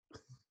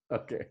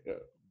Okay. Okay.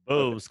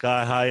 Boom,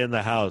 sky high in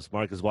the house,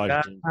 Marcus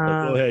Washington.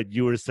 But go ahead.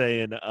 You were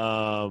saying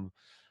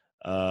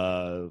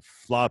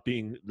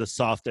flopping the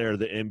soft air of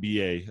the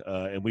NBA,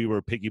 and we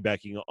were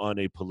piggybacking on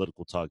a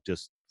political talk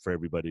just for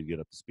everybody to get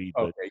up to speed.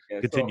 But Okay, yeah.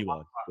 So continue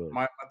on. Go ahead.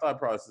 my thought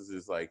process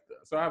is like,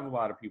 so I have a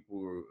lot of people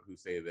who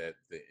say that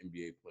the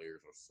NBA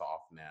players are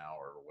soft now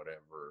or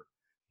whatever,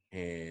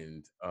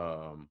 and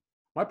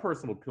my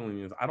personal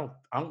opinion is I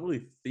don't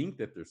really think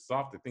that they're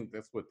soft. I think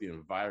that's what the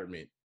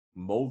environment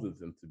molded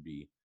them to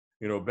be.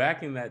 You know,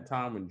 back in that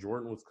time when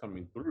Jordan was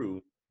coming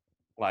through,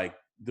 like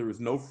there was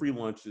no free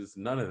lunches,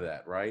 none of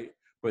that, right?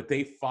 But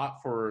they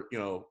fought for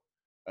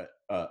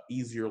a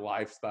easier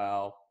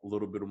lifestyle, a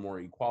little bit of more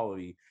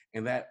equality,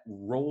 and that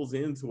rolls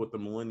into what the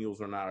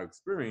millennials are now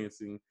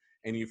experiencing.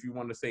 And if you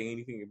want to say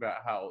anything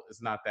about how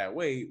it's not that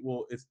way,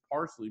 well, it's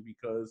partially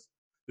because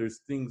there's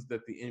things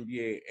that the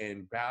NBA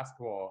and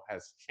basketball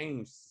has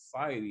changed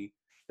society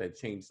that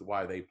changed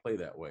why they play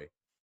that way.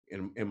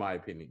 In my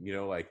opinion,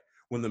 like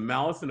when the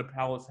Malice in the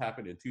Palace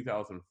happened in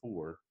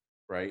 2004,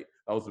 right?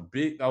 That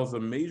was a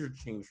major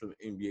change for the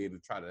NBA to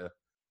try to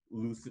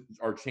loosen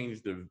or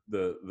change the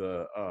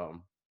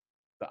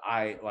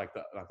I like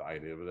the not the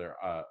idea but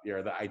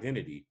their the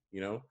identity,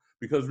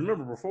 because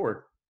remember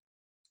before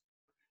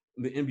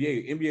the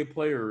NBA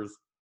players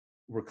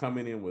were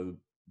coming in with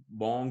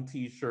long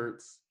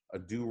t-shirts, a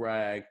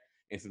do-rag,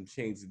 and some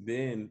chains.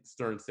 Then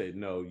Stern said,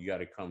 no, you got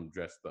to come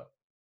dressed up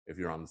if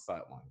you're on the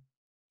sideline.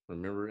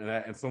 Remember,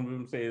 and some of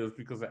them say it was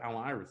because of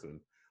Allen Iverson,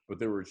 but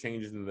they were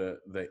changing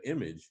the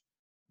image.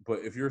 But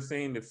if you're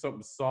saying if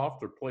something's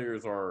soft or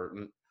players are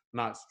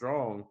not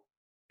strong,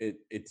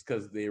 it's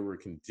because they were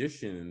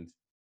conditioned,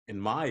 in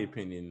my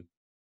opinion,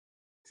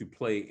 to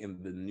play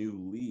in the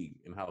new league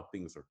and how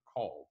things are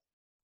called.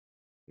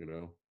 You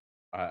know,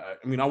 I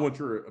mean, I want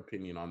your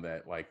opinion on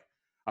that. Like,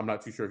 I'm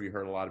not too sure if you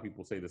heard a lot of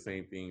people say the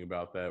same thing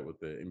about that with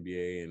the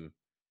NBA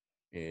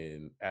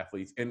and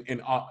athletes. And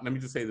let me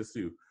just say this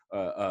too.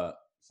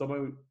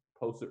 Somebody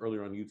posted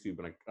earlier on YouTube,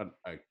 and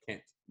I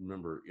can't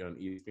remember on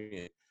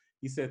ESPN.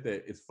 He said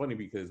that it's funny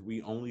because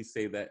we only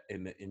say that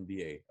in the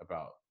NBA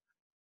about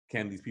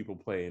can these people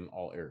play in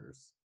all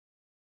eras.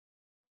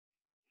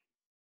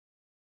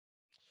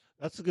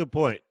 That's a good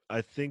point.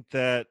 I think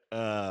that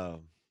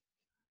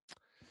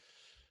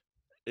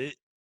it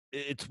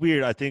it's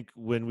weird. I think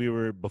when we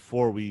were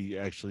before we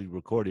actually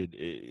recorded,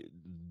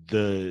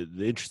 the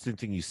interesting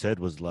thing you said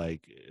was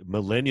like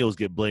millennials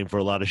get blamed for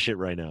a lot of shit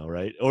right now,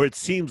 right? Or it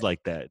seems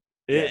like that.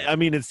 Yeah, I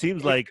mean, it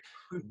seems maybe like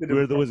I'm sensitive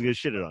we're the from ones that get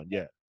shitted on.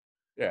 Yeah.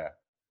 yeah.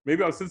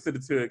 Maybe I'm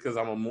sensitive to it because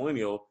I'm a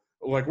millennial.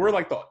 Like we're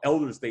like the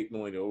elder state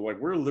millennial. Like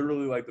we're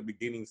literally like the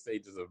beginning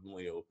stages of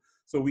millennial.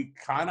 So we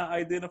kind of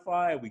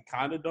identify, we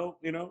kind of don't.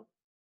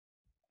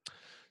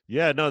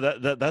 Yeah, no,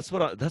 that's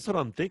what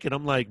I'm thinking.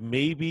 I'm like,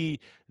 maybe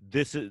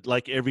this is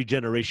like every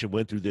generation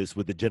went through this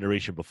with the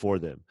generation before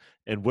them,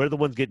 and we're the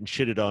ones getting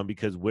shitted on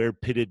because we're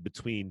pitted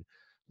between,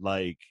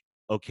 like,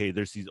 okay,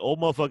 there's these old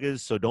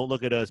motherfuckers, so don't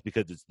look at us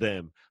because it's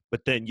them.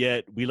 But then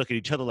yet we look at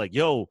each other like,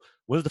 yo,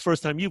 when's the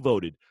first time you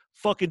voted?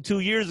 Fucking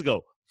 2 years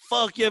ago.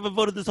 Fuck, you haven't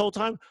voted this whole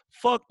time?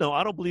 Fuck no,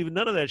 I don't believe in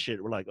none of that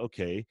shit. We're like,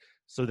 okay.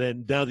 So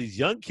then now these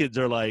young kids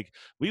are like,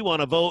 we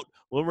want to vote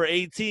when we're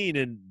 18.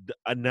 And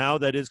now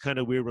that is kind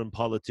of weird when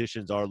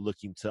politicians are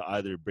looking to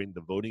either bring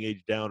the voting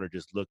age down or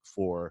just look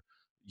for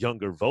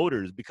younger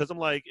voters, because I'm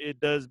like, it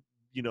does,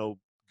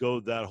 go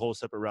that whole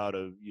separate route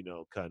of,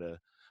 kind of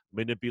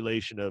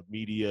manipulation of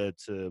media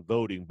to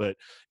voting. But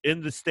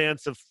in the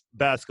stance of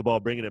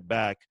basketball, bringing it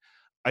back,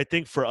 I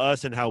think for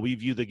us and how we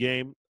view the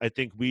game, I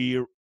think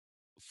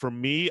for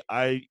me,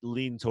 I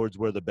lean towards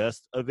we're the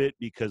best of it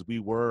because we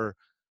were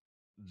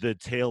the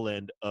tail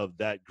end of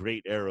that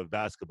great era of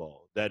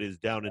basketball that is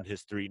down in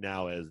history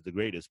now as the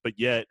greatest. But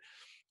yet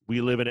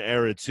we live in an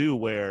era too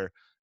where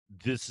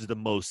this is the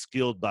most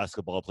skilled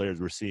basketball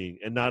players we're seeing.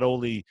 And not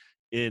only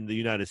in the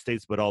United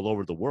States, but all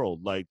over the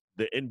world. Like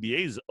the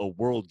NBA is a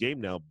world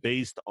game now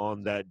based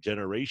on that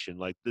generation.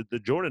 Like the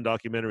Jordan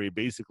documentary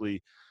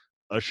basically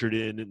ushered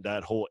in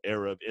that whole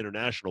era of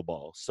international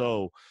ball.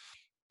 So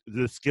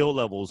the skill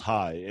level is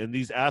high. And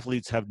these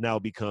athletes have now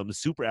become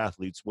super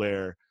athletes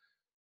where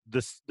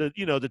the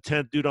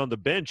 10th dude on the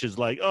bench is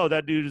like, oh,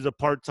 that dude is a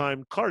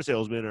part-time car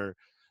salesman, or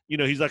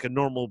he's like a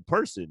normal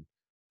person,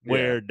 Yeah.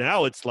 where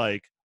now it's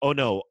like, oh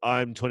no,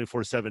 I'm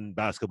 24/7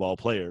 basketball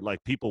player.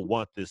 Like people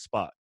want this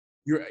spot.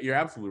 You're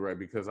absolutely right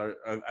because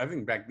I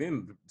think back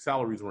then the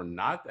salaries were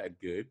not that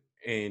good.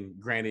 And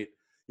granted,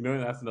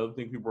 that's another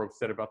thing people are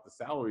upset about the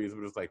salaries,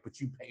 but it's like, but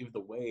you paved the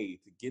way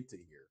to get to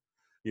here.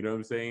 You know what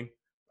I'm saying?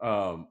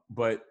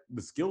 But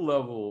the skill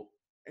level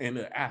and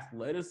the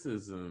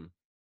athleticism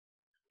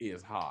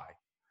is high.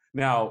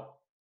 Now,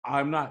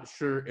 I'm not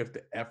sure if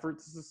the effort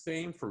is the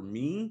same for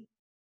me.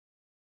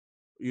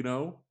 You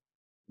know,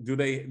 do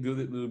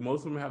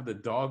most of them have the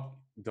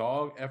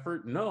dog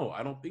effort? No,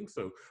 I don't think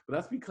so. But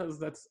that's because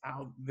that's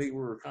how they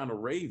were kind of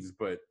raised.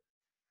 But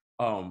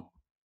um,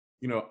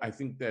 I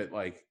think that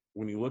like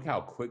when you look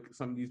how quick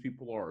some of these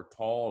people are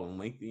tall and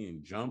lengthy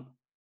and jump,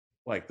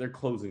 like they're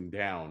closing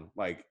down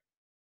like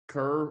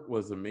Kerr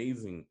was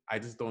amazing. I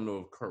just don't know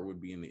if Kerr would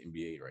be in the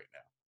NBA right now.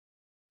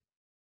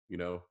 You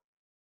know,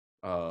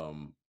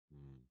 um,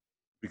 Mm.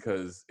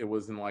 because it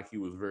wasn't like he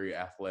was very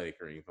athletic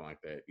or anything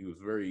like that. He was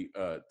very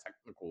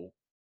technical.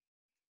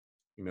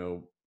 You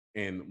know,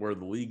 and where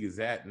the league is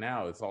at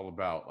now, it's all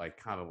about like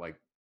kind of like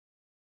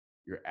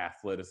your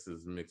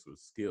athleticism mixed with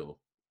skill.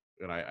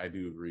 And I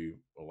do agree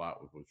a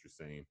lot with what you're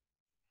saying.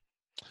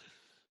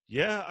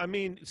 Yeah, I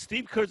mean,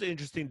 Steve Kerr's an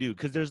interesting dude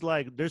because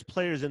there's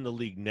players in the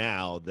league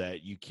now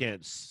that you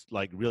can't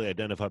like really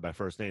identify by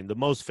first name. The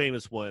most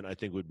famous one I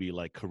think would be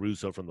like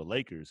Caruso from the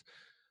Lakers,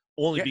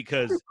 only Yeah,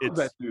 because that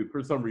it's dude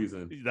for some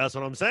reason. that's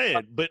what I'm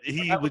saying. But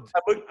he would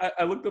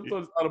I looked up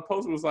on a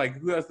post. It was like,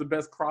 who has the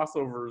best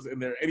crossovers in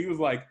there? And he was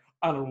like,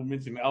 honorable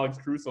mention Alex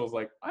Caruso. I was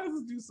like, why does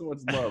this do so much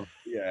love?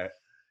 Yeah.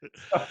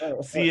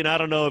 see, and I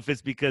don't know if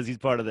it's because he's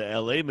part of the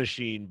LA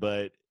machine,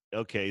 but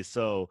okay,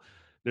 so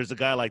there's a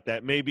guy like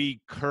that.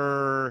 Maybe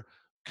Kerr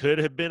could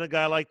have been a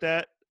guy like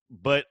that,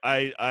 but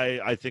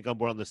I think I'm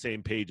more on the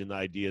same page in the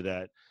idea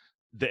that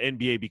the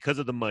NBA, because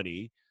of the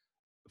money,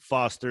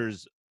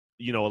 fosters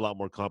a lot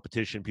more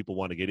competition. People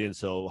want to get in,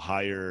 so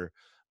higher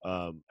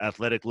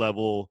athletic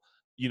level,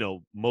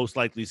 most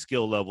likely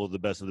skill level, the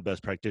best of the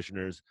best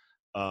practitioners.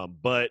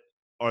 But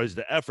or is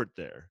the effort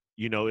there?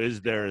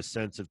 Is there a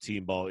sense of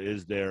team ball?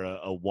 Is there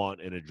a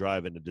want and a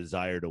drive and a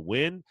desire to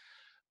win?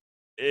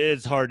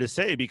 It's hard to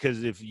say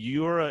because if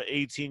you're a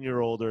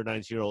 18-year-old or a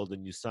 19-year-old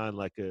and you sign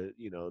like a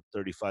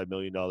 $35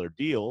 million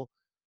deal,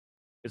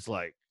 it's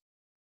like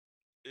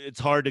it's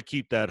hard to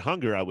keep that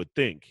hunger. I would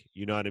think.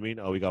 You know what I mean?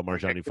 Oh, we got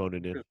Marjani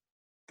phoning in.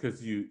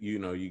 Because you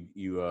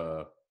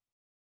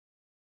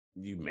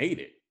made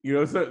it.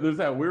 So there's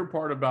that weird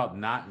part about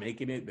not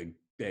making it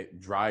that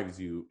drives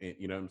you.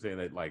 You know what I'm saying?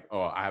 That like,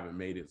 oh, I haven't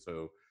made it.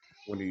 So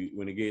when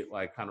you get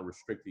like kind of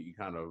restricted, you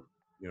kind of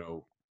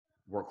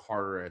work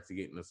harder at to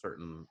get in a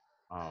certain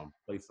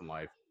place in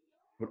life.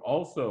 But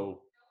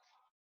also,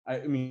 I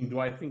mean, do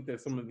I think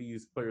that some of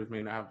these players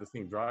may not have the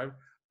same drive?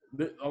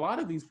 A lot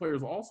of these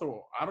players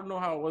also, I don't know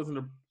how it was in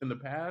the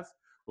past.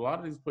 A lot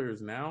of these players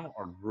now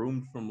are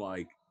groomed from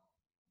like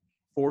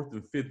fourth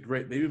and fifth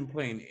grade. They've been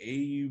playing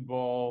AU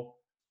ball,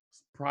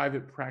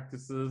 private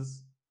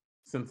practices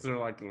since they're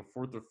like in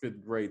fourth or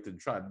fifth grade to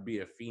try to be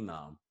a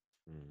phenom.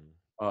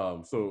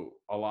 Mm, So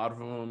a lot of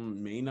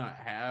them may not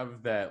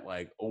have that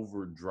like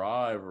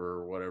overdrive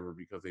or whatever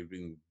because they've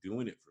been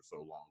doing it for so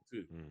long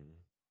too.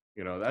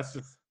 mm. That's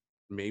just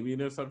maybe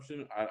an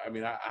assumption. I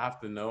mean, I have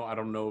to know. I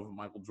don't know if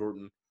Michael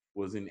Jordan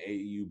was in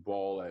AAU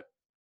ball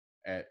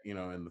at in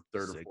the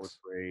third or fourth 6.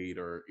 grade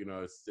or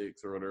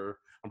six or whatever.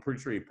 I'm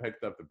pretty sure he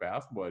picked up the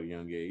basketball at a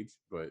young age,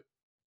 but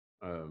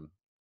um,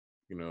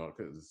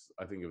 because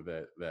I think of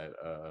that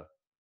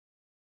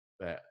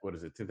what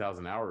is it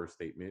 10,000 hour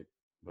statement,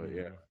 but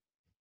yeah. Mm.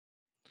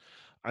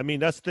 I mean,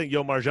 that's the thing.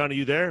 Yo, Marjani,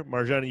 you there?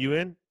 Marjani, you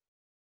in?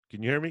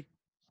 Can you hear me?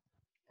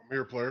 I'm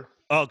here, player.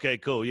 Okay,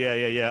 cool. Yeah,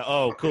 yeah, yeah.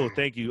 Oh, cool.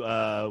 Thank you.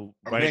 I'm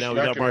Right now we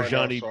got snacking right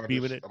now, Marjani so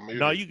beaming it. I'm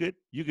No, muted. you good.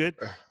 You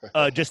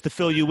good. Just to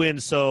fill you in,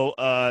 so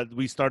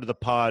we started the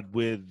pod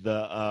with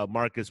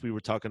Marcus. We were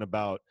talking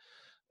about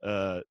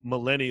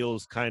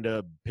millennials kind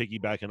of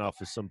piggybacking off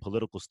of some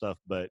political stuff,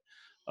 but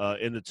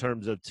in the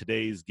terms of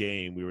today's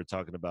game, we were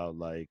talking about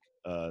like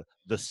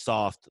the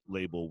soft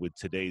label with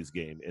today's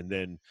game, and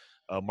then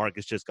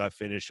Marcus just got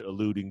finished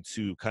alluding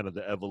to kind of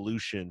the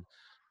evolution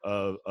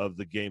of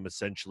the game,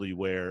 essentially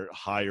where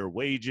higher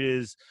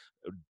wages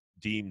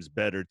deems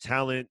better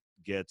talent,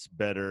 gets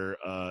better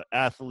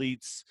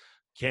athletes.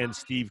 Can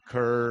Steve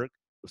Kerr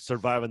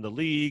survive in the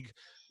league?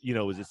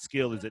 Is it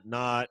skill? Is it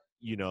not?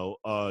 Do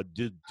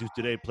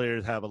today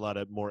players have a lot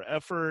of more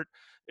effort?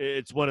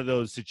 It's one of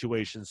those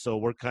situations. So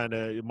we're kind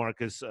of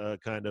Marcus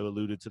kind of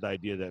alluded to the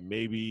idea that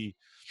maybe,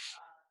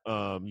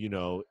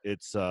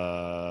 it's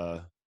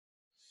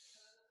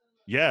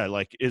yeah,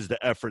 like is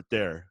the effort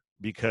there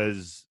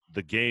because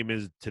the game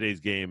is today's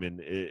game and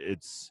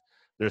it's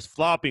there's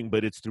flopping,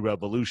 but it's through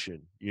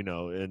evolution,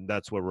 and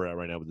that's where we're at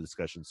right now with the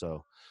discussion.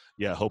 So,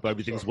 yeah, hope That's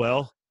what's everything's up.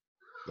 well.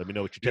 Let me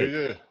know what you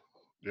Yeah, take.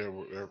 yeah,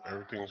 yeah.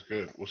 Everything's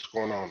good. What's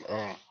going on?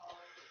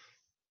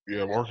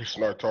 Yeah, Marcus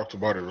and I talked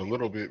about it a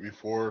little bit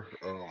before,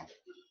 a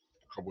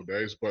couple of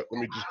days, but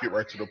let me just get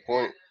right to the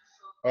point.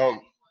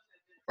 Um,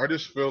 I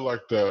just feel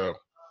like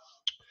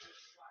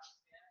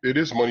it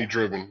is money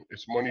driven.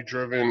 It's money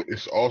driven.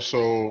 It's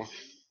also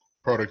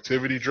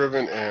productivity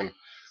driven, and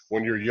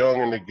when you're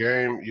young in the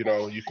game, you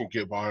can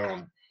get by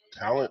on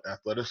talent,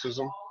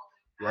 athleticism,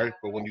 right?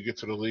 But when you get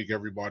to the league,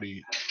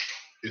 everybody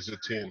is a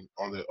 10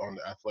 on the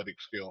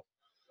athletic scale.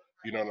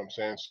 You know what I'm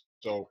saying?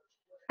 So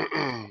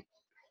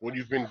when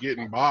you've been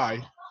getting by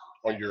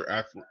on your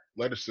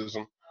athleticism,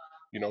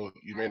 you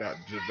may not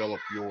develop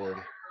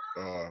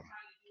uh,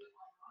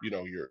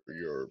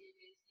 your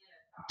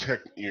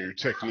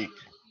technique.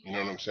 You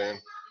know what I'm saying?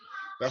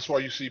 That's why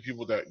you see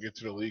people that get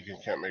to the league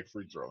and can't make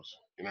free throws.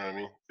 You know what I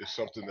mean? It's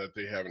something that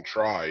they haven't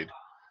tried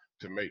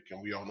to make,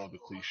 and we all know the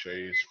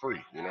cliche is free.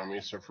 You know what I mean?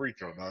 It's a free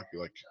throw, doc.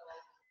 Like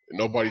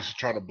nobody's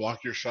trying to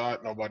block your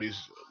shot. Nobody's,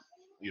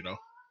 you know,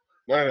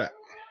 none of that.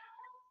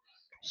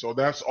 So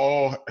that's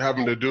all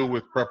having to do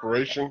with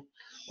preparation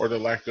or the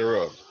lack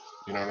thereof.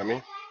 You know what I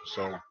mean?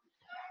 So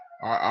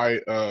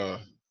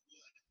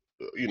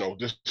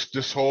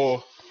this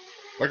whole,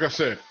 like I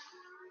said,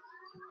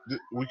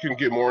 we can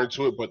get more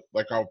into it, but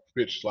like I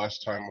pitched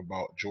last time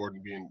about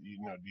Jordan being,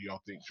 do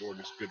y'all think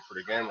Jordan's good for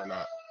the game or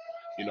not?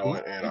 We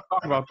And can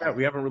talk about that.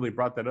 We haven't really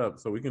brought that up,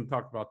 so we can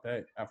talk about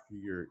that after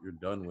you're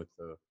done with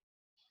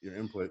your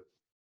input.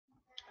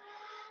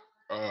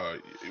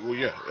 Well,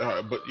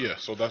 yeah, but yeah,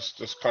 so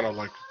that's kind of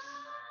like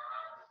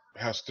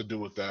has to do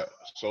with that.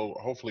 So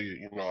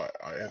hopefully,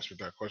 I answered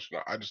that question.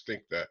 I just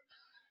think that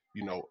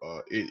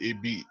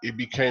it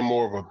became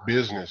more of a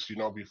business.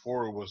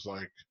 Before it was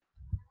like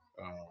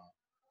um,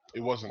 it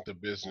wasn't the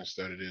business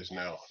that it is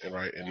now, and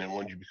right. And then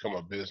when you become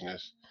a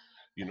business,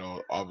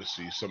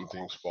 obviously some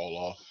things fall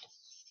off.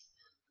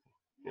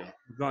 Yeah.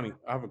 Johnny,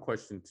 I have a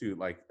question too.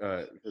 Like,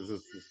 because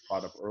this was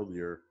brought up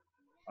earlier,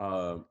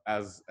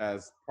 as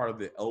part of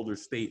the elder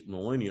state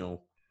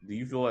millennial, do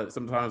you feel that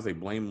sometimes they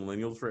blame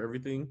millennials for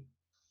everything?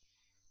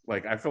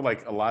 Like, I feel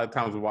like a lot of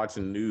times we're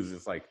watching the news,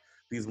 it's like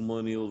these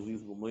millennials.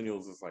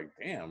 It's like,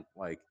 damn,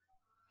 like,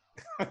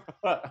 do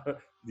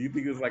you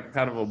think it's like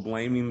kind of a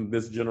blaming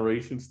this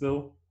generation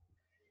still?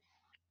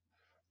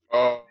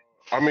 Uh,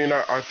 I mean,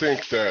 I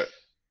think that,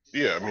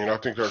 yeah, I mean, I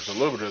think there's a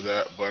little bit of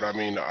that, but I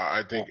mean,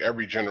 I think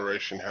every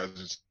generation has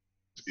its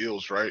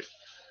ills, right?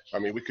 I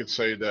mean, we could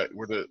say that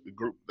we're the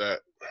group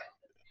that,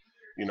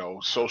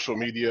 social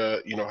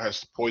media,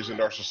 has poisoned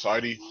our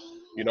society,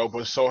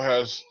 but so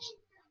has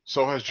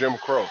Jim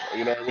Crow.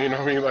 You know what I mean?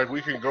 I mean, like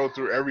we can go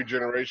through every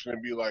generation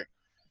and be like,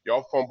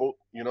 y'all fumbled.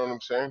 You know what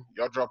I'm saying?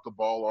 Y'all dropped the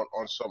ball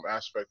on some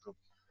aspect of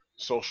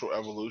social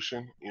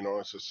evolution, in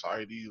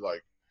society.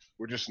 Like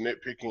we're just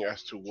nitpicking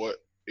as to what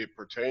it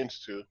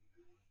pertains to.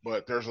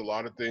 But there's a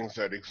lot of things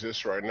that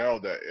exist right now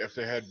that if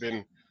they had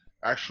been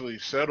actually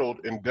settled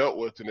and dealt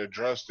with and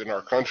addressed in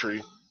our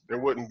country, there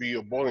wouldn't be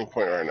a boiling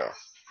point right now.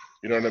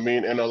 You know what I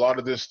mean? And a lot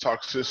of this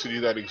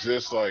toxicity that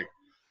exists, like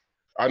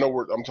I know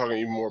I'm talking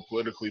even more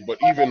politically, but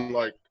even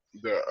like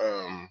the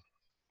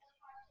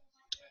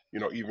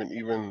even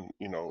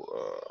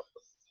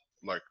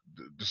like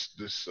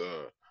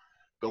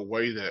the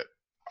way that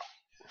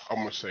I'm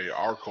gonna say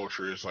our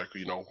culture is like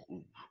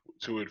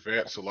to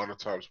advance. A lot of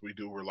times we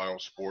do rely on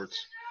sports,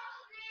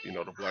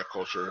 the black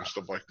culture and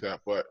stuff like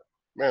that. But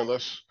man,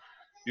 let's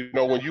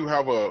when you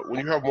have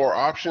more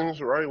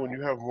options, right? When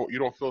you have more, you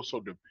don't feel so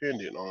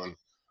dependent on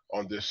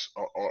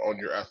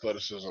your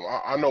athleticism.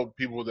 I know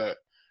people that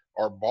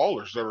are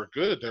ballers that are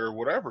good, that are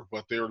whatever,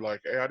 but they're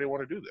like, hey, I didn't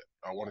want to do that.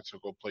 I wanted to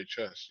go play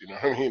chess. You know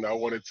what I mean? I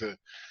wanted to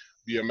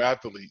be a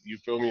mathlete. You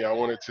feel me? I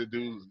wanted to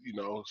do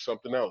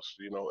something else.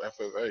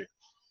 FFA.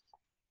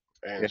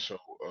 Yeah. And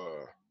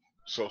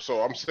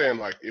so I'm saying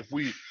like if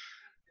we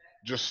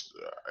just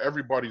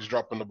everybody's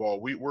dropping the ball.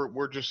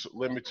 We're just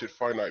limited,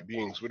 finite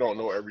beings. We don't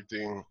know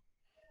everything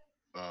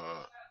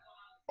uh,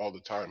 all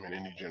the time in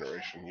any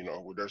generation.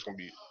 There's gonna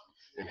be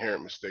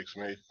inherent mistakes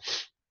made.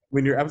 I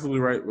mean, you're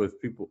absolutely right with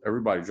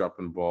everybody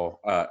dropping the ball.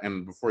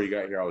 And before you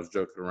got here, I was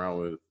joking around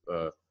with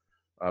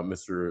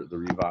Mr. The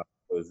Revive.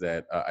 Was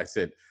that I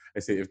said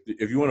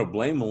if you want to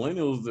blame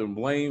millennials, then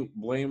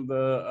blame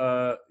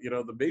the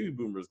the baby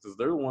boomers because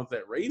they're the ones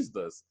that raised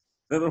us.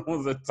 They're the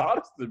ones that taught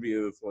us to be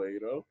this way.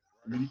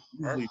 I mean, you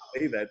can Right. easily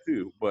say that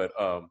too, but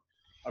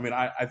I mean,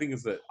 I think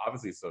it's that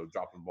obviously so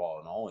dropping the ball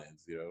on all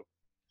ends.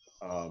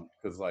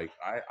 Because like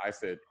I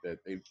said that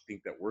they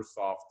think that we're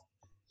soft.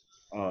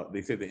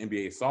 They say the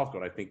NBA is soft,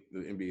 but I think the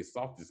NBA is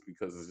soft just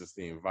because it's just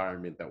the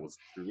environment that was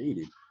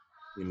created.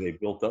 They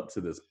built up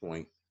to this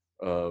point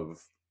of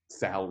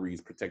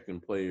salaries protecting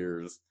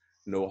players,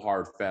 no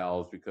hard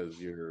fouls because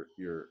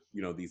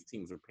these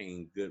teams are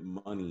paying good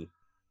money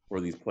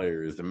for these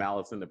players. The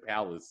Malice in the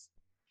Palace,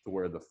 to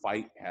where the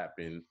fight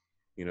happened,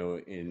 in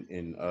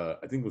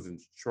I think it was in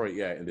Detroit,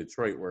 yeah, in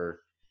Detroit, where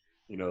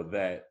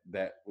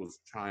that was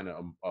trying to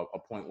a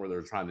point where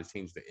they're trying to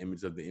change the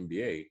image of the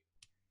NBA.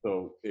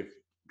 So if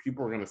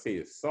people are going to say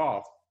it's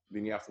soft,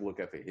 then you have to look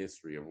at the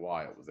history of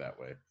why it was that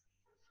way.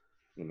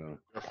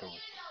 Definitely.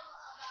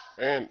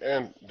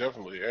 And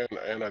definitely,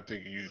 and I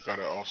think you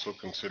gotta also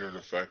consider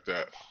the fact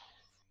that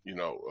you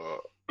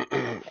know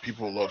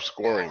people love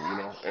scoring,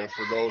 and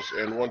for those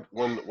and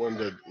when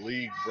the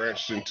league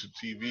branched into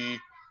TV,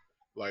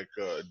 like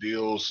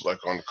deals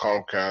like on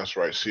Comcast,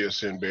 right,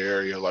 CSN Bay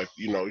Area, like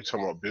you're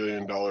talking about $1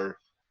 billion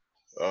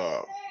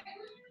uh,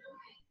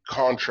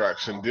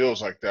 contracts and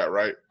deals like that,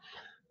 right?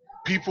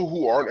 People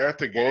who aren't at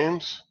the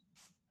games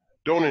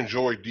don't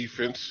enjoy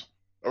defense,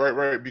 all right,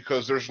 right,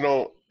 because there's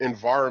no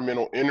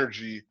environmental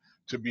energy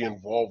to be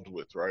involved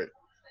with, right?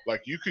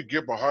 Like you could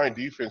get behind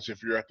defense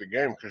if you're at the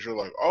game because you're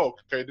like, oh,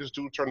 okay, this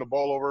dude turned the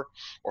ball over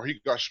or he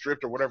got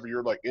stripped or whatever.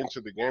 You're like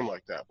into the game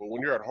like that. But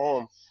when you're at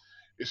home,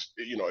 it's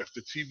if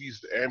the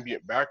TV's the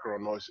ambient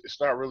background noise, it's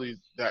not really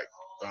that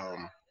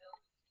um,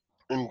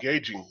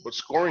 engaging. But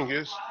scoring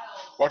is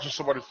watching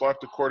somebody fly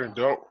up the court and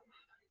dunk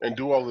and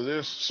do all of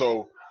this.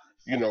 So,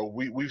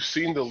 we've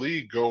seen the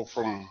league go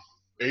from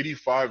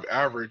 85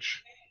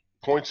 average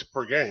points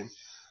per game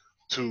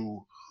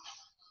to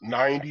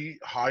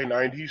high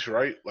 90s,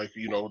 right? Like,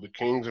 the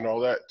Kings and all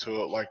that, to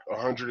like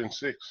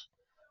 106.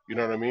 You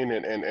know what I mean?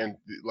 And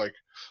like,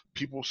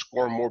 people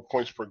scoring more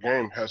points per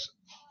game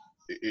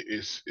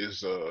is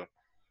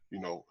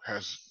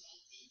has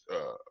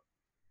uh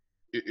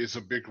is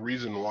a big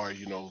reason why,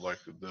 like,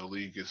 the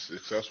league is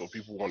successful.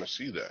 People want to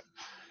see that.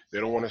 They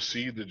don't want to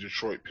see the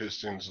Detroit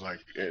Pistons, like,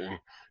 in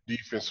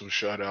defensive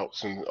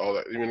shutouts and all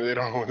that. I mean, they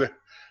don't.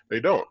 They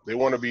don't. They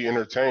want to be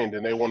entertained,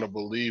 and they want to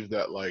believe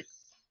that, like,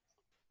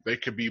 they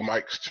could be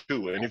Mikes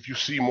too. And if you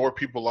see more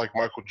people like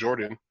Michael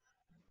Jordan,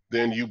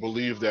 then you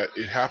believe that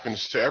it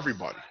happens to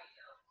everybody.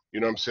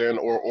 You know what I'm saying?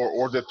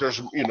 Or that there's,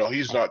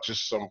 he's not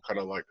just some kind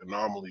of like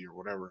anomaly or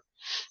whatever.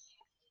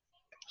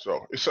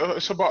 So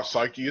it's about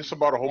psyche. It's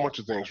about a whole bunch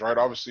of things, right?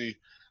 Obviously,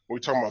 when we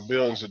talk about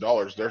billions of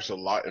dollars, there's a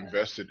lot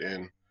invested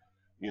in,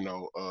 you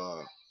know,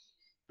 uh,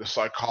 the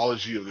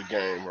psychology of the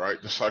game,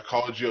 right? The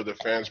psychology of the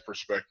fans'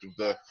 perspective,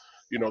 the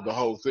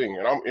whole thing.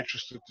 And I'm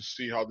interested to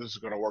see how this is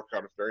going to work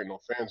out if there ain't no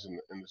fans in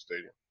the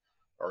stadium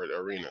or the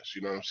arenas.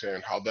 You know what I'm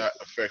saying? How that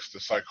affects the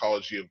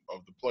psychology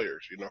of the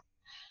players.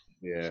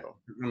 Yeah, So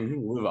I mean,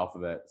 people live off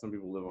of that. Some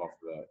people live off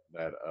of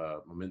that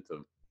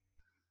momentum.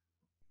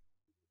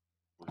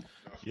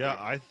 Yeah,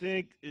 definitely. I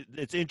think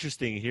it's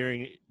interesting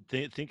hearing,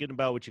 thinking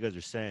about what you guys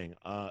are saying.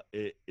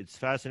 It's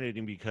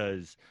fascinating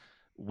because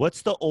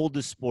what's the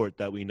oldest sport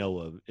that we know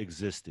of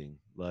existing?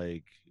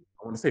 Like,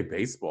 I want to say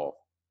baseball,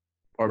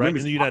 or right maybe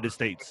in the United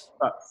States,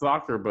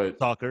 soccer, but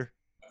soccer.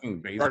 I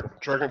think Track, baseball.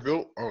 track and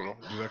field. I don't know.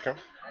 Does that count?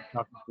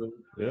 Soccer too.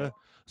 Yeah. Yeah.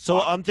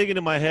 So I'm thinking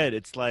in my head,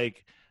 it's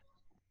like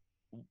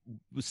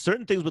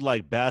certain things with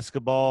like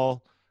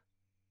basketball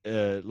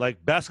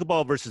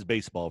versus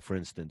baseball, for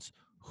instance.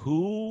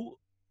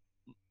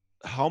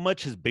 How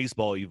much has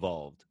baseball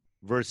evolved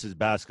versus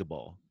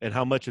basketball, and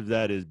how much of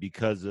that is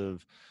because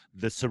of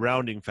the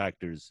surrounding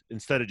factors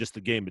instead of just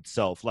the game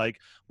itself? Like,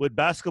 what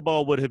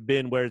basketball would have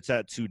been where it's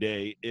at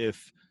today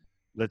if,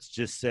 let's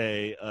just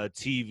say,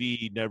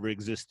 TV never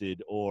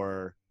existed,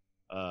 uh,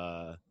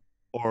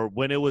 or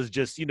when it was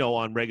just,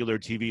 on regular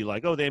TV,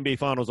 like, oh, the NBA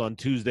Finals on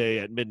Tuesday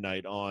at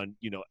midnight on,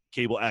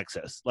 cable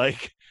access.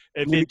 Like,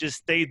 if it just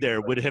stayed there,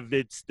 would Right. have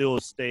it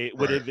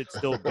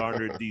still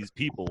garnered these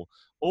people?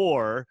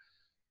 Or,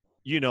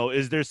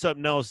 is there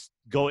something else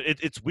going?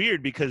 It's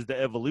weird because the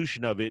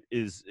evolution of it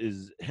is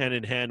hand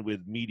in hand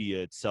with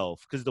media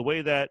itself. Because the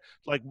way that,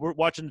 like, we're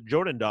watching the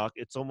Jordan doc,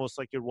 it's almost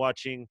like you're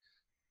watching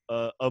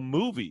a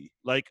movie,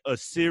 like a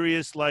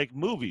serious like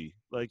movie.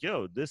 Like,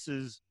 yo, this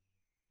is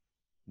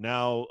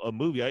now a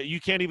movie.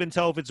 You can't even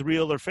tell if it's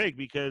real or fake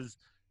because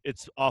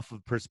it's off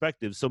of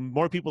perspective. So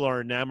more people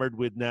are enamored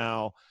with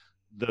now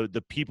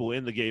the people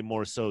in the game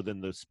more so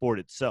than the sport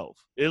itself,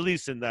 at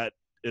least in that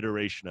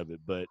iteration of it.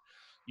 But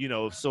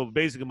so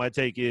basically my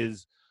take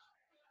is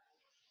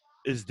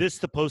this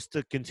supposed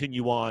to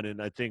continue on?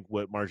 And I think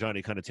what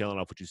Marjani, kind of tailing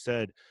off what you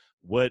said,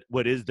 what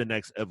is the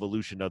next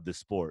evolution of this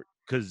sport?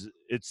 Because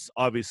it's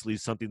obviously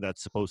something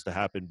that's supposed to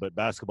happen, but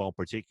basketball in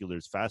particular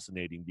is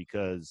fascinating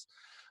because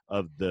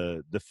of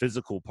the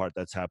physical part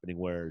that's happening,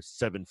 where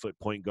 7-foot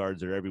point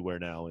guards are everywhere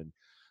now, and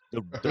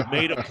the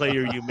made up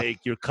player you make,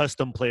 your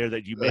custom player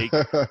that you make,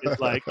 is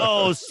like,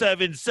 oh,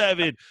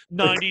 7'7",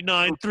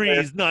 99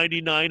 threes,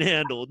 99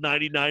 handle,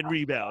 99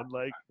 rebound.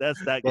 Like,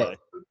 that's that but guy.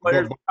 but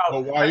Players but, out.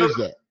 but why I don't is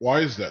that? Why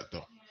is that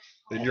though?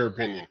 In your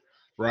opinion,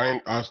 Ryan?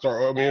 I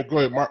start. I mean, go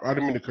ahead. Mark, I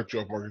didn't mean to cut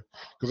you off, Morgan,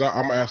 because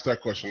I'm gonna ask that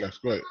question next.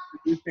 Go ahead.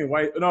 know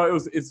why. No,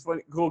 it's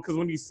funny, cool, because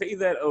when you say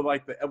that of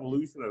like the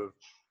evolution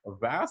of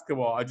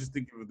basketball, I just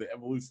think of the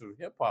evolution of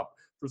hip hop.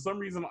 For some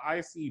reason,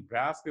 I see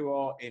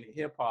basketball and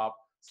hip hop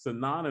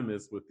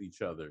synonymous with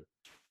each other.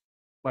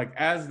 Like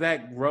as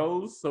that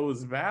grows, so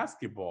is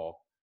basketball,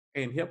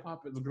 and hip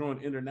hop is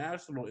growing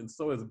international, and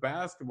so is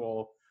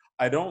basketball.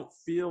 I don't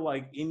feel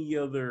like any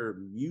other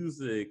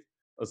music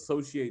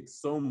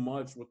associates so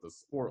much with the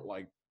sport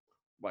like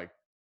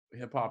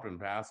hip hop and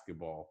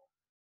basketball,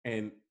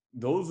 and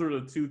those are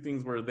the two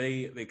things where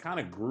they kind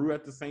of grew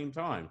at the same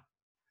time.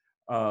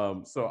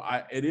 So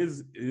it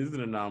is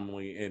an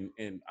anomaly,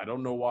 and I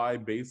don't know why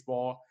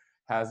baseball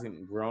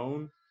hasn't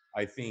grown.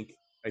 I think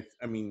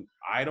I mean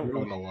I We don't know,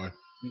 don't know why.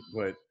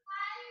 but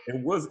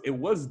it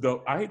was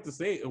dope. I hate to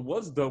say it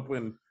was dope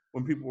when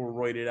people were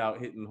roided out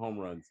hitting home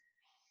runs.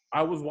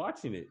 I was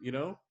watching it.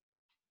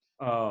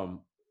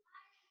 Um,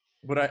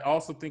 but I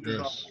also think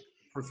about, Yes.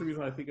 for some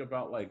reason I think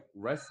about like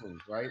wrestling,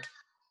 right?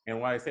 And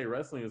why I say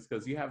wrestling is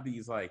because you have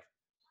these like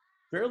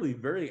fairly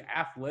very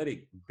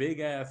athletic, big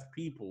ass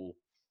people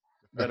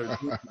that are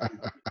doing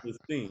these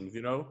things.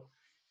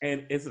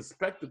 And it's a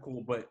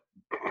spectacle, but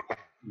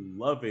you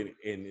love it,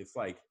 and it's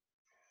like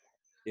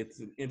it's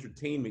an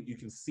entertainment. You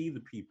can see the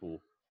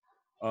people.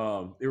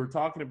 They were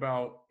talking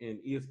about in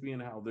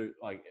ESPN how they're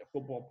like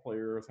football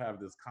players have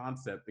this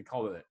concept. They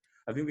call it,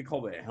 I think they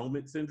call it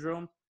helmet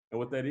syndrome. And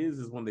what that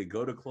is when they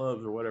go to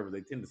clubs or whatever, they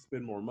tend to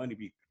spend more money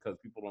because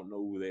people don't know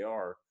who they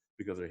are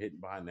because they're hidden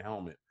behind the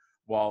helmet.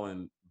 While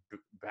in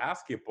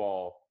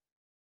basketball,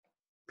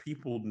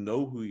 people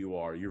know who you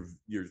are. You're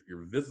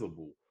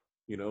visible.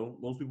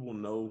 Most people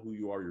know who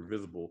you are. You're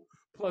visible.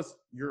 plus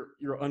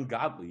you're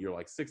ungodly. You're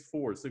like 6'4",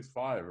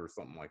 6'5", or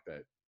something like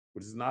that,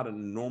 which is not a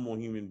normal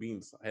human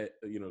being's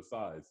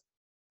size.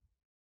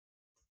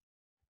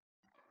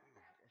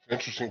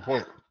 Interesting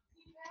point.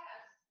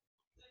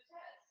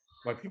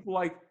 Like people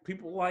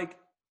like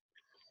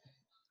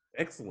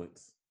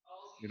excellence,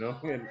 and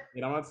I'm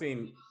not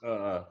saying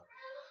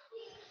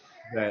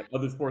that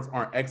other sports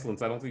aren't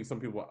excellence. I don't think some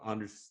people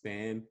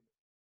understand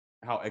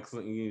how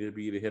excellent you need to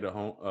be to hit a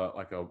home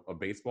like a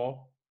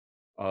baseball.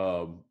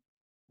 Um,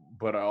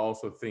 but I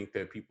also think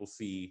that people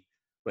see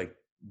like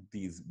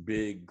these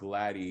big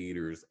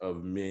gladiators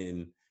of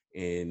men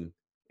in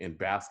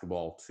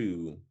basketball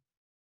too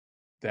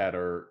that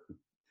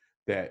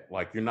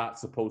like you're not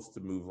supposed to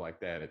move like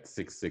that at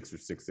 6'6" or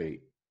 6'8",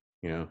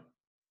 you know.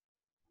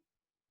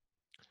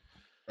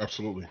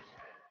 Absolutely.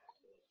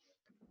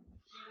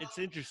 It's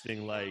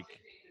interesting, like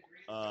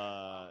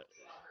the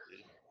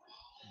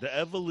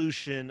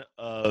evolution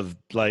of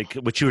like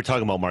what you were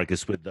talking about,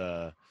 Marcus, with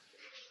the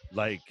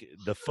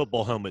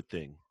football helmet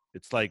thing.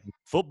 It's like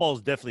football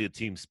is definitely a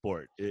team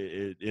sport.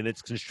 In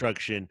its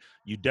construction,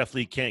 you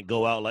definitely can't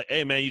go out like,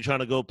 hey man, you trying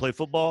to go play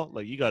football?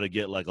 Like you got to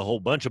get like a whole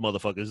bunch of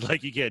motherfuckers.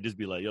 Like you can't just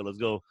be like, yo, let's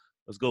go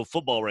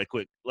football right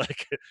quick.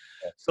 Like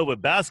so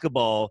with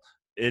basketball,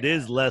 it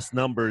is less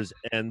numbers,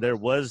 and there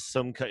was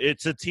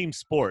it's a team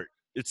sport.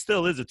 It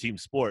still is a team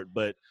sport,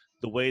 but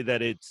the way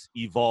that it's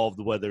evolved,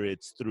 whether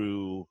it's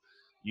through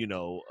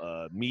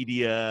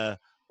media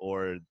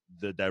or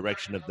the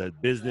direction of the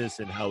business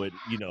and how it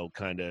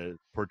kind of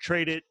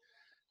portrayed it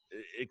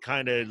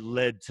kind of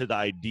led to the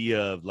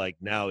idea of like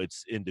now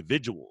it's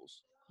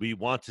individuals. We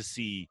want to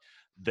see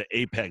the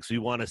apex. We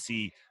want to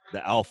see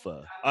the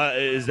alpha.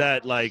 Is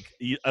that like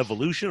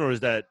evolution, or is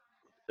that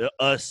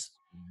us?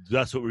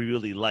 That's what we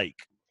really like.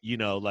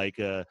 Like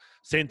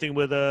same thing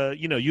with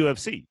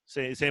UFC.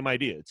 Same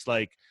idea. It's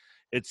like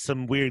it's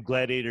some weird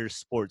gladiator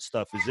sports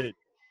stuff. Is it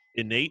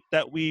innate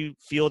that we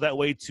feel that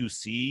way to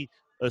see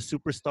a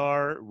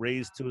superstar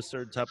raised to a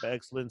certain type of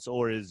excellence,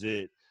 or is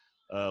it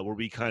were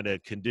we kind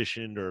of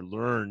conditioned or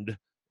learned,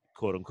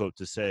 quote unquote,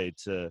 to seek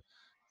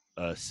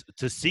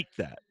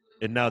that?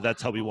 And now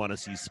that's how we want to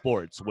see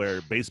sports,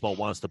 where baseball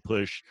wants to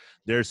push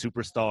their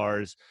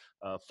superstars.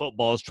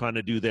 Football is trying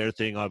to do their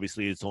thing.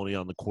 Obviously, it's only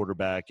on the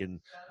quarterback and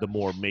the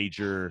more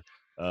major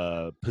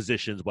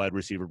positions, wide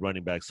receiver,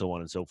 running back, so on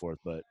and so forth.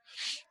 But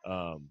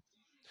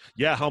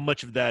yeah, how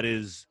much of that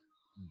is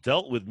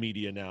dealt with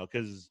media now?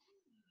 Because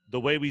the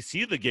way we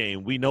see the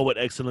game, we know what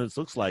excellence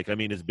looks like. I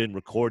mean, it's been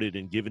recorded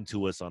and given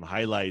to us on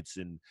highlights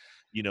and,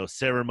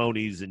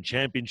 ceremonies and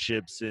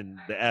championships and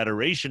the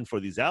adoration for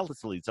these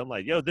athletes. I'm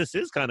like, yo, this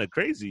is kind of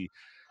crazy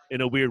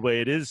in a weird way.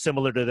 It is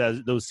similar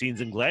to those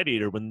scenes in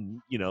Gladiator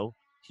when,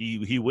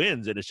 he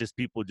wins and it's just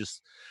people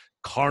just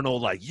carnal,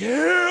 like,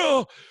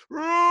 yeah,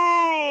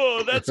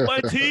 oh, that's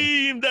my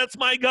team. That's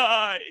my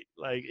guy.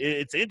 Like,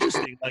 it's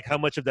interesting, like how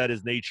much of that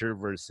is nature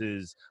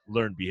versus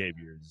learned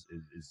behavior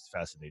is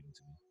fascinating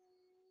to me.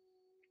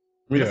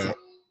 I mean, Yeah.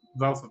 I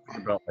was also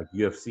thinking about like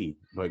UFC.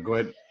 But go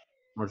ahead,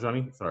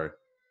 Marjani. Sorry.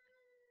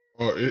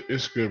 Oh,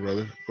 it's good,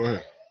 brother. Go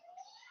ahead.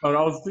 Oh,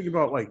 I was thinking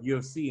about like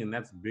UFC, and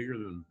that's bigger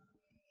than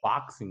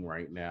boxing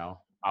right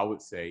now. I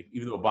would say,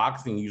 even though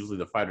boxing usually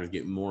the fighters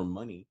get more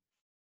money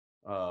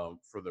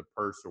for the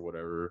purse or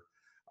whatever,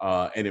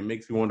 and it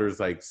makes me wonder. Is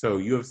like so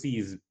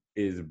UFC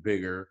is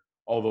bigger.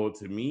 Although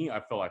to me, I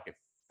feel like it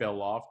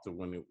fell off to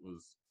when it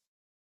was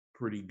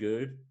pretty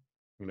good.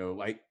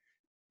 Like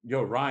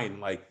yo, Ryan,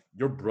 like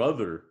your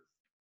brother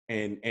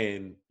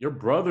and your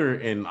brother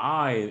and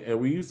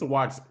we used to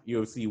watch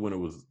UFC when it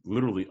was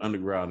literally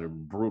underground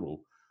and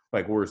brutal.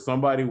 Like where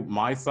somebody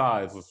my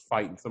size was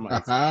fighting somebody,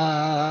 like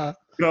my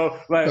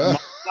size,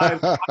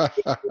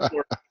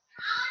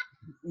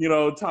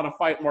 trying to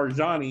fight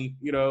Marjani,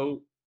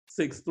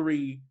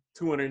 6'3",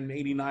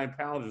 289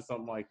 pounds or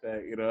something like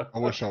that, I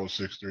wish I was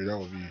 6'3". That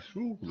would be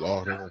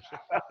Lord.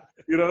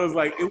 It's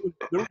like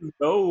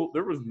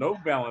there was no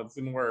balance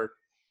in where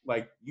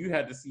like you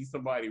had to see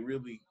somebody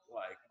really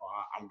like,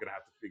 oh, I'm gonna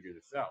have to figure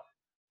this out.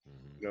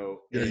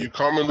 Yeah, you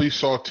commonly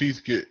saw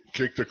teeth get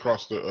kicked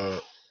across the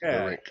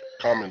rink.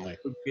 Commonly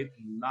get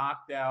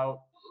knocked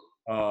out.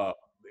 There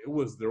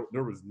was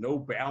no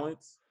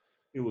balance.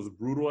 It was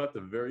brutal at the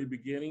very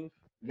beginning.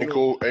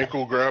 Ankle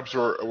grabs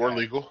were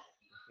legal.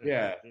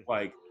 Yeah,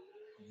 like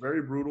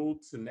very brutal.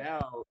 To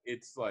now,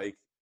 it's like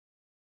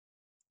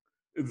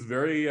it's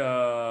very.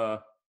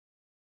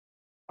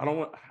 I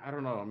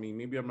don't know. I mean,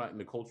 maybe I'm not in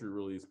the culture to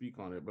really speak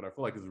on it, but I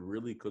feel like it's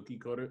really cookie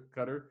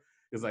cutter.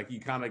 It's like you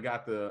kind of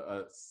got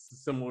the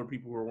similar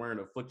people who are wearing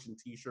affliction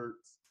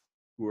T-shirts,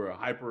 who are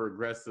hyper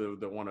aggressive,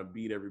 that want to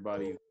beat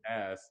everybody's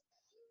ass,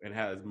 and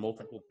has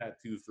multiple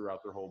tattoos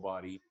throughout their whole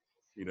body.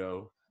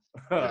 Yeah,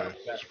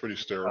 it's pretty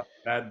sterile.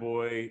 Bad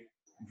boy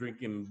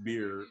drinking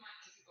beer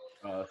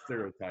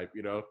stereotype.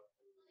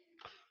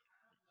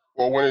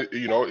 Well, when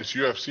it's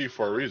UFC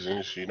for a reason.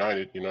 It's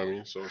United. You know what I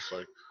mean? So it's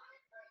like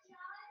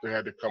they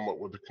had to come up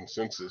with a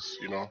consensus.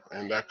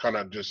 And that kind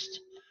of just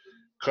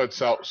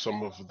cuts out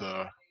some of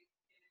the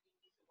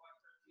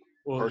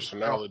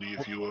personality,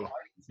 if you will.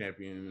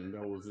 champion, and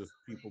that was just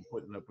people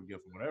putting up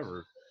against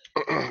whatever.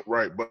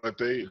 Right, but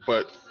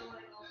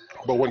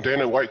when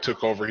Dana White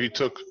took over, he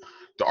took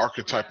the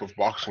archetype of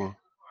boxing.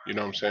 You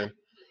know what I'm saying?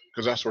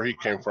 Because that's where he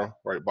came from,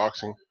 right?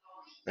 Boxing,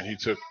 and he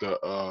took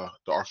the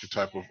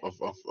archetype of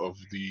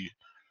the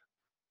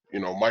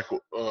of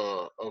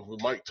the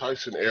Mike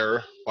Tyson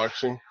era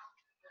boxing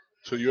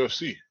to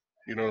UFC.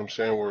 You know what I'm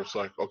saying? Where it's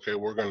like, okay,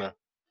 we're gonna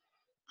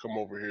come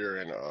over here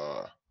and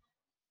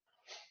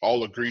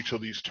all agree to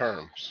these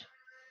terms.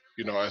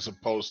 You know, as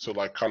opposed to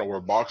like kind of where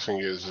boxing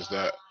is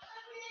that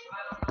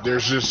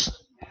there's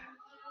just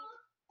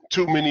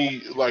too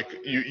many like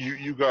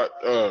you got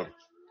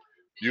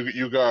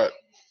you got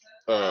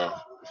uh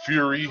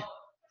Fury,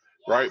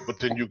 right? But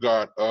then you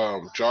got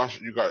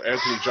you got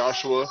Anthony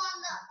Joshua.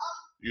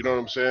 You know what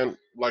I'm saying?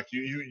 Like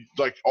you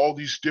like all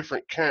these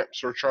different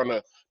camps are trying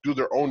to do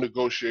their own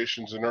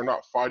negotiations and they're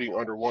not fighting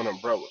under one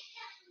umbrella,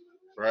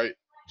 right?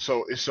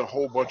 So it's a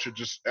whole bunch of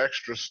just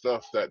extra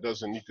stuff that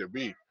doesn't need to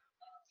be,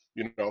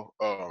 you know,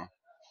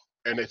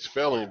 and it's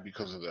failing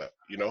because of that,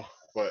 you know.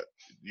 But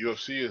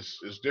UFC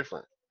is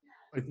different.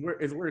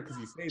 It's weird because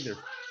you say there's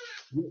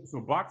so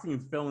boxing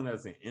is failing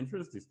as an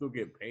interest. They still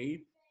get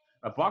paid.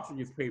 A boxer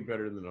gets paid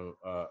better than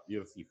a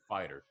UFC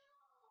fighter.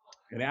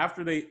 And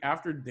after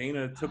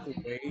Dana took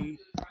away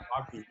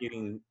boxers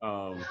getting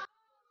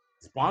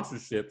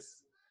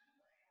sponsorships,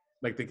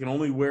 like they can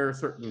only wear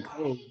certain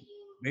clothes,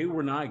 they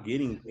were not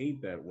getting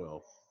paid that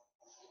well.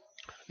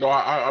 No,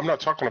 I'm not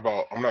talking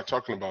about. I'm not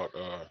talking about.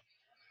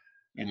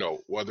 You know,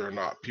 whether or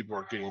not people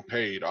are getting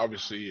paid.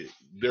 Obviously,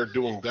 they're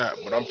doing that,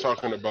 but I'm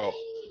talking about.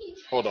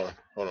 Hold on,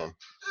 hold on.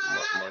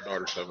 My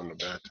daughter's having a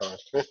bad time.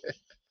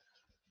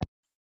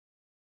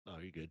 Oh,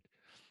 you're good.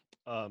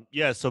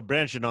 Yeah. So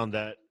branching on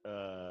that.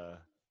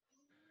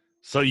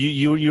 So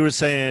you were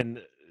saying,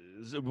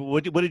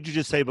 what did you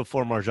just say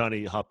before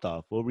Marjani hopped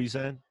off? What were you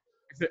saying?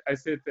 I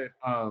said that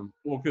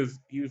well because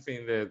he was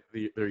saying that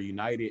they're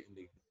united and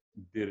they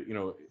did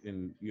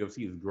and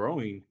UFC is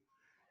growing,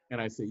 and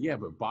I said yeah,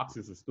 but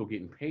boxers are still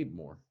getting paid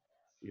more,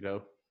 you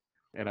know,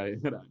 and I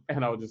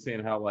and I was just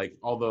saying how like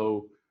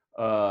although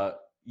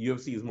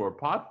UFC is more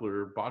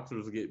popular,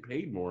 boxers get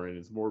paid more, and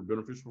it's more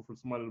beneficial for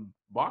somebody to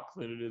box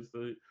than it is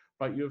to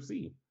fight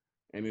UFC.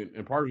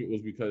 And part of it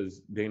was because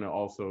Dana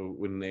also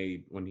when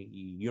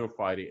he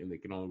unified it and they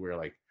can only wear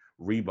like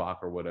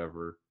Reebok or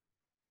whatever,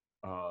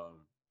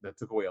 that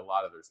took away a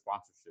lot of their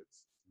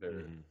sponsorships, their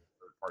Mhm. third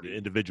The party,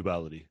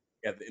 individuality.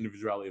 yeah, the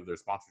individuality of their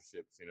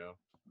sponsorships, you know.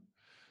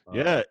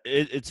 Yeah,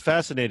 it's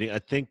fascinating. I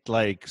think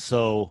like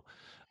so.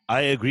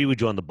 I agree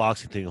with you on the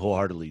boxing thing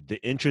wholeheartedly.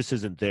 The interest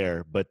isn't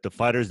there, but the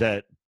fighters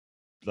that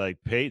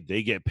like paid,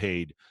 they get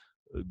paid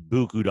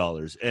buku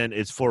dollars, and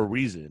it's for a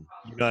reason.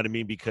 You know what I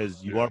mean?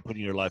 Because you Yeah, are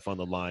putting your life on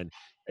the line,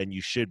 and you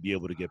should be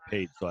able to get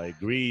paid. So I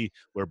agree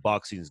where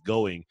boxing is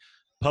going.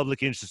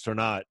 Public interest or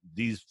not,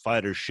 these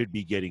fighters should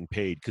be getting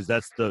paid because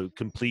that's the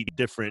complete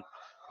different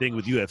thing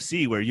with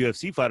UFC, where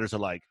UFC fighters are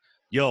like,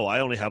 "Yo, I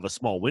only have a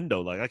small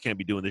window. Like I can't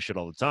be doing this shit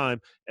all the time,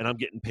 and I'm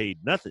getting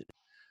paid nothing."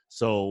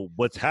 So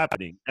what's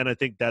happening? And I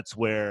think that's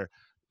where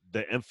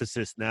the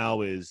emphasis now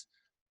is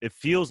it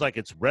feels like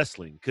it's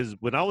wrestling because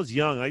when I was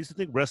young, I used to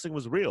think wrestling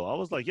was real. I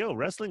was like, yo,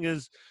 wrestling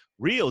is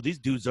real. These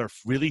dudes are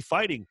really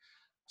fighting.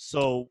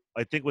 So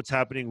I think what's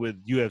happening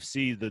with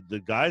UFC,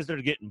 the guys that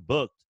are getting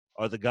booked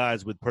are the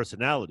guys with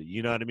personality.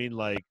 You know what I mean?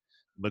 Like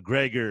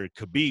McGregor,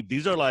 Khabib.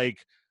 These are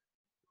like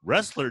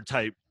wrestler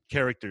type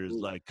characters,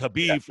 like Yeah,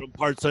 Khabib from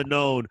Parts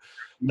Unknown,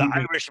 the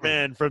even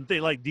Irishman from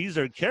thing. Like these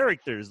are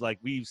characters like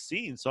we've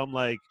seen. So I'm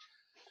like,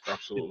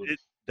 absolutely.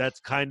 that's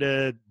kind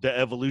of the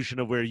evolution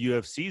of where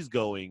UFC is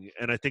going,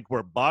 and I think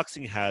where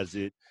boxing has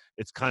it,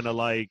 it's kind of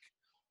like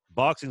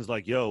boxing's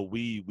like, yo,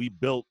 we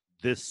built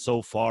this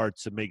so far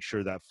to make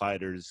sure that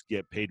fighters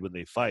get paid when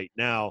they fight.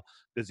 Now,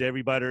 does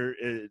everybody?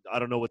 I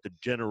don't know what the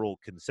general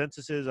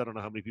consensus is. I don't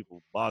know how many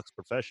people box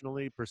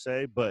professionally per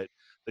se, but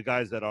the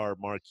guys that are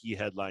marquee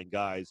headline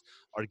guys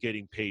are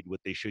getting paid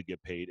what they should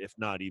get paid, if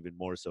not even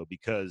more so,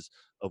 because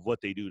of what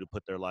they do to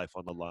put their life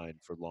on the line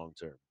for long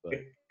term. But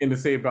and to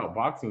say about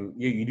boxing,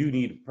 yeah, you do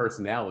need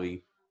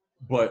personality.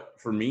 But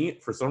for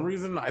me, for some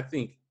reason, I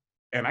think,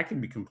 and I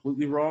can be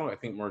completely wrong. I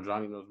think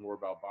Marjani knows more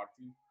about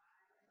boxing.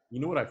 You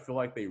know what I feel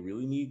like they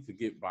really need to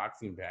get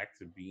boxing back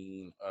to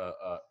being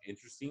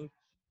interesting?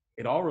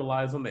 It all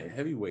relies on the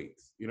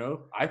heavyweights. You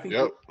know, I think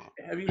Yep, when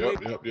yep,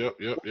 heavyweight yep, yep,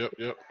 yep, yep,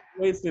 yep.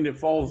 weights, then it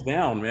falls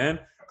down, man.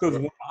 Because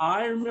Yep. when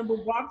I remember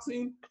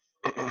boxing,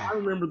 I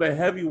remember the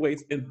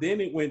heavyweights, and then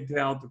it went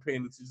down to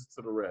paying attention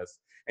to the rest.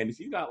 And if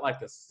you got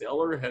like a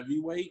stellar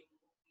heavyweight,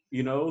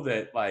 you know,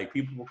 that like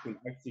people can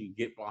actually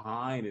get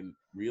behind and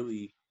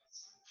really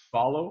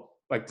follow.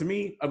 Like to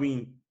me, I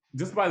mean,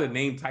 just by the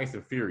name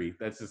Tyson Fury,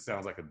 that just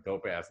sounds like a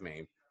dope ass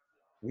name.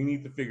 We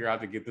need to figure out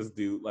to get this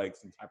dude like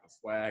some type of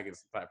swag and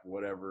some type of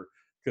whatever,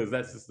 because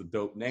that's just a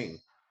dope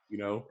name, you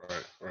know.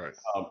 Right, right.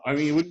 I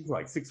mean, what is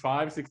like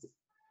 6'5", six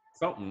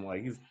something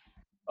like he's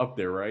up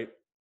there, right?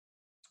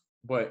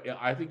 But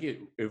I think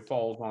it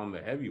falls on the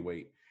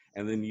heavyweight,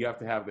 and then you have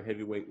to have the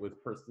heavyweight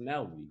with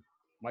personality.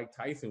 Mike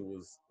Tyson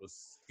was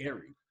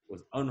scary.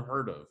 was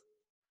unheard of.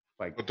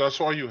 Like, But that's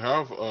why you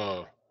have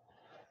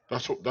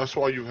that's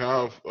why you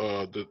have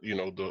the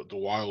the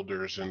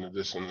Wilders and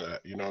this and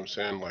that. You know what I'm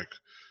saying? Like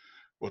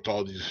with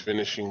all these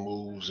finishing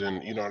moves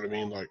and you know what I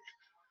mean. Like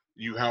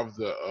you have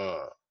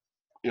the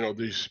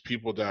these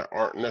people that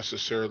aren't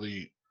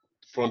necessarily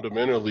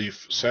fundamentally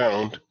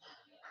sound.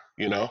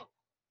 You know,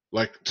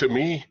 like to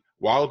me,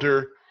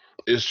 Wilder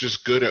is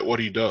just good at what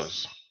he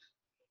does.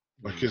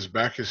 Like mm, his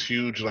back is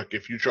huge. Like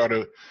if you try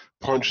to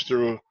punch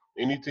through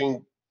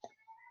anything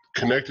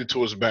connected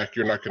to his back,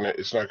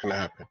 it's not gonna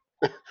happen.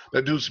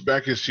 That dude's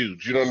back is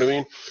huge. You know what I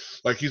mean?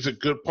 Like he's a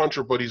good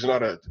puncher, but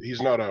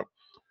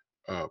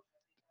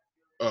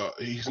uh,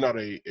 he's not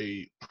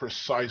a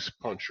precise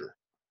puncher,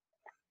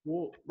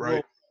 well,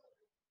 right?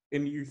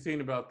 and you're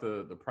saying about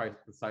the price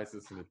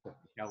preciseness and the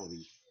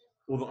technicality.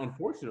 Well, the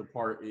unfortunate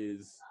part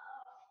is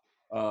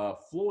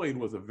Floyd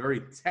was a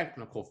very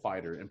technical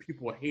fighter, and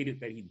people hated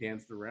that he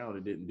danced around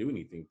and didn't do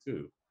anything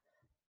too.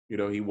 You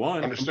know, he I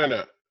won. I understand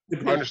that.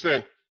 mean, I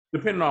understand.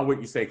 depending on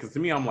what you say, because to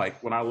me, I'm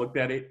like, when I looked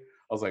at it,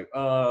 I was like,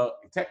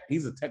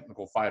 he's a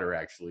technical fighter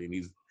actually, and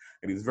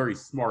he's very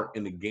smart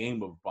in the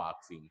game of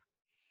boxing.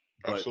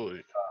 But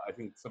Absolutely. I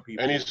think some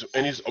And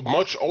people, he's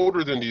much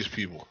older than these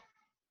people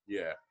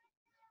yeah,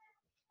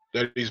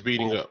 that he's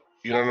beating up.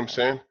 You know what I'm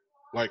saying?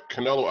 Like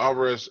Canelo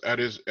Alvarez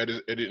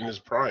in his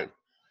prime.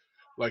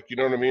 Like you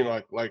know what I mean?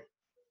 Like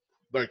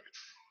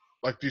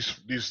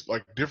these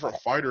like different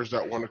fighters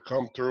that want to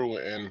come through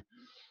and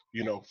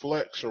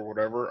flex or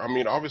whatever. I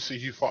mean, obviously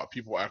he fought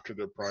people after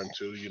their prime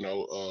too.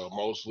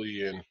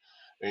 Mosley and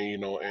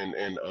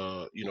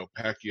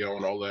Pacquiao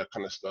and all that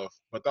kind of stuff.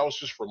 But that was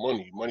just for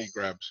money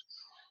grabs.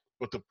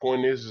 But the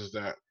point is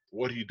that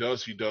what he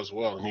does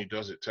well, and he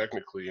does it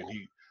technically, and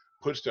he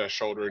puts that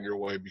shoulder in your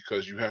way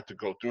because you have to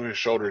go through his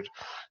shoulder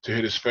to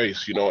hit his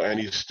face, and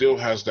he still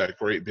has that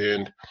great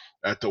bend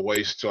at the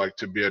waist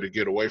to be able to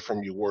get away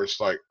from you, where it's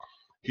like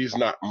he's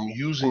not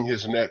using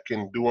his neck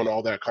and doing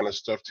all that kind of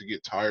stuff to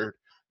get tired.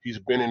 He's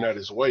bending at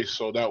his waist,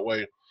 so that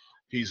way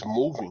he's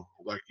moving,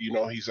 like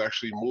he's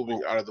actually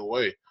moving out of the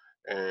way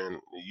and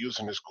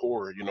using his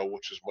core,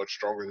 which is much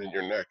stronger than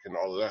your neck and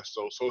all of that.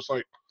 So it's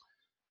like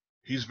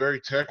he's very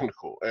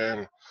technical,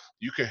 and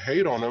you can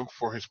hate on him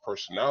for his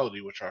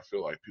personality, which I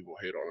feel like people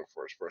hate on him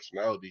for his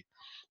personality,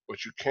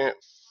 but you can't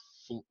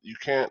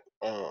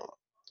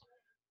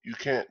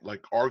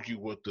like argue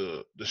with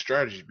the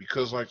strategy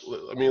because like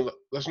I mean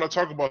let's not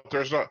talk about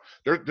there's not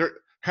there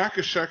hack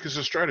a Shaq is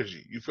a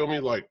strategy. You feel me?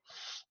 Like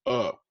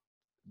uh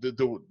the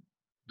the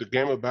the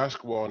game of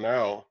basketball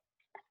now,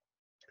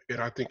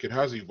 and I think it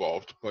has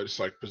evolved, but it's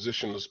like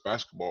positionless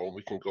basketball, and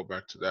we can go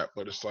back to that.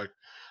 But it's like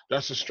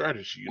that's a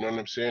strategy. You know what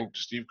I'm saying?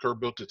 Steve Kerr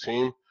built a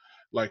team.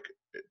 Like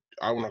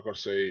I'm not gonna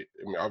say.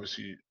 I mean,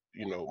 obviously,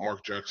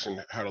 Mark Jackson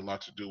had a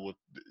lot to do with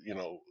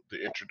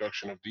the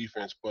introduction of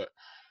defense, but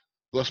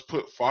let's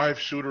put 5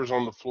 shooters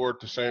on the floor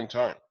at the same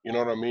time. You know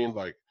what I mean?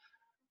 Like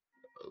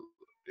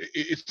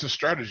it's a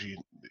strategy.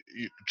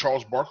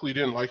 Charles Barkley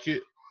didn't like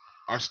it.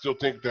 I still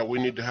think that we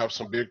need to have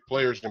some big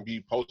players and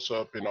be post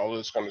up and all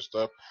this kind of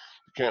stuff.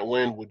 You can't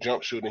win with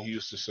jump shooting, he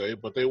used to say,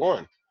 but they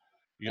won.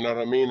 You know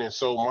what I mean? And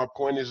so my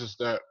point is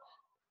that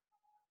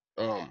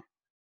um,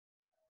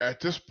 at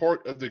this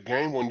part of the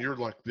game, when you're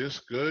like this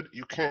good,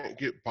 you can't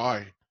get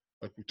by,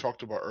 like we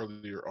talked about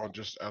earlier, on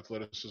just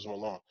athleticism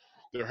alone.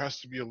 There has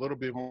to be uh, a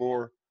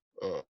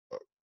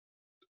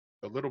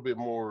little bit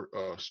more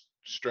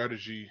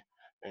strategy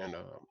and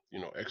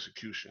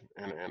execution,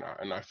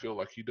 and I feel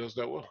like he does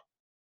that well.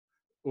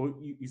 well,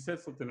 you said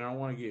something, and I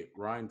want to get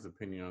Ryan's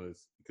opinion on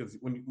this because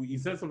when you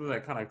said something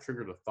that kind of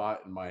triggered a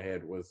thought in my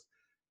head was,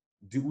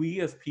 do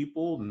we as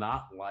people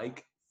not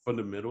like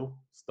fundamental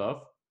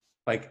stuff,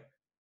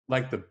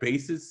 like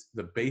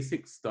the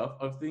basic stuff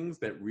of things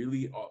that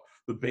really are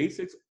the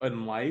basics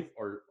in life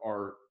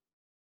are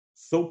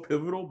so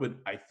pivotal. But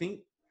I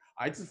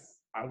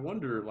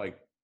wonder, like,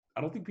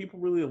 I don't think people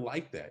really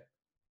like that.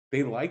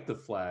 They like the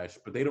flash,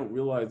 but they don't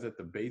realize that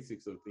the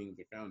basics of things,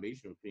 the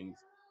foundation of things,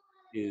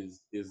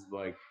 is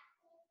like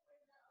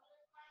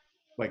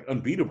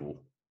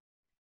unbeatable.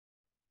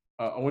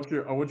 I want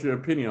your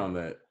opinion on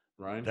that,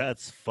 Ryan.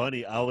 That's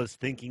funny. I was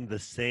thinking the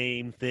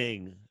same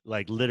thing.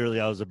 Like literally,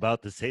 I was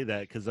about to say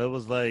that because I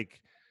was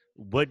like,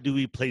 "What do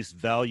we place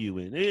value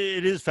in?"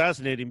 It is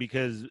fascinating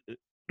because,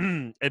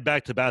 and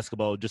back to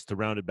basketball, just to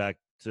round it back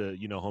to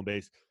home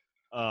base.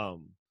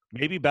 Um,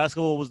 Maybe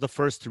basketball was the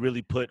first to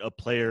really put a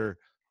player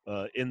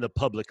in the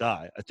public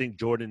eye. I think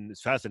Jordan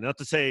is fascinating. Not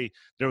to say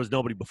there was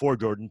nobody before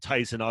Jordan.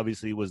 Tyson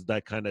obviously was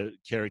that kind of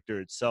character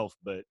itself,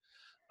 but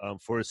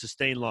for a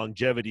sustained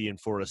longevity and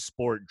for a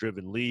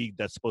sport-driven league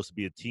that's supposed to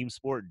be a team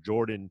sport,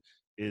 Jordan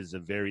is a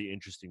very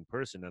interesting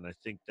person. And I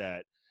think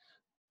that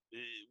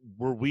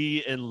were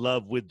we in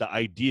love with the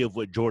idea of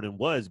what Jordan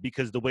was,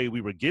 because the way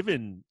we were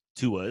given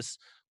to us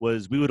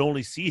was we would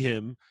only see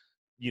him,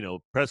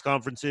 press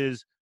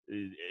conferences,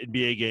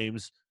 NBA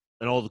games,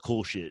 and all the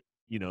cool shit,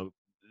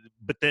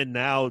 But then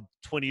now,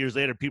 20 years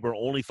later, people are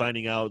only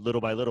finding out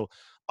little by little,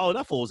 oh,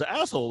 that fool was an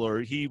asshole,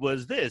 or he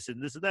was this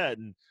and this and that.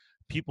 And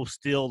people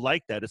still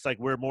like that. It's like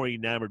we're more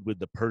enamored with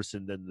the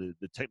person than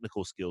the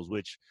technical skills,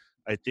 which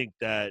I think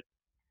that,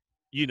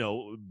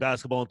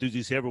 basketball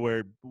enthusiasts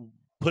everywhere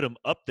put him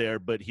up there,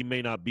 but he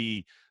may not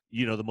be,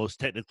 the most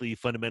technically,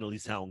 fundamentally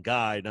sound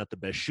guy, not the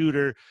best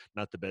shooter,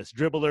 not the best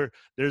dribbler.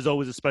 There's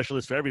always a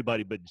specialist for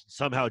everybody, but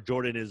somehow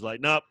Jordan is like,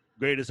 nope,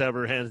 greatest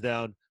ever, hands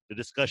down. The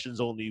discussion's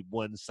only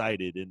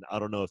one-sided, and I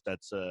don't know if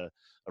that's a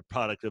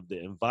product of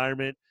the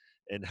environment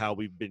and how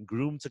we've been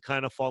groomed to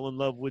kind of fall in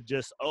love with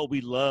just,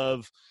 we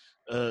love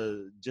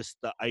just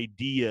the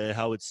idea,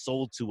 how it's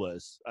sold to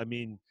us. I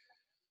mean,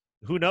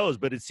 who knows?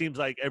 But it seems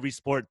like every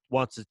sport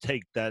wants to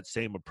take that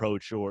same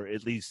approach, or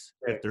at least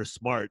if they're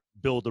smart,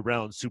 build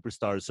around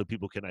superstars so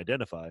people can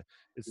identify.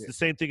 It's the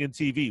same thing in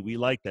TV. We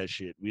like that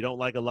shit. We don't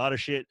like a lot of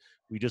shit.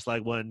 We just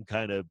like one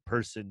kind of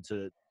person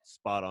to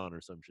spot on or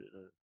some shit.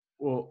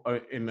 Well,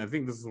 and I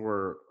think this is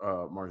where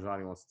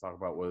Marjani wants to talk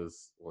about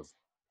was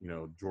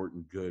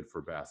Jordan good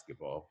for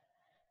basketball,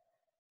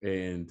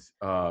 and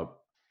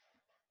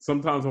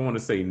sometimes I want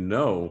to say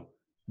no,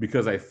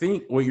 because I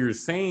think what you're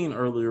saying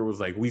earlier was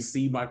like, we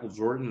see Michael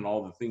Jordan and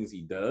all the things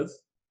he does,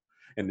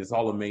 and it's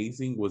all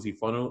amazing. Was he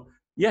fundamental?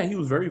 Yeah, he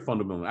was very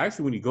fundamental.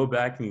 Actually, when you go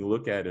back and you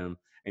look at him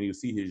and you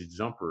see his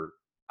jumper,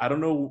 I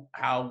don't know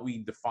how we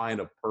define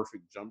a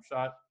perfect jump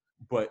shot,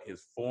 but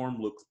his form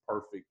looks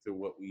perfect to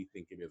what we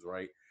think it is,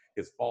 right?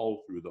 His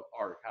follow through, the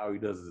arc, how he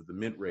does it, the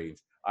mid range.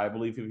 I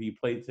believe if he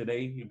played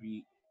today, he'd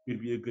be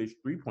a good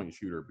 3-point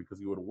shooter because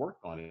he would have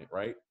worked on it,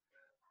 right?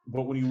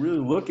 But when you really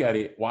look at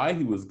it, why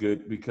he was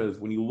good, because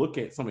when you look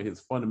at some of his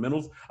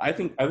fundamentals, I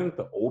think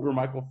the older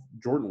Michael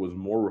Jordan was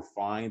more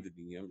refined than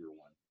the younger one.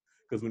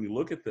 Because when you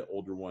look at the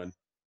older one,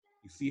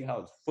 you see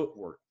how his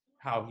footwork,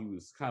 how he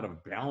was kind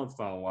of balanced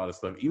on a lot of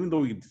stuff. Even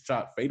though he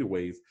shot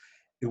fadeaways,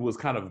 it was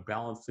kind of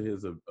balanced to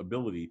his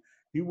ability.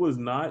 He was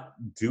not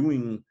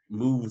doing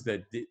moves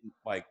that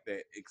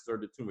that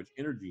exerted too much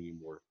energy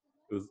anymore.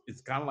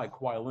 It's kind of like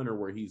Kawhi Leonard,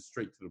 where he's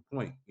straight to the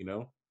point,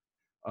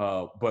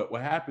 But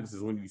what happens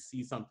is when you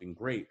see something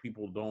great,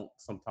 people don't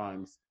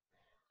sometimes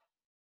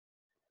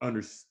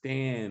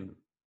understand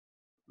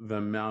the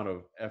amount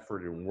of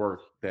effort and work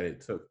that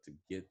it took to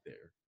get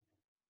there.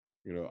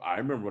 I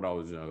remember when I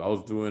was young, I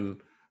was doing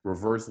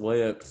reverse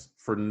layups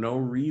for no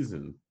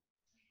reason.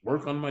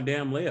 Work on my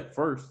damn layup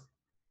first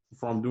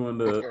before I'm doing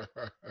the,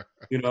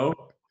 you know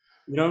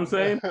what I'm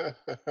saying?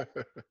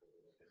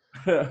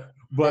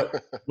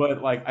 but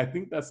like, I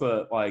think that's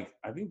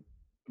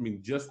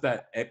just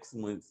that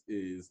excellence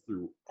is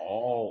through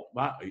all,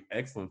 not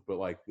excellence, but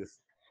like this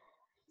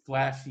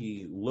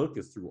flashy look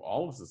is through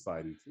all of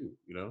society too,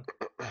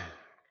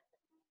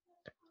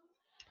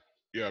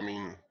 Yeah, I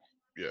mean,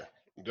 yeah,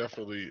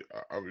 definitely.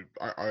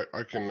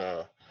 I can.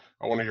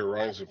 I want to hear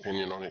Ryan's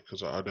opinion on it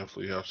because I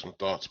definitely have some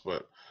thoughts.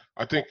 But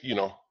I think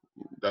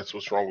that's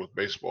what's wrong with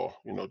baseball.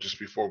 Just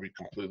before we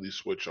completely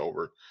switch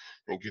over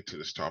and get to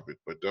this topic,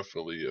 but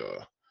definitely,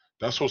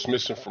 that's what's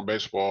missing from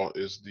baseball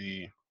is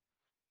the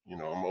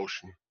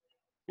emotion.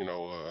 You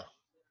know, uh,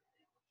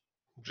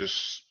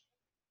 just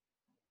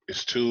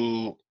it's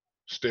too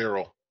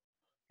sterile.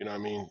 You know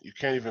what I mean? You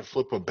can't even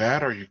flip a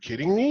bat. Are you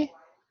kidding me?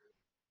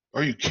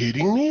 Are you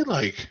kidding me?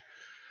 Like,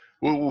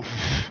 well,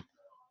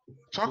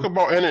 talk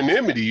about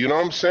anonymity. You know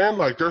what I'm saying?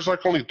 Like, there's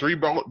like only 3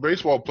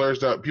 baseball players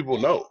that people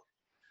know.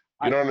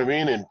 You know what I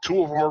mean? And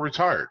 2 of them are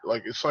retired.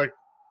 Like, it's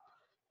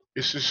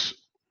just,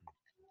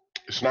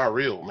 it's not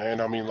real,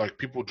 man. I mean, like,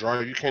 people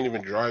drive. You can't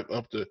even drive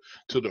up to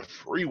the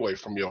freeway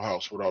from your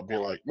house without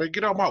being like, man,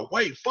 get out my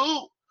way,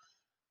 fool.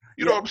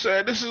 You know what I'm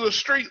saying? This is a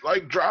street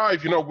like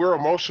drive. We're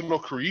emotional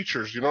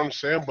creatures. You know what I'm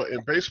saying? But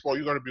in baseball,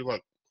 you got to be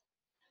like,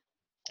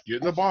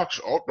 get in the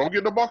box. Oh, don't get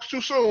in the box too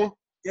soon.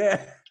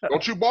 Yeah.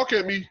 Don't you balk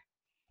at me.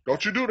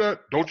 Don't you do that.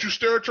 Don't you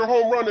stare at your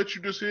home run that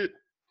you just hit.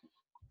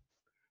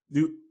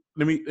 Dude,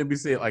 let me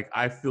say it. Like,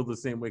 I feel the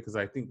same way, because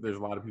I think there's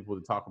a lot of people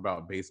that talk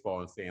about baseball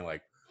and saying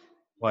like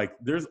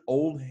there's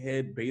old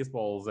head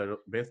baseball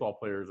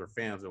players or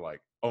fans are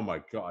like, oh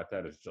my God,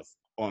 that is just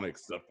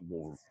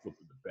unacceptable,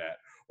 flipping the bat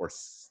or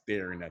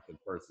staring at the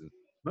person.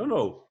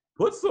 No,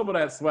 put some of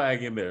that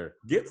swag in there.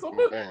 Get some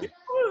of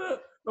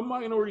the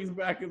minorities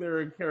back in there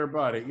and care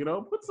about it.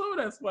 Put some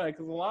of that swag,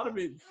 because a lot of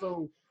it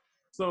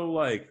so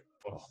like,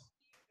 oh,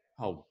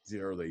 how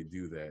dare they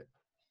do that?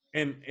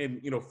 And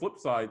flip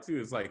side too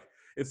is like,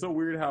 it's so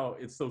weird how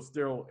it's so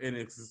sterile and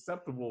it's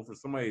acceptable for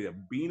somebody to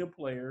being a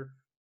player,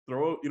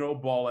 throw a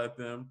ball at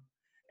them,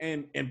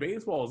 and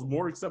baseball is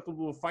more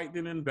acceptable to fight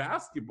than in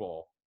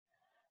basketball.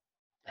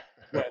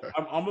 But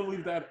I'm gonna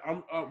leave that.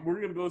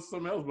 We're gonna go to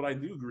something else, but I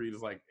do agree.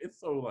 It's like,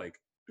 it's so like,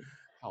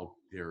 how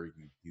dare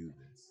you do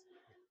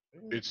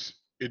this?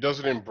 It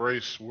doesn't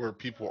embrace where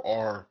people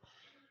are,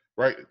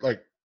 right?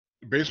 Like,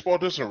 baseball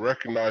doesn't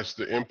recognize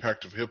the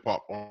impact of hip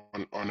hop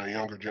on a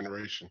younger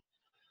generation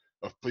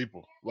of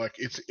people. Like,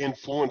 it's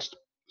influenced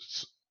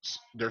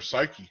their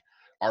psyche,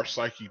 our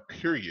psyche,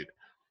 period.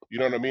 You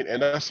know what I mean?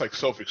 And that's like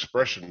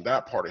self-expression,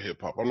 that part of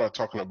hip hop. I'm not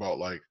talking about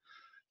like,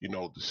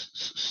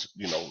 this,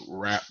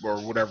 rap or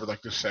whatever,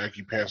 like the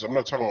saggy pants. I'm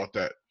not talking about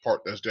that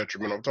part that's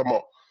detrimental. I'm talking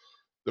about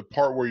the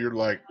part where you're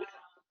like,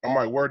 I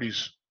might wear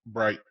these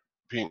bright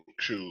pink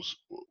shoes,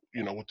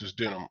 with this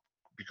denim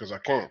because I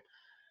can.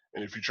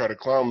 And if you try to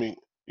clown me,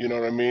 you know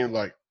what I mean?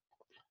 Like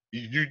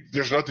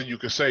there's nothing you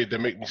can say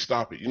that make me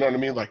stop it. You know what I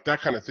mean? Like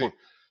that kind of thing.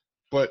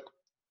 But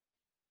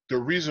the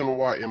reason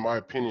why, in my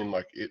opinion,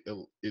 like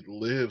it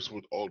lives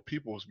with old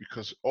people is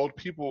because old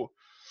people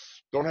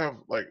don't have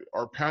like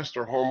are past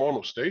their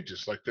hormonal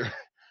stages. Like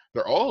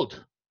they're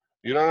old.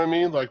 You know what I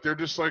mean? Like they're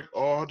just like,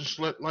 oh, just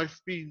let life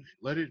be,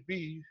 let it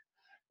be.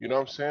 You know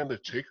what I'm saying?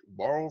 To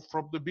borrow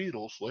from the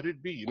Beatles, let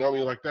it be. You know what I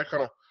mean? Like that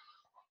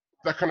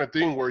kind of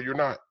thing where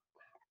you're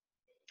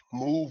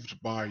moved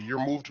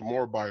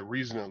more by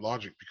reason and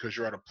logic because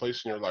you're at a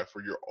place in your life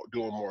where you're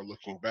doing more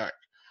looking back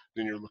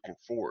than you're looking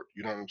forward.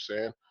 You know what I'm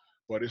saying?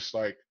 But it's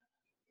like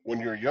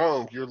when you're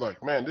young, you're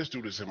like, man, this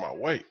dude is in my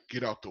way.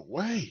 Get out the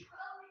way,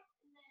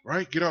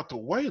 right? Get out the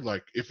way.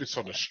 Like if it's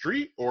on the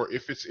street or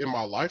if it's in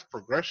my life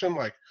progression,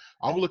 like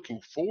I'm looking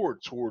forward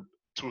to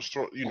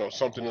a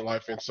something in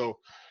life, and so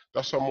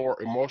that's a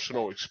more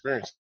emotional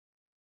experience.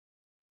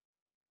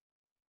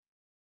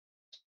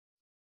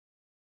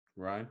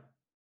 Right.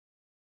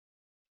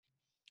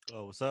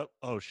 Oh, what's up?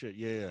 Oh shit,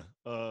 yeah,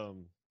 yeah.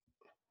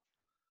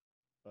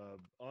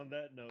 On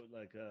that note,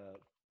 like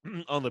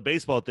on the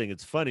baseball thing,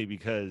 it's funny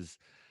because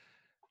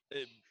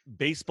it,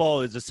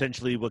 baseball is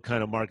essentially what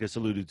kind of Marcus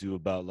alluded to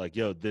about like,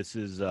 yo, this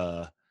is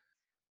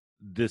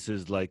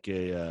like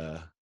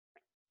a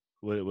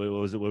what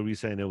was it? What were we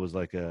saying? It was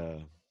like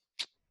a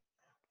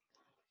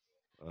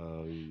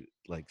uh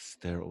like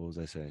sterile. What was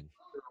I saying?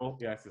 Sterile.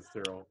 Yeah, it's just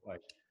sterile.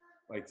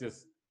 Like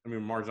just I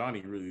mean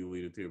Marjani really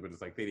alluded to it, but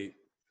it's like they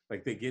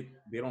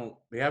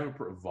haven't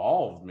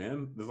evolved,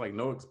 man. There's like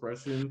no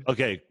expression.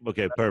 Okay,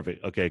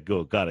 perfect. Okay,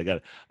 good. Got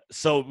it.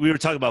 So we were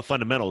talking about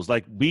fundamentals.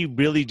 Like we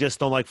really just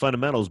don't like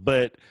fundamentals,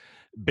 but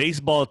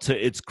baseball,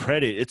 to its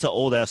credit, it's an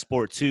old ass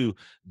sport too.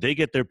 They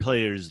get their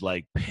players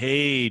like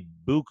paid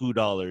buku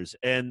dollars,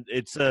 and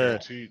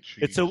Guaranteed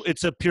cheese.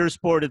 it's a pure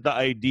sport. At the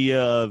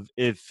idea of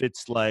if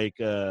it's like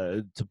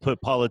to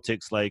put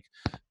politics like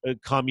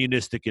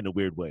communistic in a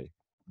weird way,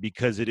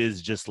 because it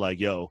is just like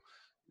yo,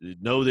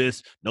 know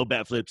this, no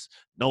bat flips,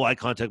 no eye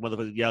contact,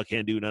 motherfucker. Y'all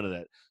can't do none of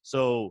that.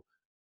 So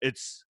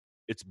it's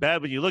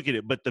bad when you look at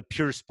it, but the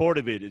pure sport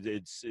of it,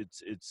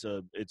 it's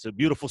a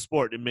beautiful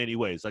sport in many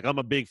ways. Like I'm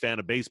a big fan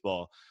of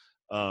baseball,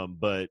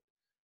 but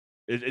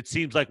it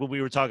seems like when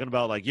we were talking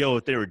about like, yo,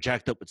 if they were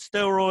jacked up with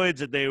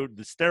steroids and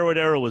the steroid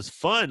era was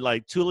fun,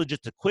 like Too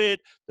Legit to Quit,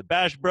 the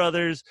Bash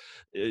Brothers,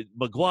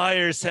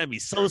 McGuire, Sammy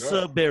Straight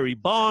Sosa, up. Barry Straight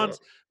up. Bonds,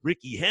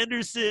 Ricky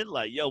Henderson,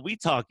 like, yo, we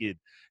talking.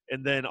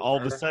 And then all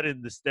of a Okay.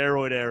 sudden, the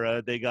steroid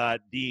era, they got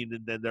Dean,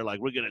 and then they're like,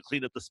 we're gonna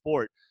clean up the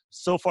sport.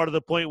 So far to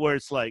the point where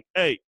it's like,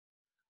 hey,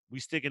 we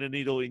sticking a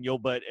needle in your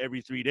butt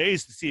every 3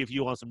 days to see if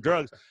you want some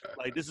drugs.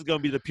 Like this is going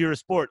to be the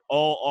purest sport,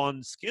 all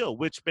on skill,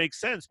 which makes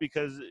sense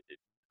because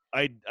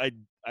I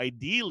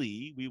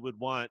ideally we would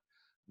want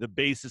the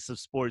basis of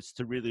sports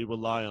to really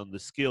rely on the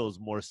skills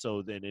more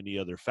so than any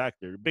other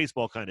factor.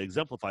 Baseball kind of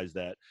exemplifies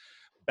that.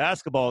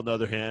 Basketball, on the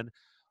other hand,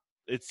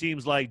 it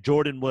seems like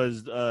Jordan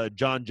was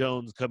John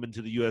Jones coming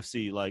to the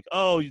UFC. Like,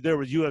 oh, there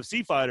was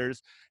UFC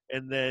fighters,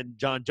 and then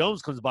John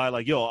Jones comes by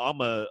like, yo,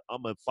 I'm a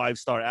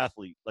 5-star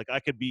athlete. Like,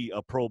 I could be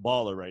a pro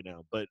baller right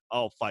now, but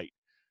I'll fight.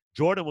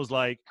 Jordan was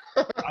like,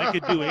 I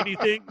could do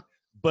anything,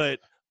 but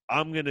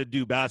I'm gonna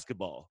do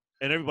basketball.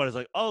 And everybody's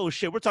like, oh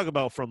shit, we're talking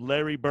about from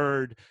Larry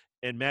Bird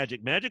and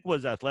Magic. Magic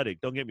was athletic,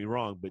 don't get me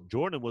wrong, but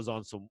Jordan was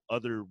on some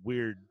other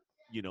weird,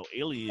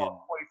 alien.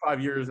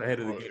 25 years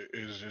ahead of the Well, game.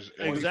 and his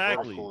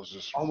Exactly. vertical is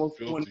just Almost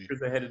 20 filthy.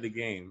 years ahead of the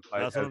game.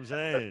 That's what I'm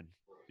saying.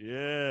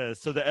 Yeah.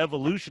 So the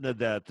evolution of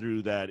that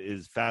through that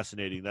is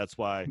fascinating. That's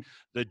why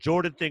the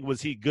Jordan thing,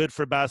 was he good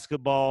for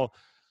basketball?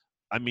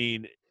 I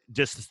mean,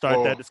 just to start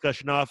that Well,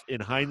 discussion off, in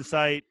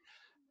hindsight,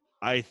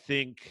 I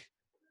think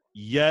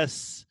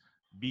yes,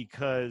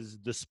 because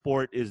the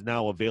sport is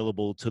now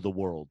available to the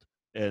world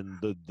and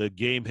the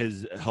game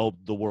has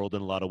helped the world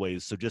in a lot of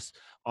ways. So just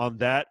on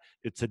that,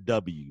 it's a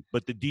W.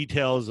 But the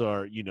details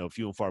are,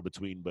 few and far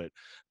between. But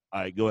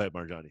I go ahead,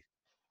 Marjani.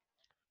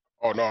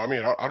 oh no, I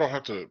mean I don't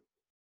have to.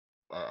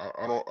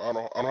 I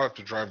don't have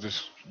to drive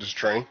this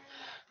train.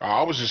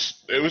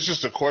 It was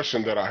just a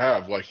question that I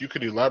have. Like you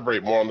could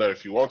elaborate more on that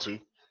if you want to.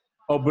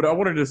 Oh, but I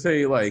wanted to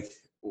say, like,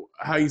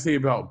 how you say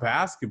about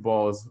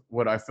basketball is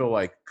what I feel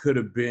like could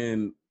have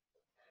been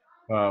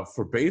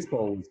for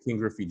baseball with King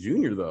Griffey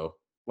Jr. though.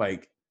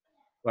 Like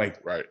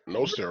Right.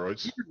 No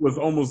steroids. he was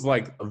almost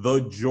like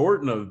the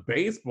Jordan of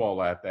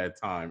baseball at that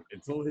time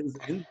until his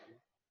injury.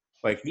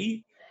 Like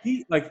he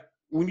like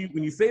when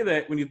you say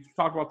that, when you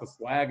talk about the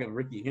swag of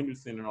Ricky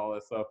Henderson and all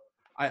that stuff,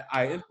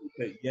 I insist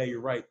that yeah,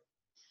 you're right.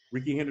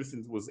 Ricky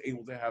Henderson was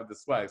able to have the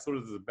swag. So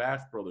does the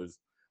Bash Brothers,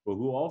 but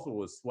who also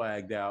was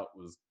swagged out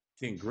was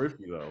King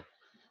Griffey though.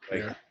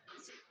 Like Yeah.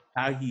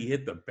 how he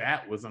hit the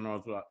bat was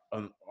unorthodox,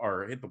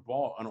 or hit the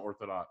ball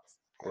unorthodox.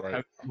 How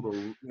Right. he able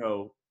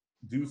to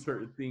do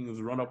certain things,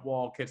 run up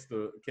wall, catch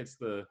the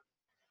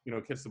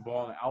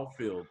ball in the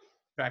outfield,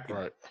 back it.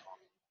 Right.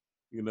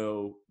 You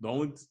know, the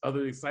only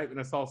other excitement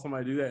I saw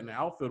somebody do that in the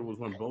outfield was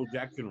when Bo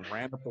Jackson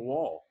ran up the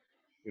wall.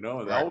 You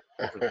know, and that Right.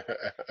 was perfect.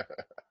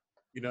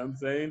 You know what I'm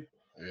saying?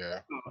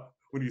 Yeah.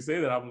 When you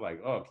say that, I'm like,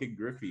 oh, King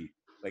Griffey.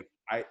 Like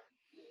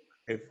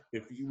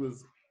if he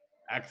was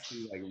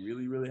actually like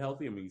really really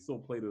healthy, I mean, he still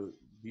played a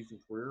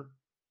decent career.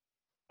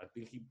 I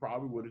think he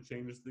probably would have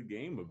changed the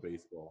game of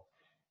baseball.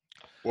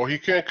 Well, he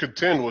can't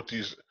contend with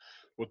these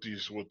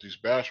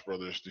Bash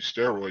brothers, these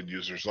steroid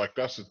users. Like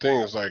that's the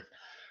thing. Is like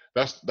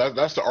that's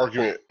the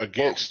argument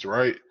against,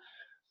 right?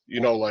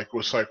 You know, like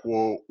it's like,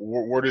 well,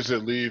 where does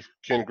it leave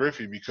Ken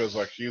Griffey? Because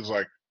like he's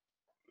like,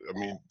 I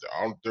mean,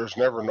 there's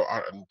never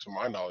to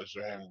my knowledge,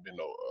 there hasn't been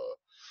no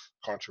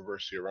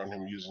controversy around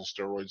him using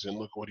steroids. And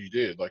look what he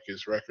did. Like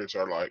his records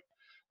are like,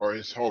 or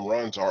his home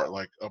runs aren't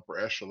like upper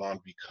echelon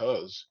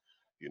because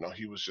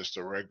he was just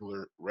a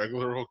regular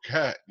old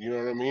cat. You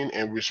know what I mean?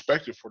 And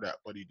respected for that.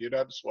 But he did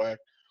have the swag,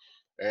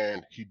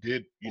 and he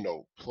did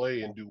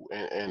play and do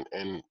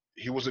and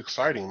he was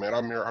exciting, man.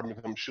 I mean,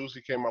 them shoes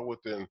he came out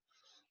with in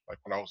like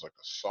when I was like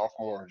a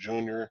sophomore or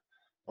junior,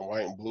 the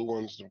white and blue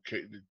ones, the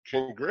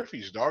Ken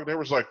Griffey's, dog. There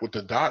was like with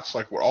the dots,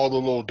 like with all the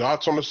little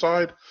dots on the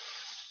side.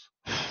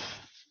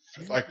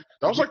 Like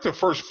that was like the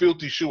first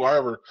filthy shoe I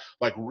ever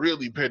like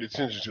really paid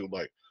attention to.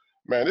 Like,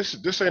 man,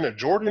 this ain't a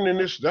Jordan and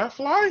this that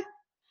fly.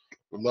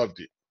 Loved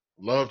it,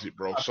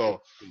 bro.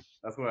 So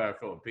That's why I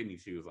felt Penny.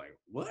 She was like,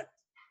 "What?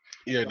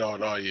 yeah, no,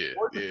 yeah,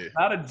 yeah.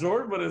 Not a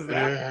Jordan, but is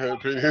that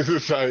Yeah,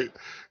 it's like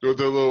with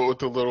the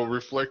little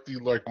reflecting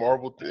like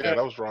marble. Yeah,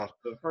 that was wrong.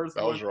 the first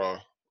That one?" was wrong.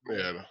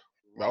 Yeah, Yeah,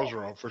 that was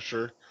wrong for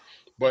sure.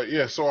 But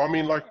yeah, so I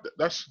mean, like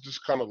that's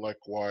just kind of like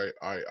why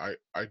I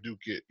do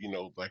get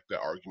like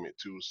that argument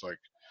too. It's like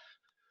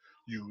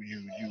I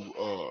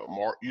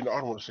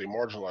don't want to say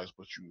marginalized,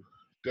 but you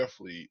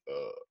definitely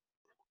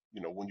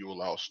when you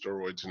allow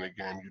steroids in the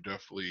game, you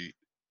definitely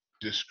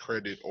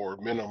discredit or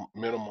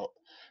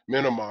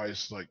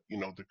minimize like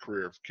the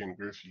career of Ken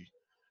Griffey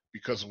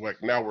because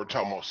like now we're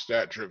talking about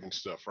stat driven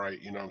stuff, right?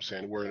 You know what I'm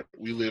saying?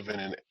 We live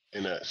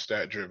in a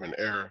stat driven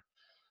era,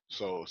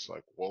 so it's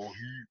like, well,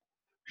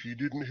 he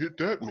didn't hit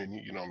that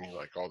many, you know what I mean?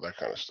 Like all that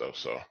kind of stuff.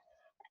 So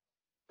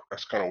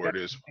that's kind of where it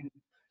is.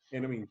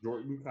 and I mean,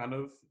 Jordan kind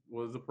of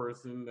was a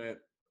person that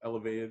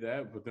elevated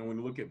that. But then when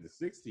you look at the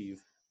 '60s,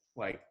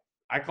 like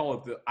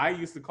I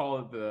used to call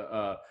it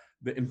the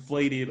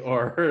inflated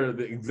or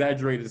the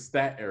exaggerated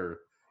stat error.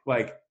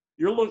 Like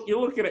you're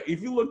looking at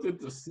if you looked at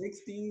the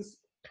 '60s,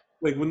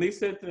 like when they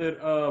said that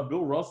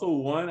Bill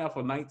Russell won off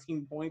of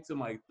 19 points and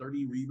like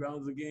 30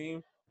 rebounds a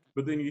game,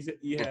 but then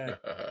you had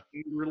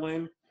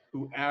Chamberlain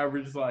who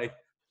averaged like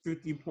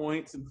 50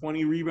 points and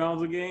 20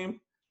 rebounds a game.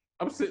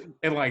 I'm sitting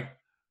and like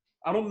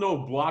I don't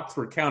know if blocks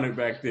were counted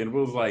back then, but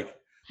it was like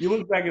you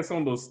look back at some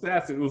of those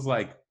stats, it was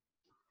like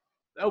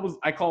that was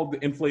I called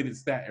the inflated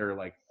stat error.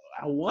 Like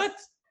what?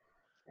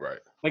 Right.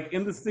 Like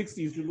in the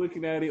 '60s, you're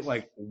looking at it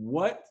like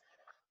what?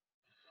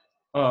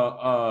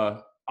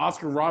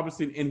 Oscar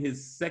Robertson in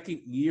his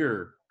second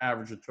year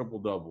averaged a triple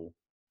double.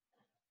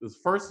 His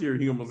first year,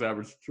 he almost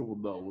averaged a triple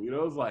double. You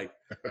know, it's like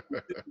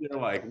they're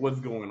like,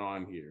 what's going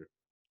on here?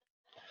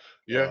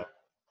 Yeah.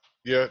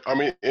 Yeah. I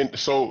mean, and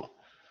so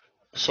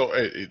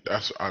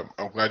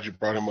I'm glad you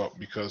brought him up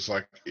because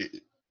like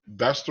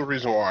that's the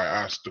reason why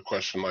I asked the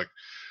question. Like,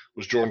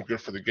 was Jordan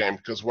good for the game?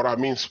 Because what I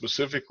mean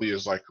specifically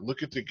is like,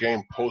 look at the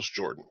game post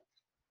Jordan,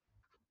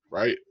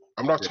 right?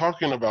 I'm not Yeah.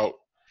 talking about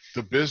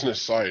the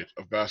business side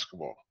of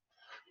basketball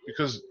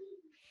because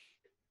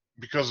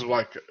of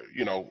like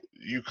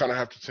you kind of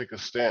have to take a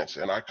stance,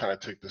 and I kind of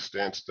take the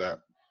stance that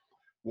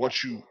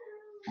once you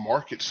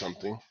market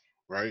something,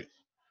 right,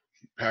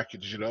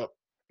 package it up,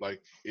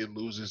 like it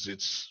loses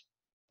its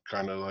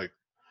kind of like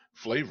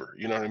flavor.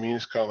 You know what I mean?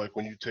 It's kind of like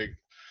when you take,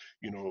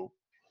 you know,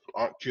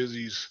 Aunt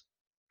Kizzy's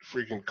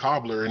freaking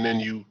cobbler, and then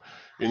you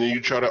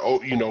try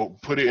to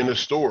put it in a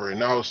store, and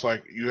now it's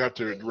like you have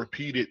to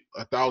repeat it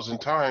 1,000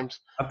 times.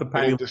 Not the It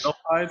Patty ain't this. LaBelle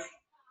size.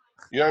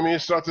 You know what I mean?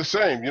 It's not the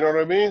same. You know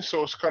what I mean?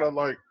 So it's kind of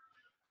like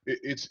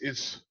it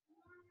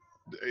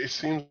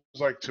seems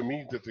like to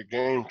me that the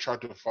game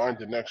tried to find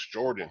the next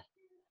Jordan,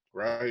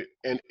 right?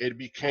 And it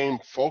became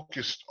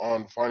focused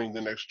on finding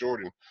the next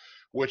Jordan,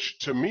 which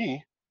to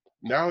me,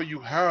 now you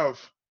have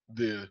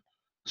the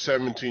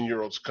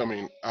 17-year-olds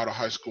coming out of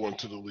high school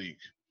into the league,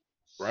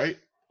 right?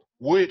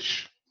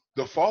 Which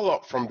the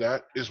follow-up from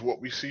that is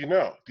what we see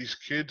now. These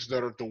kids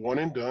that are the one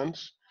and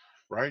dones,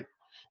 right?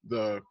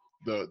 The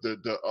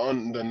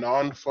the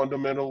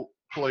non-fundamental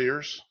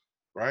players,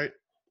 right?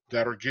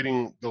 That are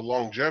getting the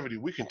longevity.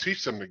 We can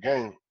teach them the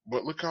game,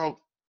 but look how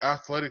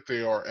athletic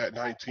they are at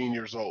 19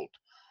 years old.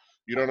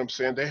 You know what I'm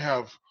saying? They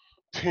have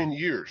 10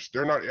 years.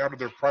 They're not out of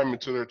their prime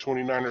until they're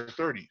 29 or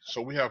 30.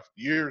 So we have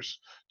years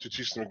to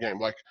teach them the game.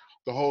 Like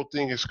the whole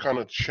thing has kind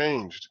of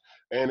changed.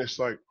 And it's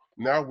like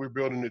now we're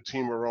building a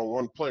team around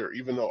one player,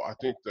 even though I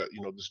think that,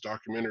 this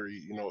documentary,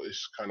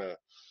 is kind of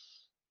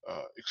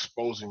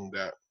exposing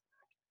that,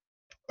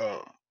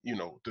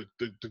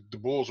 the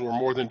Bulls were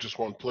more than just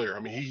one player. I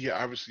mean, he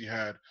obviously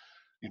had,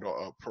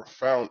 a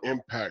profound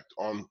impact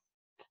on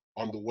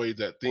on the way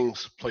that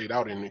things played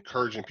out and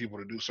encouraging people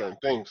to do certain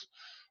things.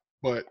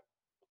 But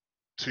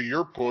to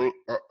your point,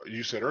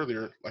 you said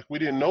earlier, like we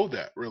didn't know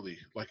that really,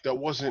 like that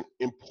wasn't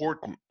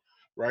important,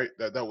 right?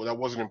 That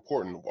wasn't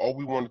important. All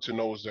we wanted to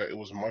know was that it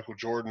was Michael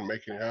Jordan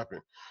making it happen,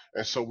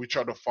 and so we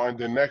tried to find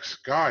the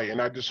next guy.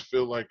 And I just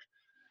feel like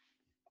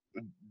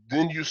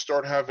then you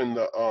start having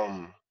the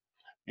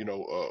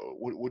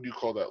what do you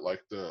call that?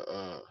 Like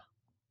the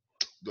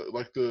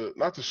like the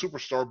not the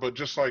superstar, but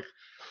just like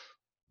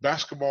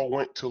basketball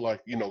went to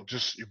like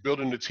just you're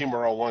building the team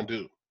around one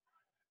dude.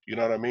 You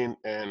know what I mean?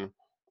 And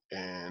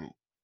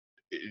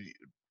it,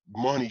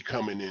 money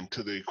coming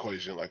into the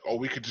equation. Like, oh,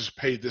 we could just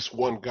pay this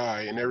one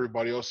guy and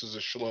everybody else is a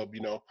schlub,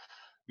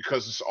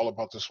 because it's all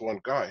about this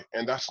one guy.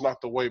 And that's not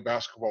the way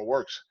basketball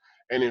works.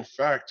 And in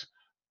fact,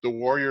 the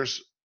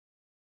Warriors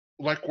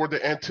like were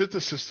the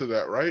antithesis to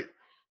that, right?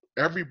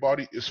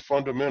 Everybody is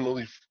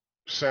fundamentally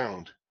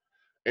sound.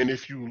 And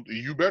if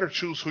you better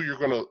choose who you're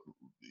gonna,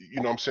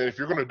 what I'm saying, if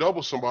you're gonna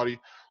double somebody,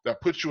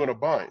 that puts you in a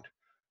bind,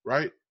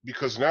 right?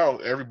 Because now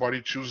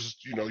everybody chooses,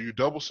 you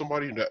double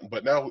somebody,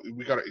 but now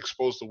we got to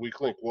expose the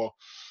weak link. Well,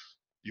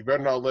 you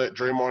better not let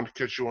Draymond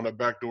catch you on a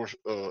backdoor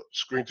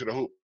screen to the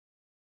hoop.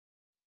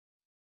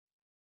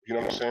 You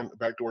know what I'm saying?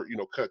 Backdoor,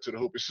 cut to the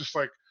hoop. It's just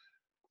like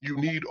you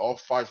need all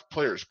five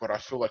players, but I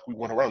feel like we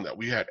went around that.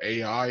 We had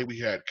AI, we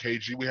had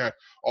KG, we had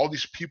all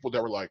these people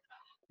that were like,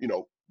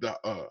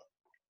 the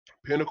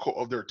pinnacle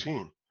of their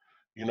team.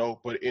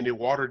 But and it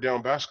watered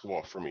down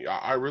basketball for me.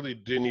 I really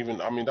didn't even.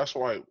 I mean, that's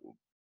why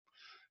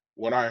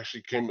when I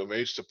actually came of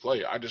age to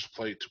play, I just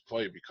played to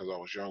play because I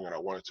was young and I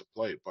wanted to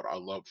play. But I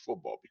loved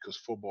football because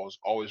football has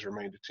always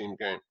remained a team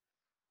game.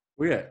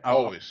 Well, yeah,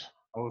 Always.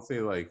 I would say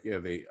like yeah,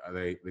 they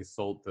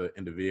sold the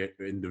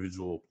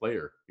individual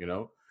player.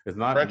 It's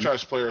not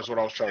Franchise player is what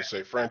I was trying to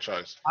say.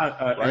 Franchise,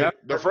 and right?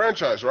 They're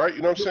franchise, right?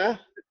 You know what I'm saying?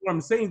 what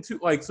I'm saying too.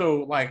 Like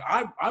so, like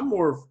I'm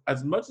more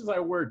as much as I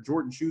wear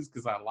Jordan shoes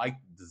because I like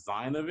the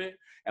design of it,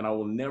 and I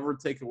will never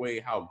take away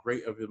how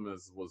great of him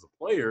as was a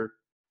player.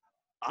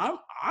 I'm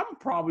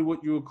probably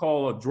what you would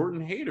call a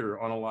Jordan hater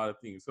on a lot of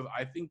things. So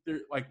I think there,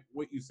 like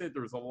what you said,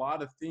 there's a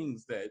lot of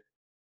things that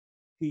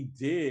he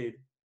did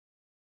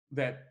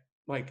that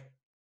like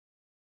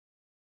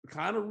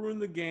kind of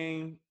ruined the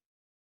game.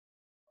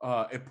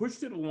 It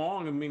pushed it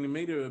along. I mean, it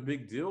made it a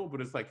big deal,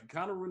 but it's like it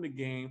kind of ruined the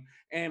game.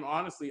 And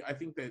honestly, I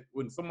think that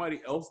when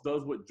somebody else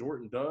does what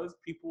Jordan does,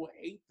 people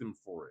hate them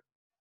for it.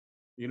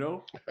 You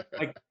know,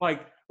 like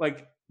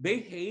they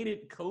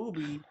hated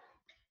Kobe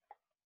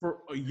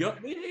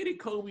they hated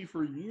Kobe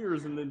for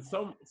years, and then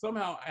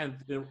somehow and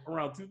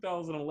around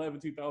 2011,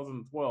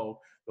 2012,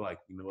 they're like,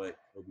 you know what,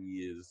 Kobe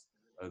is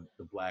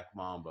the Black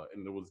Mamba,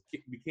 and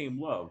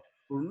became love.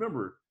 But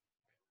remember,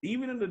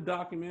 even in the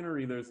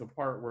documentary, there's a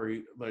part where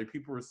like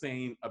people were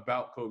saying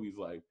about Kobe's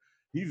like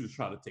he's just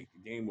trying to take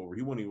the game over.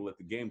 He wouldn't even let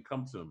the game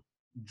come to him.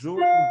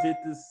 Jordan did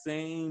the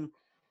same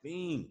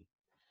thing.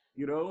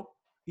 You know,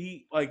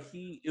 he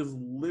is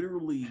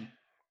literally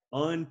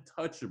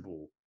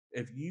untouchable.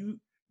 If you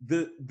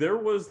there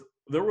was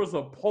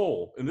a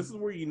poll, and this is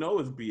where you know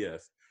it's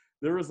BS.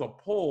 There was a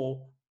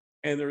poll,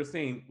 and they were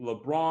saying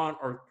LeBron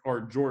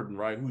or Jordan,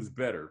 right? Who's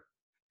better?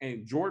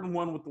 And Jordan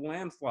won with the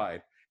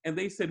landslide. And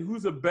they said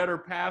who's a better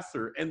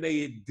passer, and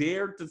they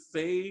dared to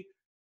say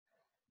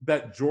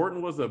that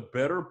Jordan was a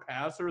better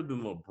passer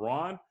than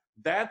LeBron.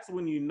 That's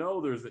when you know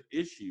there's an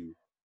issue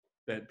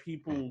that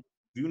people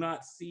do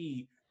not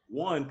see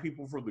one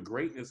people for the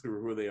greatness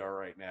who they are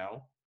right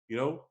now.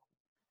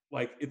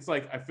 Like it's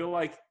like I feel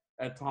like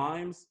at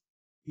times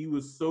he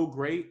was so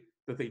great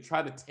that they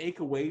try to take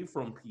away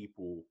from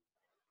people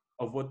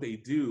of what they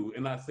do,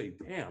 and I say,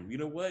 damn, you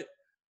know what?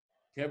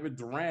 Kevin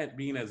Durant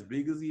being as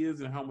big as he is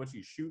and how much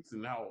he shoots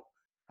and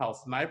how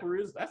sniper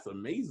is, that's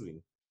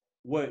amazing.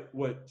 What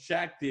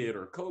Shaq did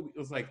or Kobe, it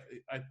was like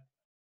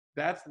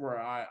that's where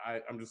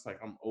I'm just like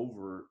I'm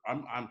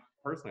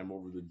personally I'm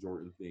over the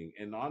Jordan thing.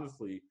 And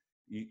honestly,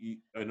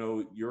 I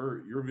know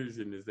your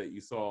vision is that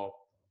you saw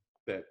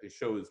that the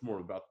show is more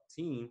about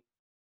the team.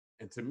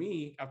 And to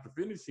me, after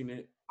finishing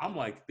it, I'm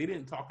like, they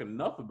didn't talk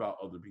enough about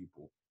other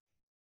people.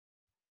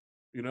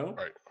 You know,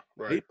 Right.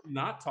 they Right. did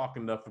not talk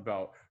enough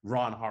about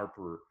Ron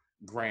Harper,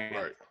 Grant,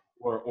 Right.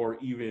 or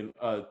even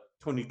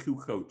Tony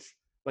Kukoc.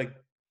 Like,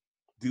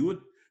 do it.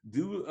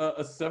 Do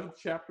a seventh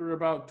chapter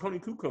about Tony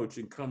Kukoc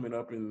and coming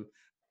up in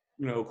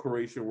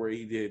Croatia where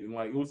he did, and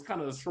like it was kind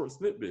of a short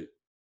snippet,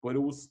 but it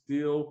was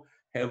still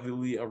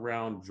heavily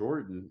around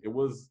Jordan. It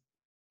was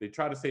they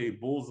try to say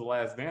Bulls the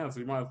last dance, so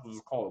you might as well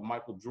just call it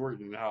Michael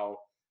Jordan. And how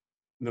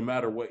no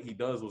matter what he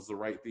does was the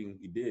right thing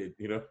he did.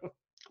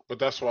 But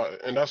that's why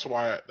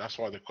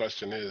the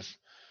question is,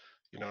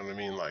 you know what I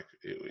mean? Like,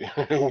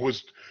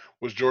 was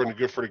Jordan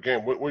good for the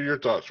game? What were your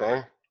thoughts,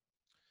 Ryan?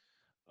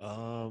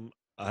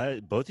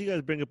 I both of you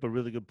guys bring up a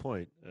really good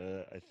point.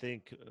 I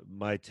think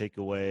my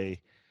takeaway,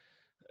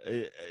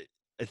 I,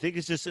 I think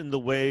it's just in the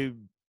way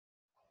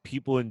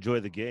people enjoy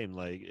the game.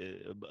 Like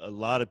a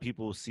lot of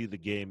people see the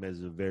game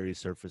as a very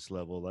surface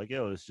level. Like,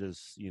 it's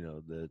just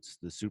that's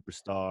the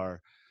superstar.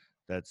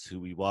 That's who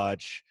we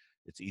watch.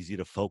 It's easy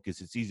to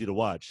focus. It's easy to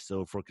watch.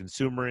 So for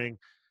consuming,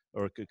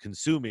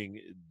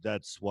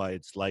 that's why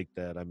it's like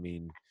that. I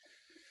mean,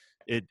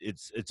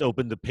 it's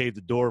open to pave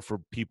the door for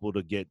people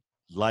to get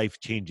life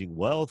changing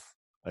wealth.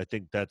 I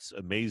think that's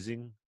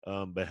amazing.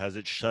 But has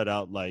it shut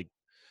out like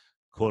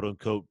quote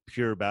unquote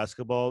pure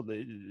basketball?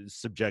 It's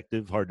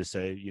subjective, hard to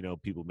say. You know,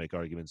 people make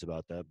arguments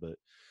about that, but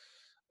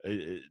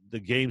the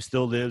game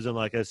still lives. And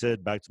like I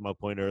said, back to my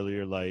point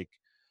earlier, like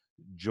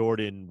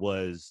Jordan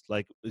was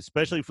like,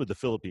 especially for the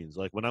Philippines.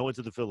 Like when I went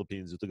to the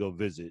Philippines to go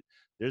visit,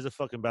 there's a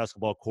fucking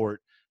basketball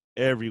court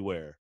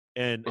everywhere.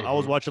 And I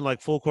was watching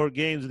like full court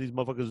games and these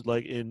motherfuckers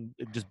like in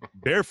just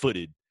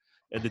barefooted.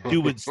 And the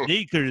dude with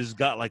sneakers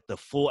got like the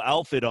full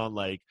outfit on,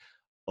 like,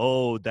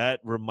 oh, that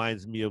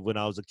reminds me of when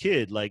I was a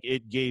kid. Like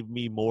it gave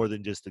me more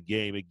than just a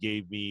game. It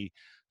gave me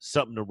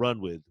something to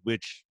run with,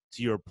 which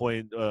to your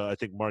point, I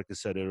think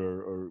Marcus said it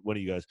or one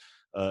of you guys,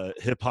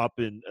 hip hop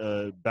and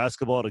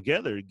basketball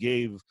together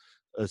gave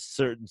a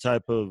certain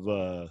type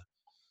of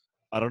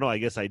I don't know, I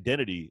guess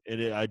identity, and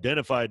it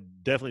identified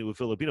definitely with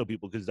Filipino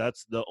people because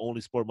that's the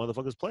only sport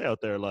motherfuckers play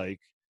out there.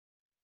 Like,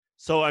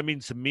 so I mean,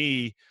 to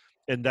me,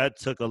 and that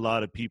took a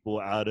lot of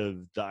people out of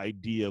the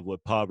idea of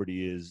what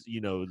poverty is.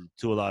 You know,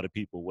 to a lot of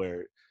people,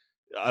 where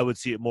I would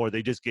see it more.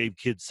 They just gave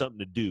kids something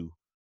to do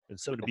and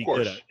something to Of be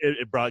good at. course.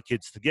 It brought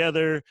kids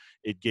together.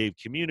 It gave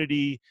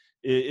community.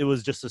 It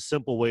was just a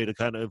simple way to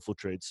kind of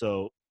infiltrate.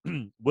 So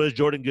was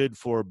Jordan good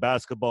for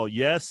basketball?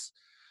 Yes,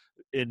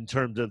 in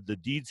terms of the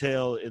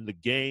detail in the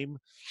game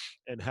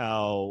and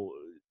how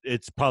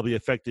it's probably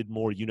affected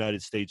more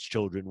United States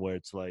children, where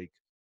it's like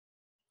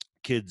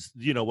kids,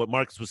 you know, what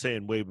Marcus was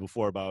saying way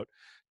before about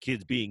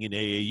kids being in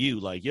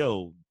AAU, like,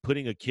 yo,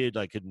 putting a kid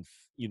like in,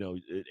 you know,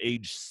 at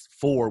age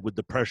 4 with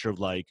the pressure of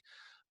like,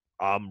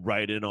 I'm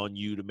right in on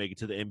you to make it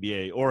to the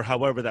NBA, or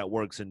however that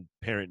works in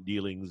parent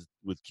dealings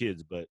with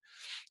kids. But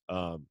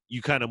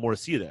you kind of more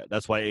see that.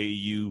 That's why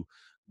AAU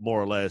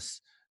more or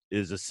less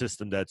is a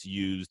system that's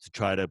used to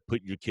try to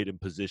put your kid in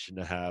position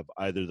to have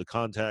either the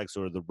contacts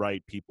or the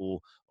right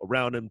people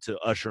around him to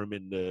usher him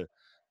into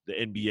the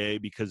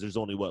NBA, because there's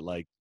only what,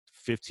 like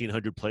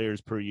 1,500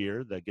 players per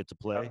year that get to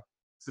play.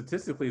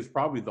 Statistically, it's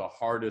probably the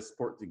hardest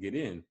sport to get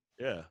in.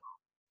 Yeah.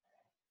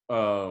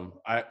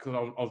 I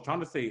was trying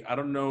to say, I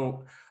don't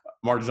know,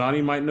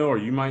 Marjani might know, or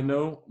you might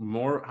know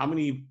more. How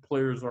many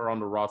players are on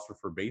the roster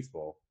for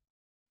baseball?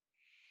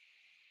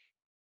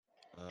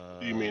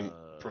 You mean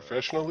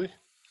professionally?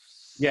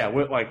 Yeah,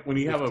 with like when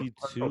you have a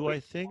 52, I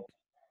think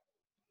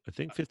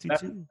 52. I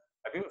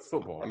think it's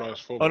football. I know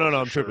it's Oh football. no, for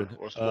I'm sure. tripping.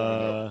 What's moving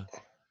up?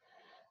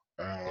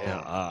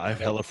 Yeah, I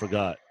hella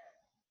forgot.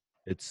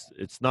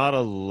 It's not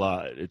a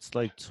lot. It's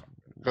like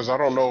Because I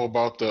don't know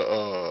about the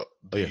oh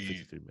yeah,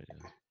 53 million.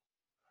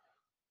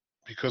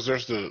 because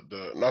there's the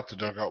not the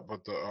dugout,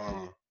 but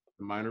the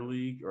The minor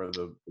league or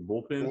the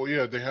bullpen. well,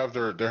 yeah, they have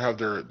their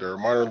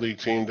minor league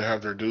team. They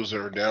have their dudes that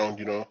are down,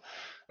 you know,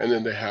 and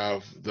then they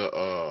have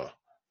the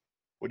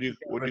what do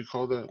you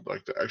call that?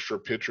 Like the extra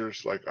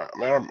pitchers. Like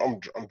man,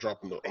 I'm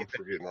dropping the I'm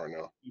forgetting right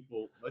now.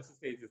 People, let's just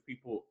say it's just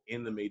people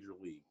in the major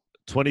league.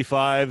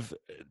 25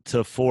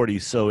 to 40,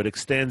 so it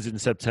extends in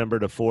September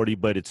to 40,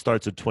 but it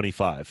starts at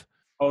 25.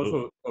 Oh,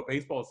 so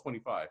baseball is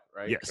 25,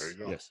 right? Yes. There you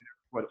go. Yes.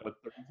 What 30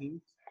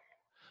 teams?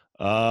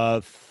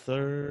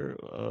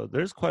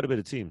 There's quite a bit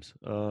of teams.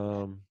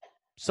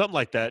 Something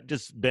like that.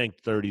 Just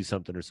banked 30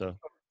 something or so.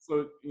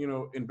 So, you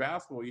know, in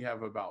basketball, you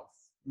have about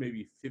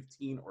maybe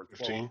 15 or 12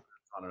 15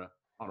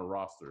 on a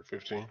roster.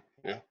 15,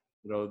 yeah.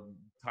 You know,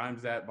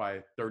 times that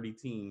by 30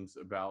 teams,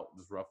 about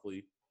just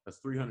roughly, that's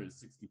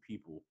 360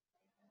 people.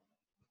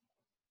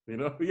 You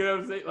know what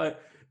I'm saying? Like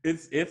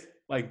it's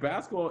like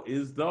basketball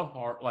is the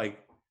hard,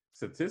 like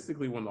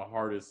statistically one of the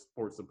hardest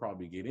sports to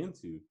probably get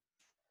into.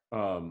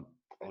 Oh,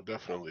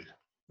 definitely.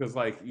 Because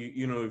like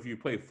you know, if you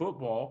play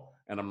football,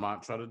 and I'm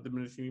not trying to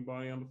diminish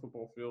anybody on the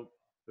football field,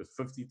 there's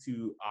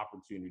 52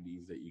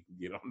 opportunities that you can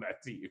get on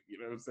that team. You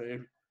know what I'm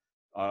saying?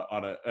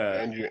 On a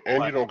And you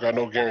don't got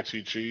no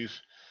guaranteed cheese,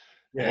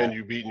 yeah, and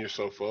you beating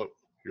yourself up.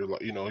 You're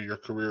like, you know, your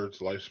career's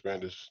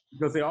lifespan is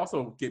because they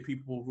also get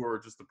people who are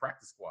just the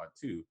practice squad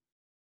too.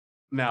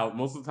 Now,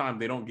 most of the time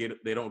they don't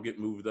get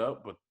moved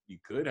up, but you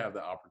could have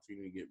the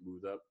opportunity to get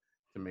moved up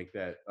to make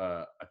that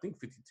I think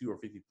 52 or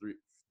 53,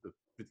 the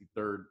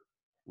 53rd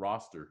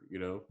roster, you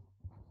know.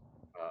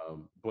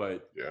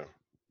 But yeah.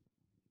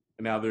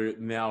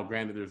 now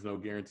granted there's no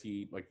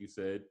guarantee, like you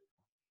said,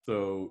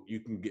 so you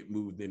can get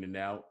moved in and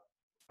out.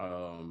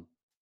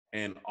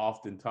 And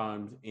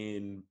oftentimes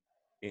in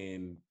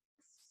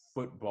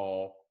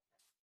football,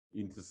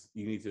 you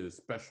need to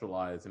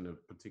specialize in a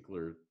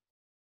particular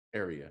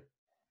area.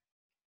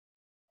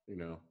 You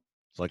know,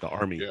 It's like an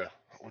army. Yeah,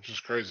 which is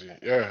crazy.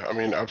 Yeah, I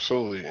mean,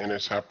 absolutely, and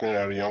it's happening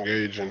at a young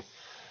age, and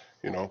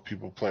you know,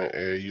 people playing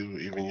AAU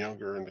even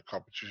younger, and the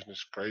competition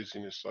is crazy.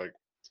 And it's like,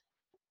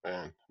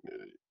 man,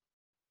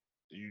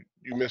 you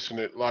missing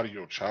a lot of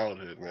your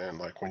childhood, man.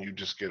 Like when you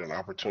just get an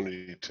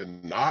opportunity to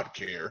not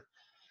care,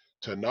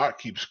 to not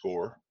keep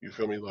score. You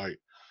feel me? Like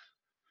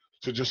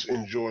to just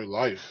enjoy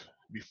life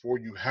before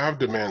you have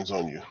demands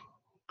on you.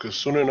 because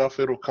soon enough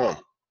it'll come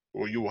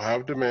where you will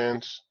have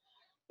demands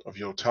of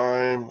your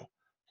time,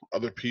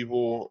 other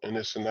people, and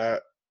this and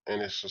that,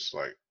 and it's just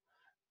like,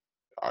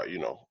 you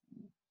know,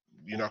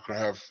 you're not gonna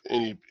have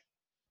any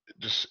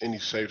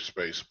safe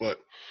space. But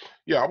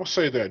yeah, I would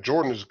say that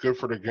Jordan is good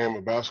for the game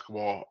of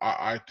basketball.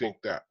 I think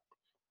that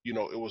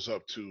it was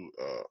up to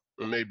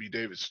maybe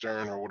David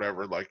Stern or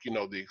whatever, like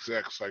the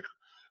execs, like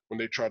when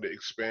they try to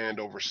expand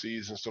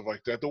overseas and stuff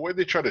like that, the way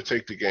they try to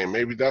take the game,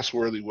 maybe that's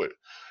really what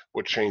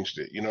changed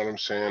it. You know what I'm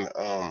saying?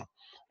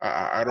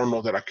 I don't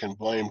know that I can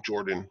blame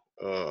Jordan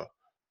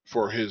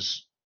for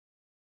his.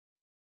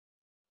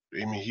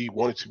 I mean, he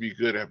wanted to be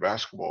good at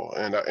basketball,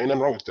 and ain't nothing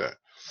wrong with that.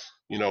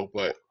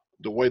 But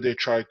the way they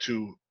tried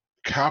to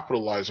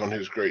capitalize on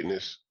his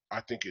greatness, I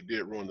think it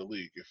did ruin the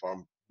league, if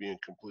I'm being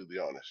completely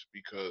honest,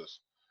 because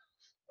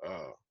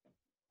uh,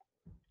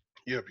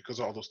 yeah, because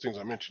of all those things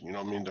I mentioned,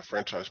 I mean, the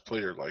franchise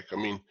player, like, I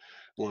mean,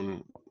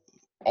 when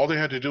all they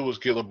had to do was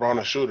get LeBron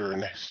a shooter,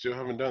 and they still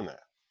haven't done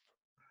that.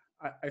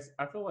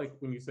 I feel like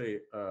when you say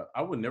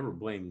I would never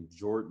blame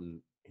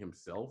Jordan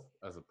himself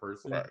as a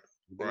person, Right,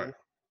 right.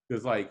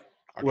 because like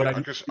I what can, I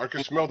I can, I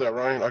can smell that,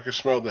 Ryan. I can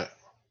smell that.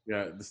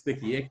 yeah, the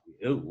sticky icky.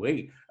 Oh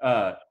wait,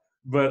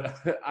 but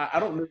I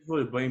don't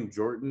necessarily blame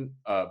Jordan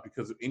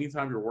because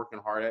anytime you're working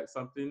hard at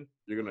something,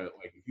 you're gonna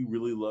like if you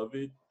really love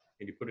it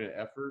and you put in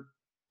effort,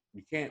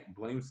 you can't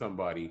blame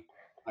somebody.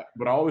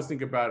 But I always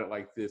think about it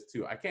like this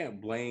too. I can't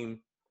blame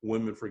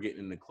women for getting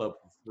in the club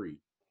for free,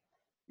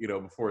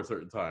 before a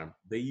certain time.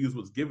 They use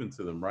what's given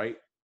to them, right?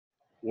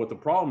 What the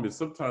problem is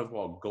sometimes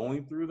while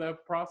going through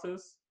that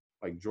process,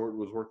 like Jordan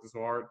was working so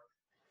hard,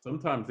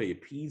 sometimes they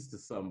appease to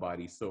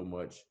somebody so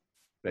much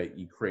that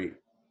you create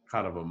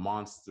kind of a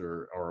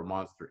monster or a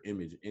monster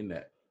image in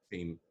that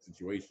same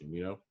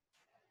situation,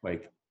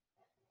 Like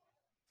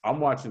I'm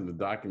watching the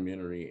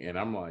documentary and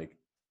I'm like,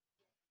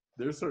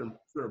 there's certain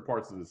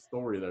parts of the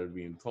story that are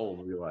being told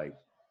and you're like,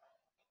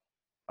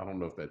 I don't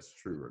know if that's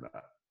true or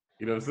not.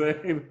 You know what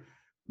I'm saying?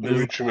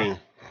 There's What you mean?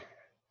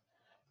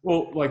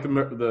 well, like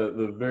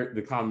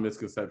the common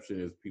misconception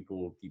is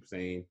people keep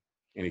saying,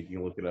 and if you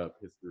can look it up,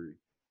 history.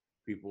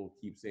 People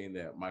keep saying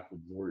that Michael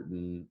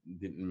Jordan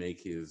didn't make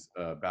his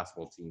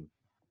basketball team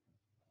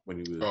when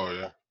he was, Oh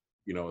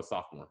yeah, a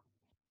sophomore.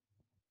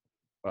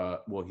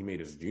 Well, he made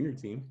his junior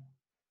team.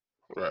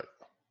 right.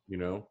 You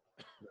know,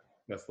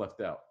 that's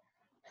left out.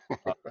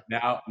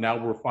 Now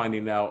we're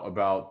finding out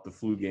about the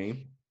flu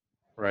game,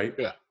 right?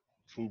 Yeah,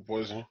 food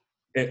poisoning.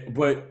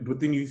 But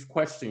then you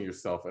question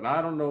yourself, and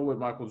I don't know what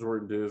Michael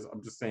Jordan does.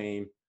 I'm just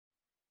saying,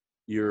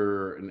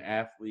 you're an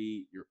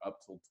athlete, you're up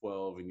till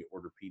 12, and you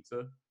order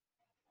pizza.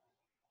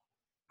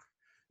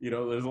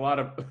 There's a lot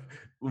of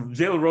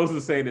Jalen Rose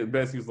was saying it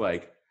best. He's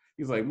like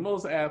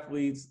most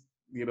athletes,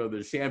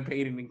 they're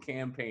champagning and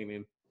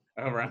campaigning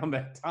around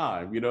that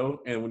time,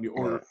 and when you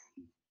order,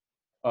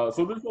 Right.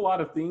 so there's a lot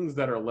of things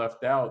that are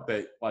left out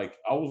that, like,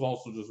 I was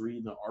also just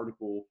reading an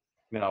article.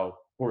 Now,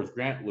 Horace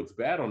Grant looks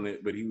bad on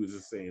it, but he was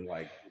just saying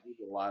like there's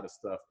a lot of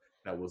stuff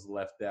that was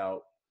left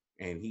out,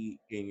 and the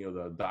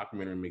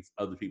documentary makes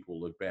other people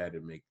look bad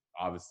and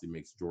obviously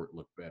makes Jordan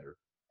look better.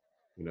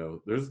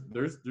 There's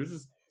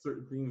just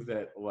certain things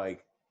that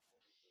like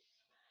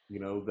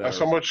that That's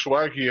are. how much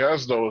swag he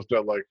has, though. Is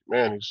that like,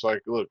 man? He's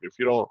like, look,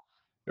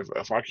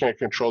 if I can't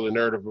control the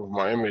narrative of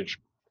my image,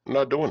 I'm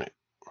not doing it.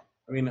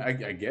 I mean, I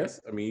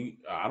guess. I mean,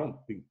 I don't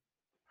think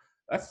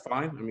that's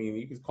fine. I mean,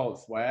 you can call it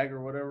swag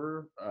or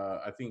whatever.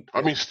 I think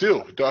I that mean,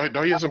 still,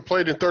 he hasn't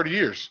played in 30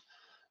 years.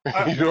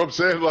 I, You know what I'm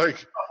saying?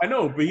 Like, I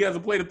know, but he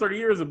hasn't played in 30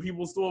 years, and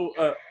people still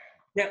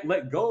can't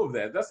let go of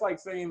that. That's like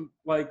saying,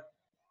 like,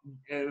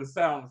 it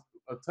sounds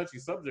a touchy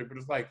subject, but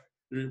it's like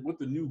you're with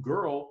the new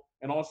girl,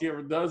 and all she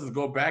ever does is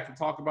go back and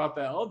talk about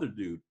that other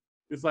dude.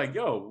 It's like,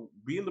 yo,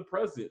 be in the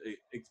present.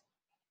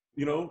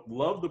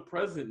 Love the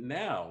present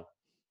now.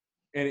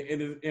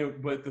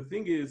 But the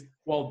thing is,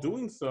 while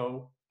doing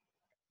so,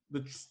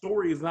 the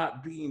story is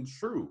not being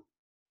true.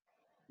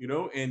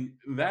 And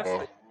that's the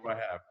oh, issue I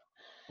have.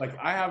 Like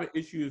I have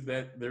issues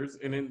that there's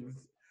and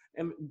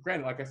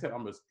granted, like I said,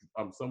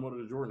 I'm somewhat of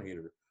a Jordan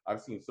hater.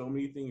 I've seen so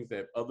many things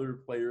that other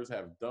players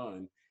have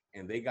done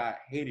and they got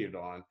hated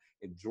on,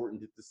 and Jordan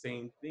did the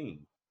same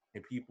thing,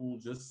 and people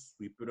just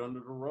sweep it under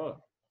the rug.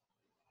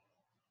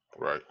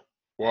 right.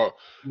 Well,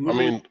 I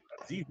Literally, mean,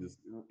 Jesus,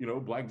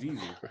 Black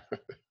Jesus.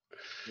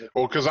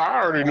 well, because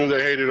I already knew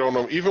they hated on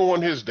him, even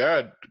when his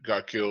dad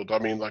got killed. I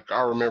mean, like,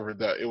 I remember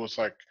that it was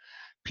like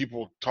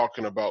people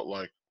talking about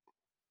like,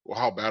 well,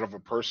 how bad of a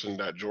person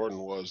that Jordan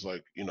was.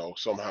 Like,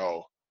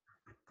 somehow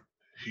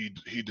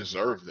he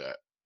deserved that.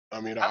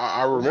 I mean,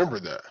 I remember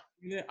that.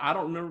 Yeah, I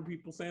don't remember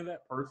people saying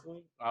that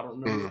personally. I don't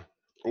remember. Mm.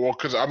 Well,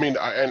 because I mean,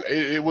 and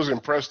it was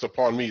impressed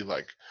upon me.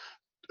 Like,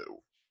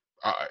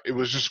 it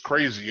was just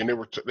crazy, and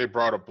they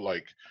brought up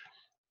like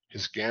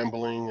his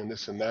gambling and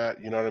this and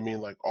that. You know what I mean?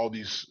 Like all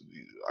these,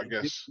 I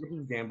guess,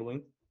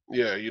 Gambling.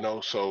 yeah.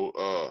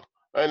 So,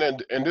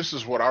 and this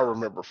is what I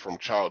remember from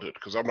childhood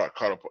because I'm not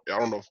caught up. I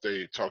don't know if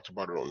they talked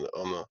about it on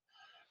the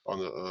on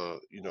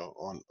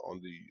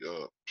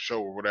the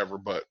show or whatever,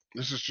 but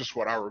this is just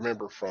what I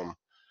remember from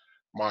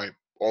my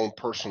own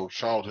personal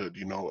childhood,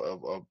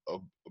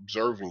 of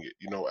observing it,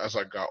 as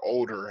I got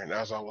older and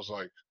as I was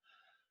like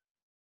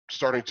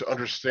starting to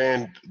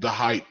understand the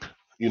hype,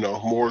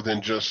 more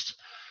than just,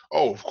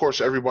 oh, of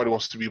course everybody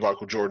wants to be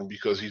Michael Jordan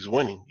because he's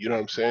winning. You know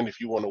what I'm saying? If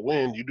you want to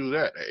win, you do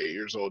that at 8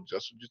 years old.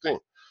 That's what you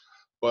think.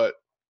 But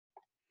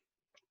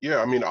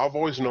yeah, I mean, I've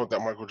always known that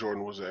Michael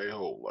Jordan was an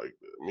a-hole. Like,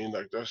 I mean,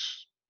 like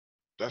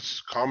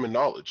that's common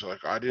knowledge.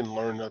 Like, I didn't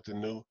learn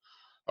nothing new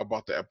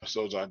about the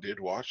episodes I did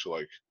watch.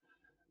 Like,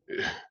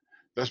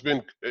 that's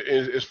been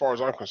as far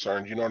as I'm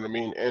concerned. You know what I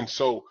mean? And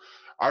so,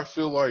 I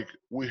feel like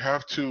we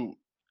have to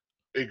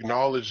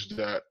acknowledge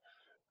that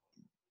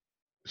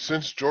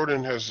since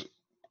Jordan has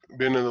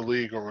been in the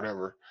league or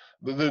whatever,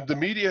 the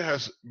media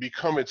has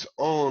become its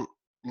own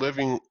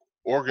living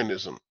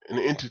organism, an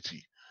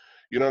entity.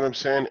 You know what I'm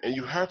saying? And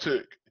you have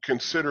to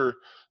consider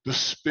the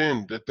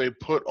spin that they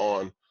put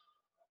on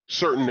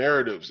certain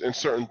narratives and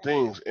certain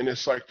things. And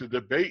it's like the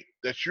debate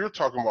that you're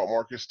talking about,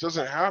 Marcus,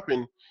 doesn't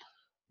happen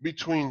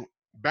between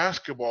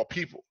basketball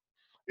people.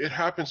 It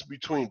happens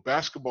between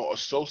basketball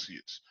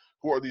associates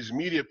who are these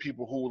media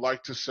people who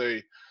like to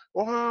say,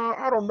 well,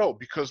 I don't know,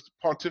 because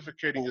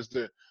pontificating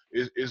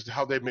is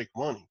how they make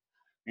money.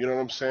 You know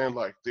what I'm saying?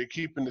 Like, they're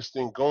keeping this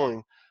thing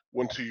going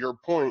when, to your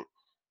point,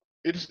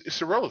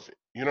 it's irrelevant.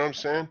 You know what I'm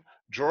saying?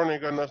 Jordan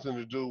ain't got nothing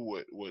to do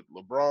with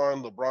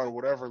LeBron,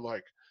 whatever.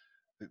 Like,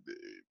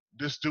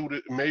 this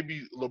dude,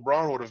 maybe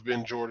LeBron would have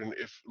been Jordan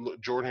if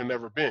Jordan had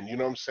never been. You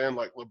know what I'm saying?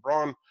 Like,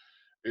 LeBron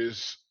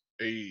is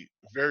a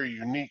very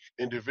unique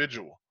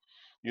individual.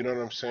 You know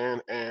what I'm saying?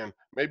 And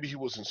maybe he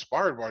was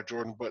inspired by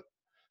Jordan, but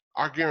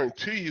I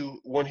guarantee you,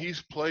 when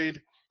he's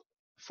played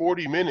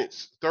 40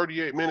 minutes,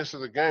 38 minutes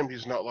of the game,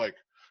 he's not like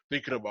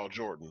thinking about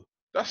Jordan.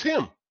 That's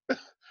him.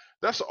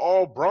 That's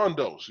all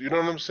Brondos. You know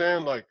what I'm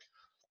saying? Like,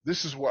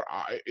 this is what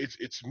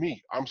it's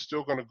me. I'm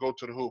still gonna go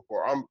to the hoop,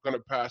 or I'm gonna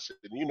pass it,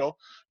 and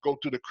go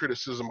through the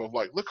criticism of,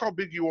 like, look how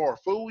big you are,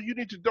 fool. You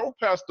need to don't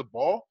pass the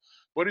ball.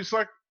 But he's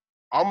like,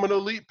 I'm an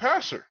elite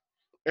passer,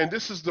 and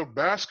this is the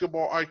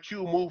basketball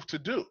IQ move to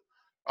do.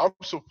 I'm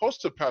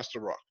supposed to pass the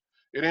rock.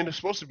 It ain't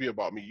supposed to be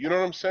about me. You know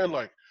what I'm saying?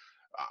 Like,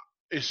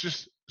 it's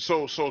just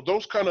so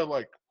those kind of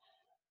like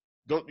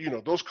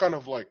those kind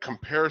of like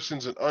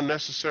comparisons and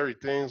unnecessary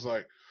things,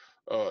 like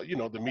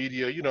the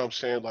media, what I'm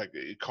saying, like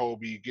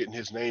Kobe getting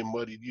his name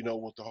muddied,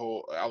 with the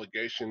whole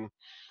allegation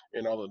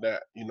and all of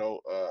that,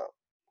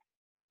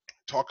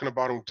 talking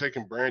about him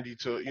taking Brandy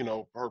to,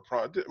 her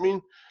prom. I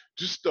mean,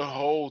 just the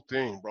whole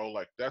thing, bro.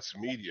 Like, that's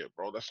media,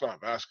 bro. That's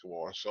not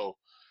basketball. And so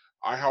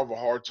I have a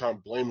hard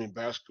time blaming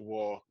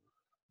basketball.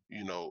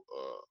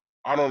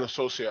 I don't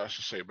associate, I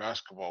should say,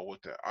 basketball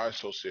with that. I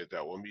associate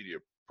that with media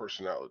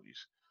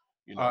personalities.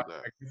 That. I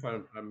guess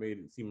I made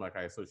it seem like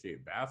I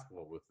associate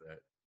basketball with that,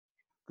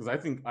 because I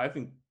think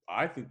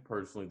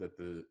personally that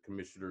the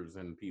commissioners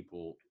and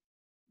people,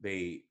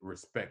 they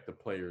respect the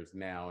players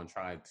now and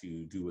try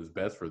to do what's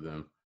best for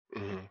them.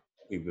 Mm-hmm.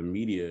 I think the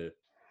media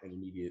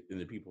and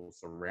the people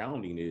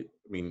surrounding it.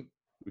 I mean,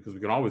 because we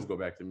can always go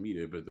back to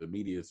media, but the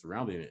media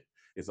surrounding it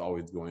is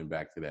always going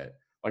back to that.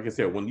 Like I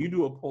said, when you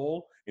do a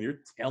poll and you're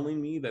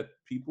telling me that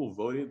people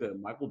voted that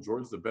Michael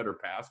Jordan's a better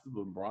passer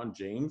than LeBron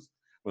James,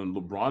 when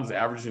LeBron's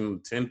averaging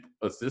 10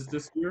 assists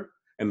this year,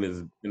 and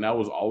that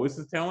was always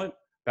his talent,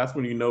 that's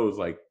when you know it's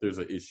like there's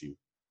an issue,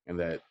 and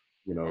that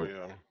Oh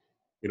yeah.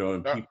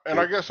 and people. And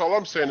I guess all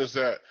I'm saying is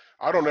that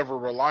I don't ever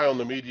rely on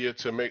the media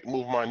to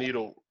move my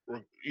needle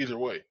either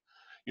way.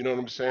 You know what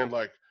I'm saying?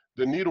 Like,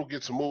 the needle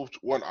gets moved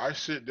when I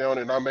sit down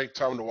and I make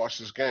time to watch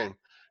this game,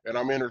 and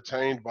I'm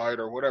entertained by it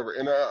or whatever.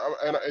 And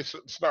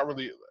it's not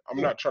really.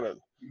 I'm not trying to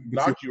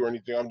But knock you or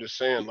anything. I'm just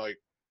saying, like,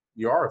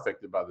 you are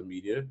affected by the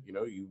media.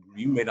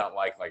 You may not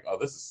like, oh,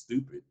 this is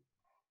stupid.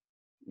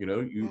 You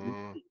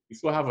mm, you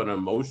still have an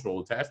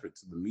emotional attachment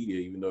to the media,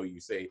 even though you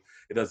say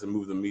it doesn't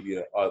move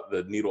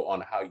the needle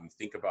on how you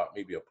think about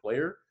maybe a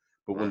player.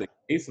 But when right.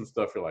 they say some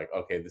stuff, you're like,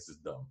 okay, this is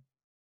dumb.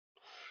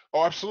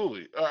 Oh,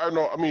 absolutely. I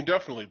know. I mean,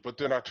 definitely. But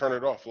then I turn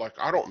it off. Like,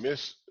 I don't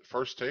miss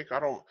First Take. I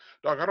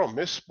don't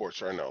miss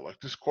sports right now. Like,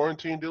 this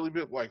quarantine dilly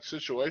bit like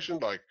situation.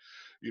 Like,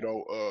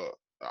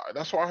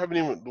 that's why I haven't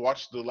even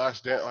watched The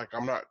Last Dance. Like,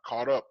 I'm not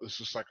caught up. It's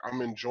just like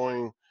I'm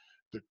enjoying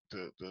the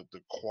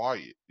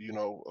quiet.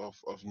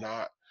 Of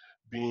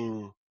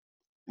being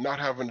not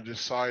having to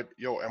decide.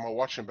 Yo, am I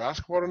watching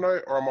basketball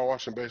tonight or am I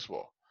watching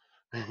baseball?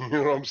 You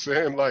know what I'm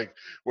saying? Like,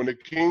 when the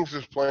Kings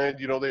is playing,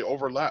 they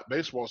overlap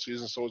baseball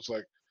season, so it's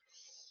like,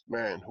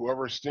 man,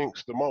 whoever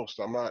stinks the most,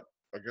 I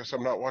guess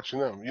I'm not watching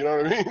them. You know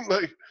what I mean?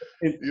 Like,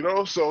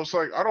 And so it's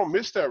like I don't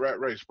miss that rat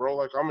race, bro.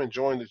 Like, I'm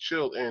enjoying the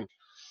chill, and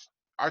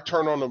I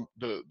turn on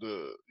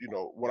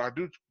when I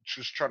do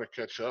just try to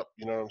catch up,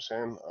 you know what I'm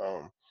saying?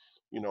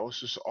 It's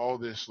just all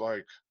this,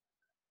 like,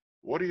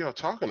 what are y'all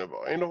talking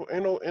about? Ain't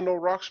no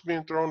rocks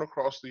being thrown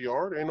across the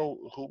yard, ain't no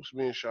hoops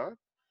being shot.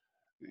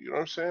 You know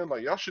what I'm saying?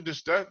 Like, y'all should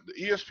just that the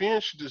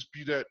ESPN should just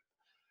be that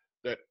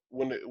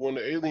when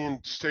the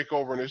aliens take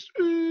over and it's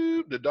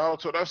the dial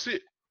tone, that's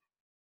it.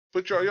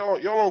 Put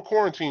y'all on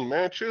quarantine,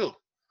 man. Chill.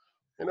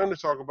 Ain't nothing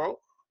to talk about.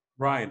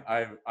 Ryan,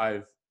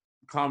 I've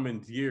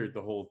commandeered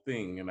the whole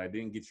thing, and I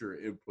didn't get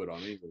your input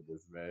on any of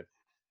this, man.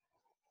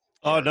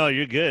 Oh no,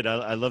 you're good.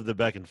 I love the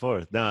back and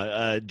forth.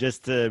 Now,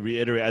 just to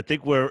reiterate, I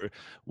think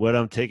what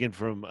I'm taking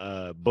from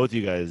both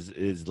you guys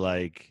is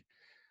like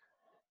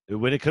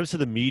when it comes to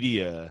the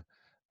media,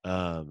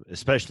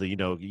 especially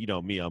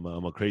me,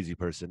 I'm a crazy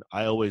person.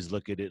 I always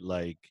look at it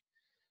like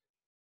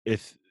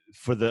if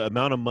for the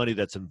amount of money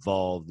that's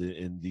involved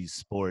in these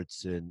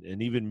sports and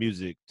even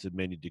music to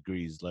many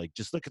degrees, like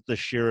just look at the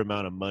sheer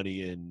amount of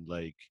money and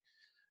like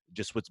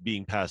just what's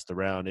being passed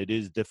around. It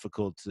is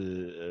difficult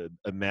to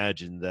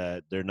imagine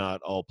that they're not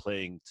all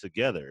playing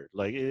together.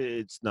 Like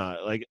it's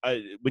not like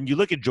when you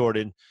look at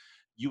Jordan,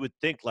 you would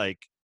think like,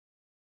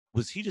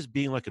 was he just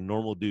being like a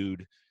normal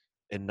dude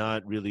and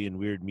not really in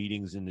weird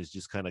meetings and is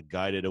just kind of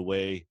guided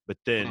away? But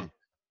then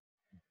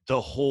the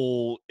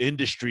whole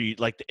industry,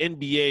 like the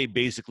NBA,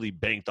 basically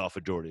banked off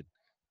of Jordan.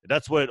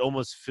 That's what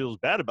almost feels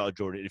bad about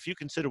Jordan. If you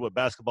consider what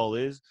basketball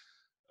is,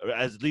 or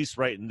at least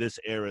right in this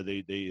era,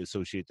 they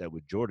associate that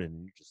with Jordan.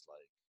 And you're just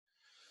like,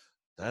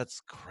 that's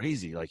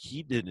crazy. Like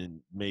he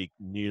didn't make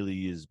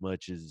nearly as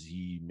much as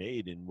he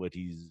made in what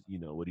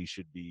what he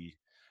should be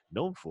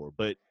known for.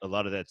 But a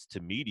lot of that's to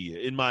media,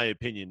 in my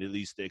opinion, at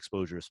least the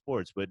exposure of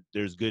sports. But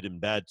there's good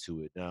and bad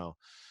to it. Now,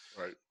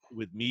 Right.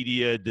 with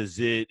media, does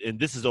it? And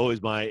this is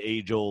always my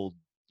age old,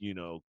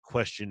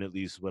 question. At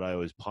least what I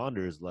always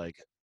ponder is like,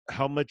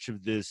 how much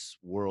of this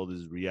world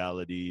is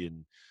reality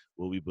and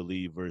what we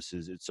believe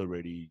versus it's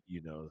already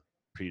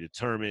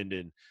predetermined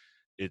and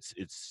it's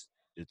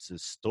a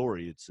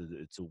story. It's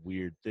a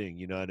weird thing.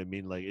 You know what I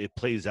mean? Like it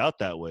plays out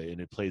that way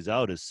and it plays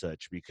out as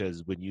such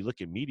because when you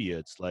look at media,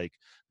 it's like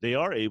they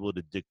are able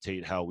to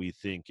dictate how we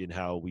think and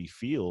how we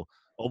feel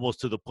almost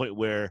to the point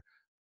where,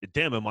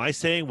 damn, am I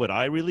saying what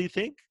I really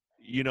think?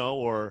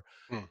 Or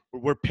Hmm.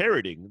 we're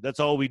parroting. That's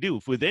all we do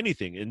with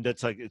anything. And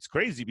that's like, it's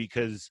crazy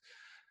because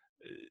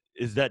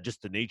is that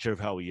just the nature of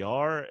how we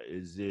are?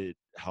 Is it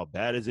how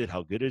bad is it?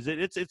 How good is it?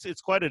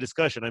 It's quite a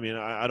discussion. I mean,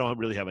 I don't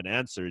really have an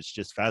answer. It's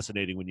just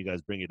fascinating when you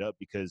guys bring it up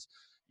because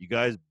you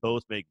guys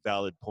both make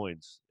valid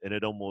points, and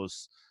it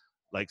almost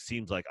like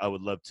seems like I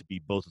would love to be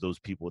both of those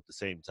people at the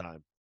same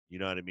time. You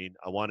know what I mean?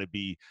 I want to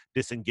be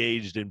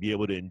disengaged and be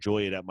able to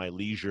enjoy it at my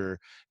leisure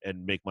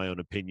and make my own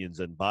opinions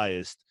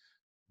unbiased.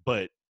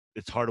 But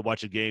it's hard to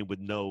watch a game with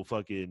no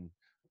fucking,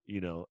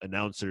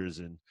 announcers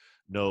and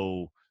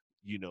no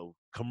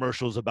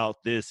commercials about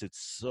this. It's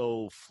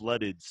so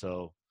flooded.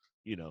 So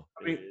it's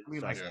Like Yeah.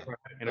 fascinating.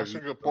 I had an That's a interview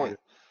good earlier. point.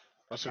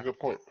 That's a good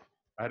point.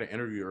 I had an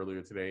interview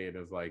earlier today, and it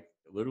was like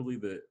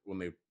literally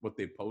what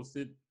they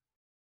posted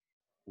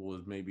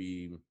was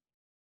maybe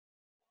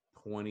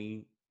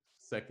 20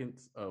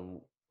 seconds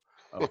of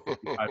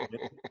 45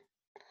 minutes.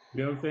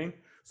 You know what I'm saying?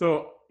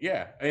 So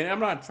yeah, and I'm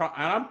not trying.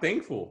 I'm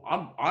thankful.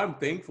 I'm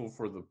thankful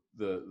for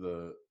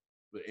the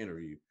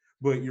interview.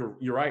 But you're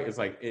right. It's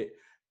like it.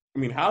 I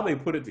mean, how they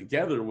put it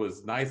together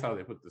was nice. How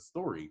they put the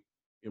story,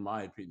 in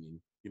my opinion.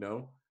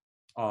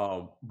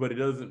 But it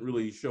doesn't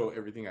really show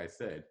everything I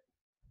said.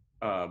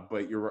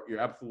 But you're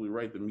absolutely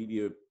right. The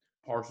media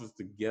parses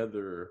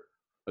together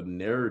a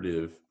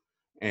narrative,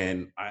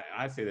 and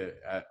I say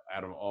that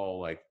out of all,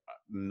 like,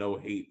 no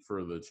hate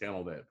for the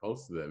channel that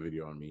posted that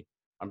video on me.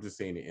 I'm just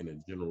saying it in a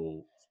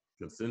general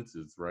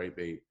consensus, right?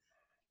 They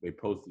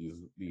post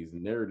these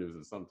narratives,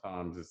 and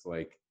sometimes it's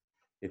like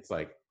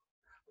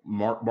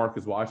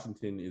Marcus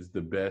Washington is the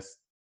best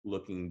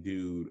looking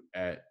dude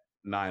at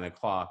 9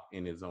 o'clock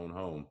in his own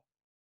home.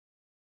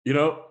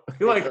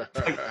 Like,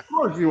 of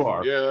course you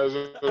are. Yeah, that's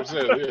what I'm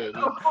saying.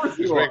 Yeah, Of course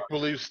it's you are. make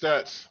believe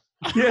stats.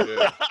 Yeah, Yeah, yeah.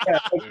 Like, yeah,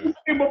 who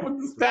came up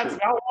with the for stats? sure.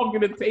 How long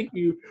did it take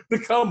you to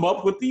come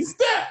up with these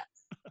stats?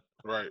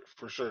 Right,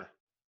 for sure,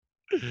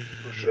 for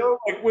You sure. know,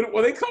 like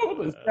when they come up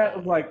with a stat,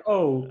 it's like,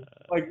 oh,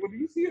 like when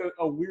you see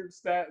a weird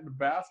stat in the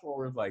basketball,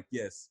 where it's like,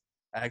 yes,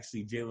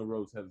 actually, Jalen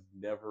Rose has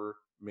never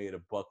made a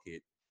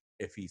bucket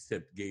if he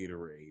sipped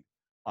Gatorade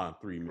on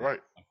 3 minutes. Right,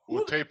 Like,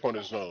 with tape on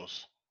his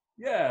nose.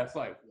 yeah, it's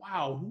like,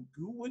 wow,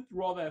 who went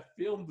through all that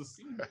film to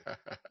see this?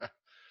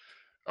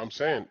 I'm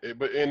saying,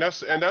 but and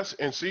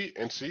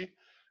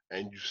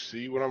you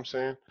see what I'm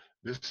saying.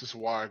 This is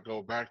why I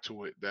go back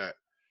to it that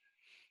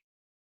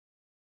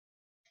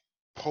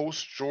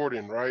post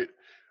Jordan, right?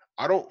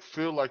 I don't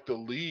feel like the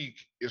league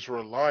is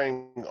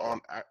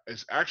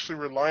actually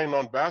relying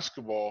on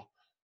basketball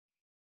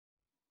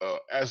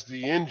as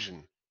the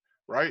engine,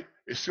 right?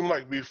 It seemed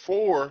like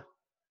before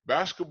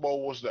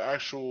basketball was the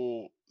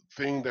actual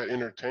thing that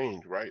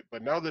entertained, right?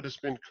 But now that it's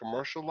been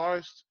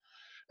commercialized,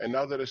 and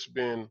now that it's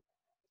been,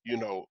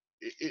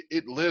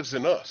 it lives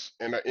in us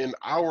and in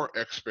our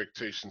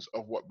expectations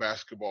of what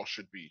basketball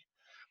should be,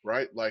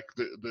 right? Like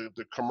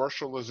the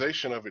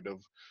commercialization of it,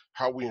 of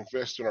how we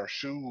invest in our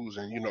shoes,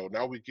 and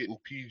now we're getting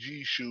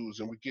PG shoes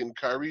and we're getting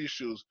Kyrie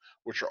shoes,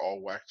 which are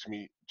all whack to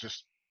me.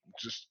 Just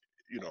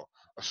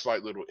a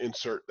slight little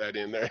insert that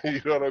in there,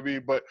 you know what I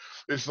mean? But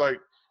it's like,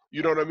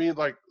 you know what I mean?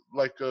 Like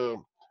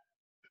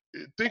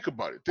think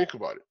about it. Think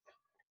about it.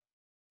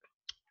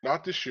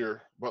 Not this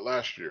year, but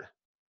last year.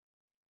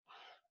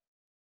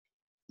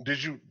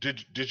 did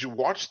you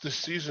watch the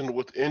season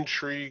with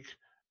intrigue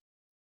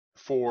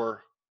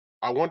for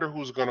I wonder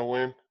who's going to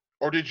win,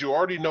 or did you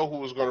already know who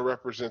was going to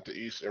represent the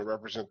East and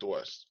represent the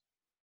West?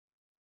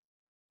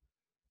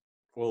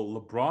 Well,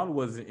 LeBron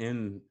was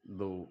in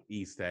the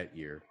East that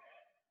year,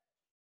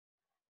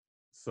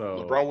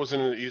 so LeBron was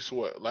in the East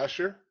what last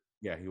year?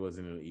 yeah, he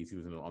wasn't in the East. He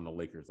was on the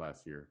Lakers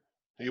last year.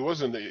 He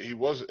was in the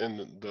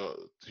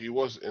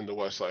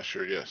West last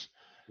year. Yes.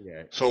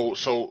 Yeah.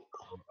 So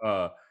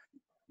Uh,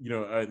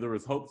 there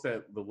was hopes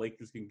that the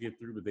Lakers can get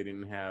through, but they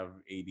didn't have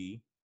AD.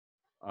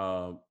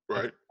 I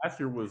right. think last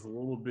year was a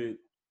little bit.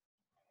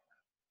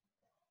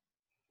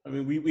 I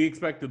mean, we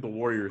expected the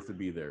Warriors to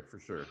be there for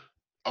sure.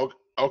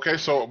 Okay,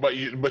 so but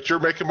you're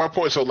making my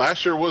point. So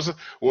last year was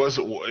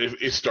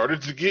it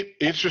started to get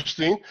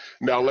interesting.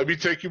 Now let me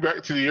take you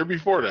back to the year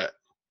before that.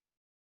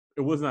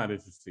 It was not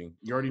interesting.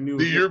 You already knew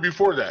The year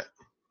before that.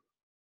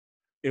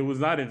 it was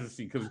not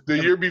interesting because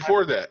The year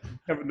before that.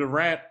 Kevin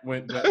Durant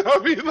went. I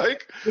mean,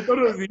 like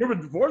the year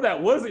before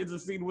that was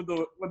interesting when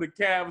the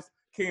Cavs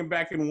came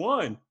back and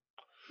won.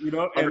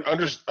 No.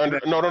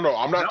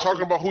 I'm not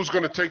talking about who's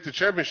going to take the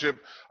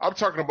championship. I'm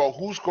talking about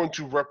who's going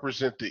to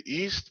represent the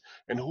East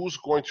and who's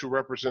going to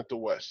represent the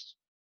West.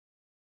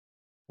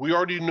 We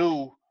already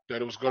knew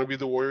that it was going to be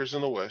the Warriors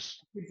in the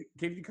West.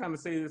 Can you kind of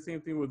say the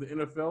same thing with the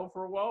NFL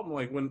for a while? I'm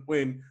like when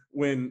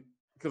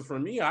because for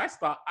me, I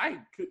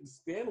couldn't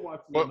stand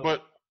watching the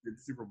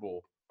Super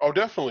Bowl. Oh,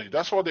 definitely.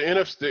 That's why the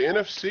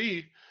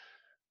NFC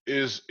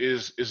is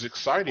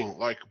exciting.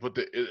 Like, but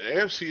the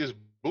AFC is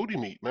booty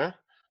meat, man.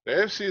 The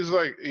AFC is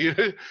like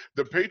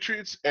the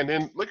Patriots, and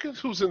then look at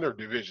who's in their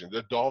division.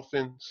 The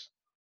Dolphins.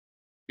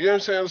 You know what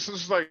I'm saying? This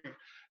is like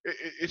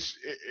it's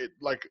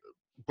like,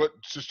 but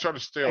just try to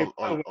stay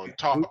on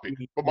topic.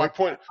 But my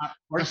point,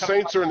 the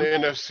Saints are in the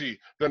NFC.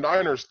 The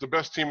Niners, the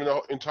best team in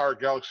the entire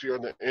galaxy, are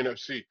in the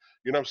NFC.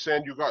 You know what I'm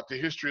saying? You got the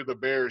history of the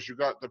Bears. You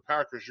got the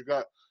Packers. You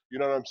got, you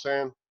know what I'm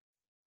saying?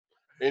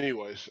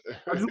 Anyways,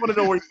 I just want to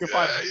know where you can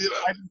find.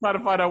 I just try to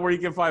find out where you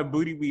can find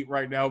booty meat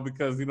right now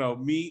because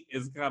meat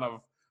is kind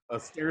of a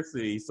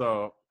scarcity.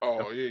 So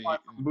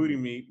booty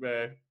meat,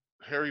 man.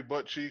 Hairy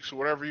butt cheeks,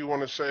 whatever you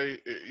want to say.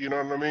 You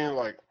know what I mean?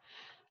 Like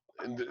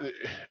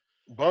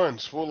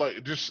buns, full,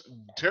 like just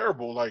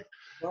terrible. Like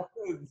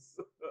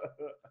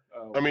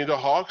I mean, the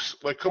Hawks.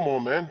 Like, come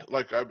on, man.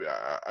 Like I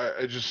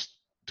just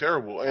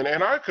terrible. And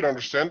I could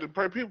understand it.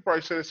 People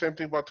probably say the same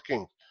thing about the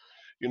Kings.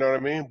 You know what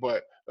I mean?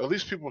 But at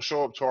least people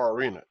show up to our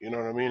arena, you know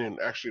what I mean, and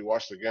actually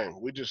watch the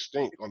game. We just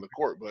stink on the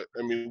court. But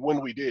I mean,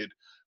 when we did,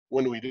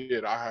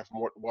 I have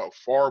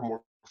far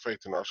more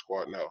faith in our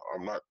squad now.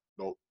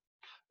 Don't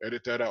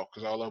edit that out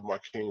because I love my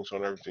Kings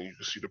on everything. You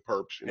can see the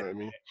perps, you know what I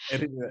mean?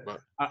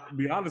 But I'll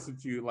be honest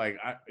with you, like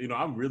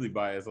I'm really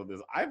biased on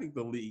this. I think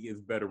the league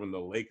is better when the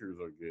Lakers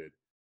are good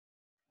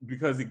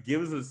because it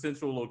gives a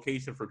central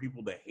location for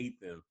people to hate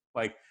them.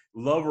 Like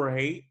love or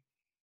hate,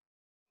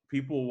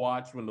 people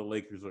watch when the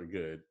Lakers are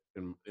good,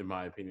 in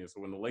my opinion.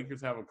 So when the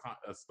Lakers have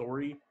a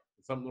story,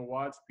 something to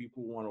watch,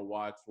 people want to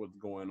watch what's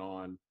going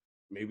on.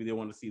 Maybe they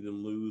want to see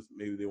them lose.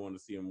 Maybe they want to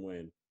see them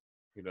win.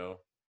 Yeah.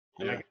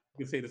 I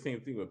can say the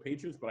same thing with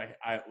Patriots, but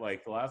I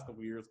like the last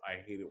couple of years, I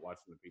hated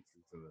watching the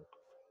Patriots in the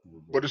Super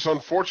Bowl. But it's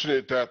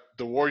unfortunate that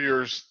the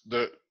Warriors,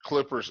 the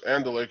Clippers,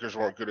 and the Lakers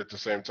weren't good at the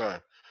same time,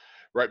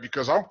 right?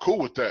 Because I'm cool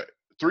with that.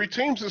 3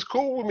 teams is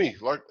cool with me.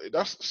 Like,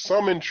 that's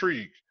some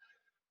intrigue.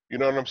 You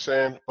know what I'm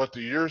saying? But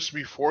the years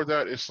before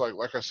that, it's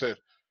like I said,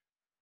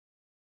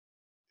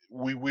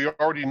 we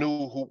already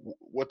knew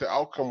what the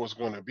outcome was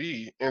going to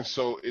be, and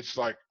so it's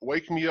like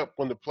wake me up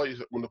when the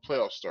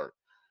playoffs start.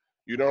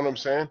 You know what I'm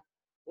saying?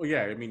 Well,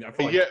 yeah. I mean, I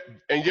feel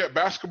yet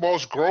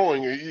basketball's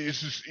growing.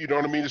 It's just, you know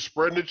what I mean. It's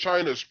spreading to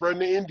China, spreading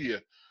to India.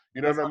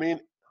 You know what I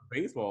mean?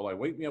 Baseball, like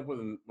wake me up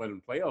when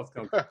playoffs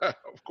come.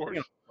 Of course.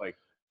 Of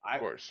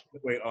course.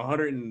 Wait,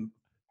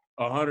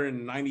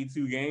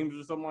 192 games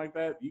or something like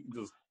that. You can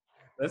just.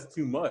 That's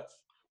too much.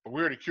 But we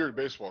already cured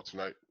baseball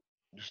tonight.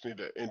 Just need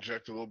to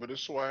inject a little bit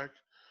of swag.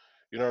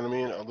 You know what I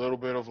mean? A little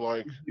bit of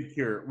like.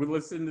 Cure.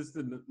 Let's send this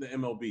to the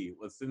MLB.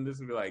 Let's send this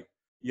and be like,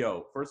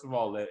 yo, first of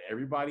all, let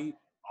everybody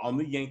on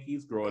the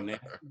Yankees grow a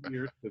nasty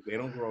beard because they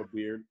don't grow a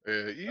beard.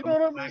 You know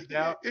what I mean?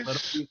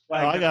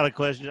 I got a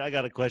question. I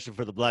got a question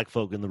for the black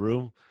folk in the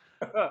room.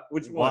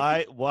 Which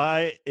one?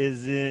 Why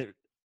isn't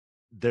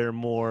there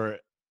more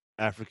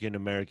African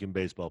American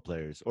baseball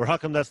players, or how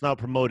come that's not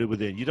promoted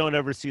within? You don't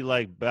ever see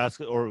like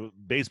or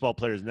baseball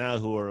players now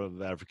who are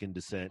of African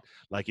descent,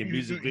 like in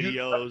music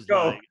videos.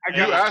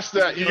 You asked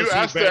that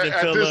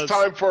at this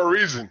time for a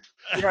reason.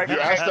 You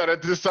asked that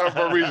at this time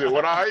for a reason.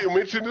 When I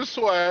mentioned the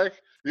swag,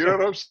 you know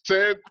what I'm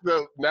saying?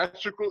 The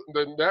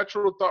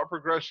natural thought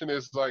progression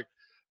is like,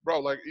 bro,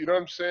 like, you know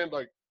what I'm saying?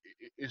 Like,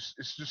 it's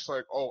just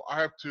like, oh, I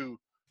have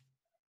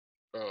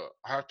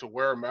to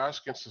wear a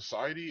mask in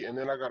society, and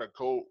then I gotta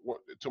go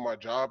to my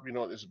job, you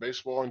know, it's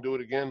baseball, and do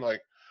it again.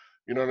 Like,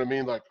 you know what I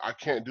mean? Like, I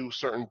can't do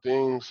certain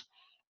things,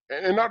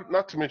 and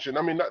not to mention,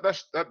 I mean,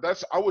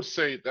 that's I would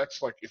say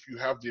that's like if you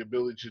have the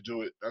ability to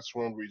do it, that's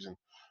one reason.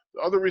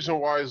 The other reason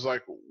why is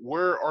like,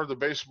 where are the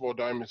baseball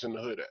diamonds in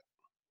the hood at?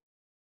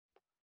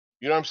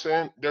 You know what I'm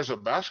saying? There's a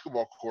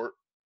basketball court.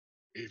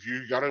 If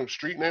you got a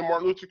street named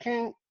Martin Luther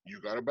King, you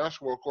got a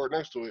basketball court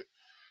next to it.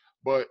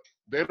 But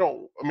they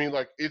don't. I mean,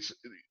 like it's.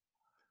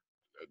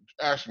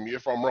 Ask me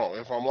if I'm wrong,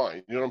 if I'm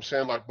lying. You know what I'm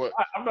saying? Like, but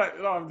I'm not.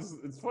 No, I'm just.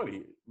 It's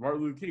funny.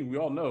 Martin Luther King. We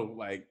all know,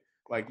 like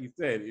you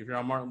said, if you're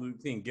on Martin Luther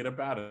King, get up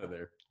out of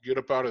there. get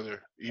up out of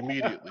there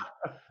immediately.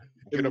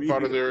 Get up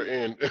out of Immediately. there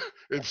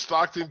in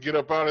Stockton. Get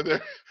up out of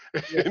there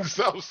Yeah. in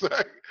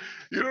Southside.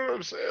 You know what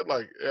I'm saying?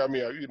 Like, I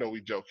mean, you know,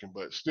 we joking,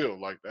 but still,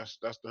 like, that's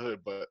the hood.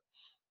 But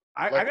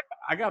I like,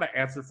 I got an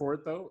answer for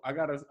it though. I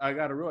got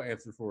a real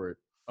answer for it.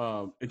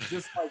 It's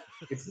just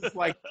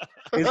like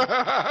it's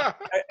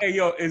hey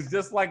yo, it's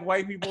just like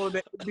white people in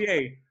the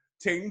NBA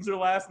change your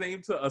last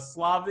name to a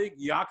Slavic,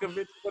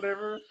 Yakovic,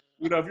 whatever.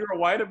 You know, if you're a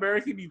white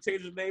American, you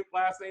change your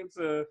last name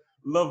to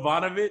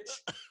Lavanovich,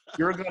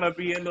 you're gonna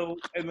be in the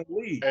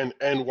league.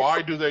 and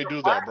why do they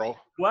do that, bro?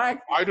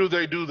 Black, Why do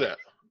they do that?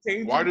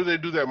 change Why your, do they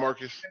do that,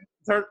 Marcus?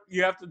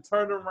 you have to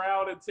turn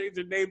around and change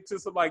your name to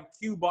some like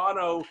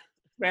Cubano,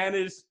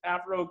 Spanish,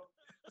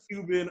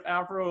 Afro-Cuban,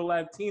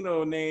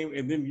 Afro-Latino name,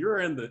 and then you're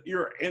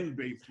in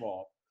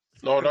baseball.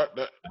 No, Am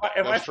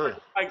I that's true.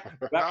 like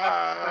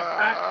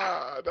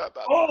Ah,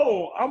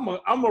 oh,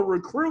 I'm a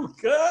recruit.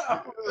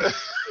 That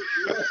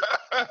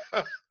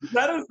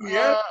is the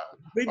answer.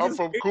 They I'm just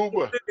from change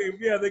Cuba. their name.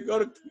 Yeah, they go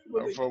to Cuba.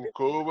 I'm from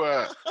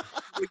Cuba.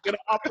 They get an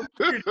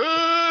opportunity.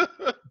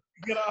 They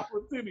get an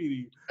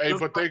opportunity. Hey, Just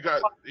but they like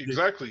got Fox did.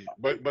 exactly,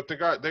 but they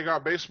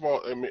got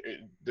baseball. I mean,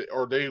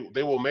 or they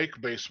will make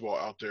baseball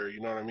out there. You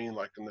know what I mean?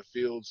 Like in the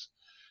fields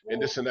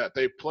and this and that.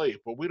 They play,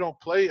 but we don't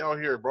play out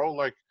here, bro.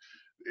 Like,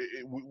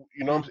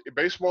 you know,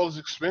 baseball is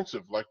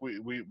expensive. Like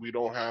we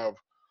don't have.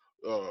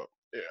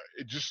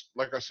 It just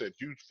like I said,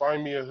 you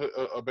find me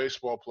a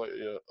baseball play,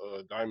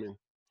 diamond.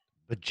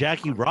 But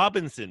Jackie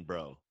Robinson,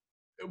 bro.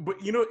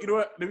 But you know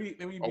what? Let me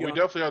Oh, be we honest.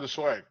 definitely have the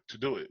swag to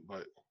do it,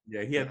 but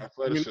Yeah, he had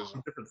athleticism.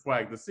 different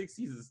swag. The 60s,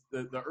 is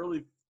the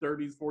early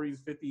 30s, 40s,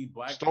 50s,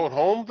 black. Still at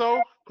home though?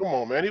 Come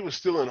on, man. He was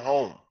still in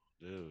home.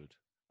 Dude.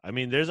 I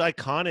mean, there's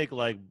iconic,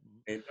 like,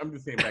 And I'm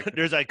just saying back.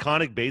 there's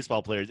iconic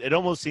baseball players. It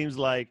almost seems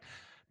like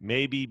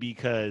maybe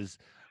because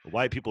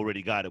white people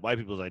already got it. White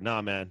people's like,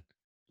 nah, man,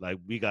 like,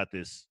 we got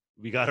this.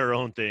 We got our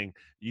own thing.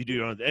 You do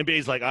your own. The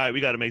NBA's like, all right, we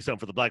got to make something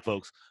for the black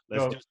folks.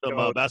 Let's do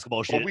some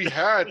basketball shit.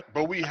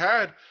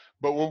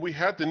 But when we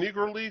had the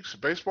Negro Leagues,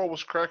 baseball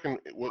was cracking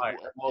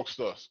amongst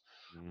us.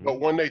 Mhm. But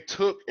when they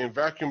took and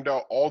vacuumed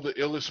out all the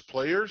illest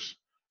players,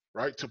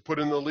 right, to put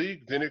in the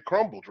league, then it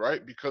crumbled,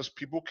 right? Because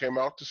people came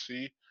out to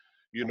see,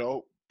 you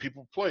know,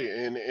 people play,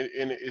 and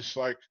it's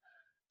like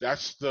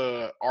that's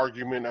the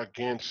argument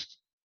against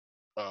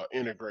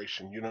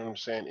integration. You know what I'm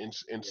saying?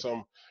 In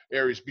some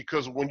areas,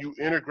 because when you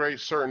integrate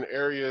certain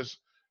areas,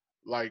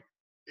 like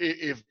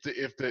if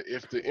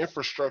the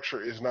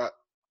infrastructure is not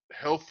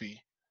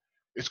healthy,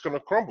 it's going to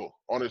crumble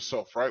on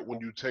itself, right? When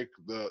you take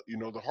the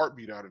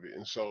heartbeat out of it,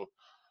 and so.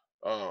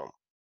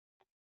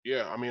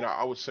 Yeah, I mean,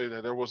 I would say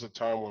that there was a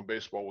time when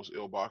baseball was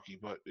ill-baki,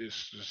 but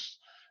it's just,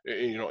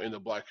 in the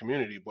black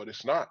community, but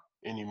it's not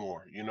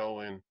anymore,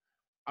 and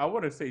I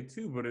want to say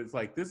too, but it's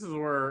like this is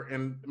where,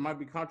 and it might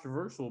be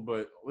controversial,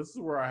 but this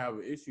is where I have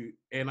an issue.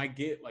 And I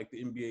get like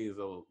the NBA is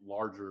a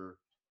larger,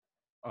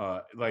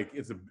 like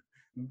it's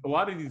a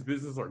lot of these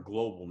businesses are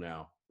global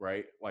now,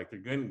 right? Like they're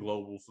getting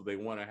global, so they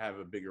want to have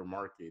a bigger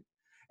market.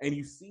 And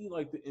you see,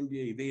 like the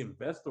NBA, they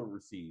invest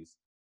overseas,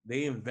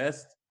 they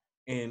invest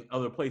in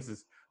other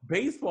places.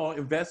 Baseball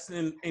invests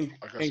in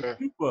like I said,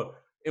 Cuba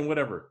and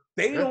whatever.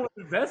 They Yeah. don't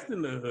invest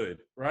in the hood,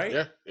 right?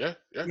 yeah.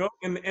 You know,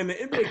 and the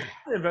NBA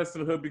can invest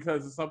in the hood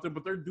because of something,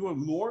 but they're doing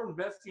more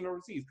investing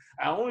overseas.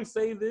 I only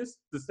say this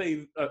to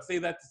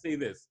say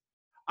this.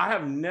 I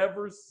have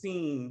never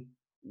seen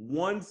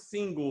one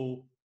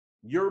single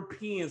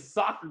European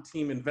soccer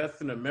team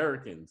invest in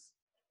Americans.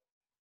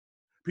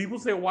 People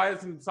say, why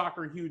isn't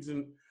soccer huge?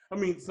 And I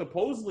mean,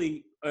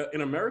 supposedly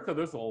in America,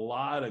 there's a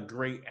lot of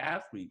great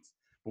athletes,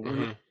 but we're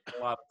not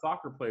a lot of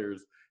soccer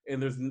players,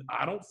 and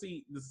I don't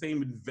see the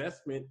same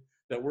investment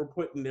that we're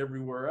putting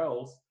everywhere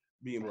else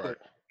being put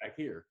back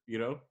here. You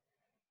know?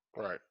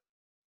 Right.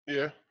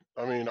 Yeah.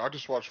 I mean, I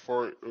just watched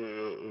Ferrari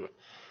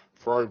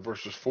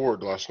versus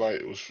Ford last night.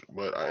 It was,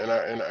 but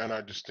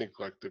I just think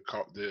like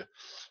the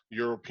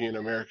European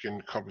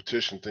American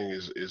competition thing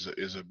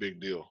is a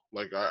big deal.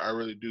 Like I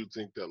really do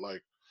think that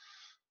like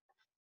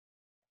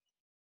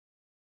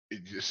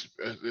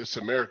it's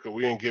America.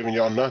 We ain't giving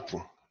y'all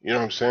nothing. You know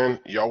what I'm saying?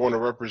 Y'all want to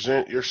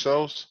represent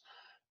yourselves,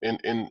 and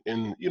and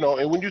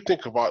when you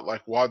think about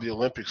like why the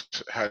Olympics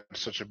had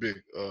such a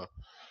big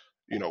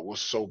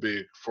was so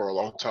big for a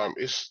long time,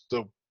 it's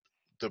the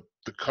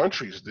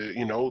countries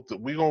that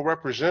we gonna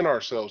represent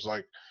ourselves.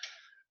 Like,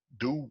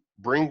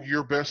 bring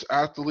your best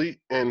athlete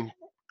and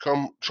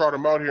come trot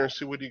him out here and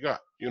see what he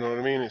got. You know what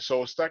I mean? And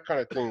so it's that kind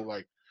of thing,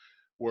 like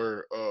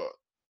where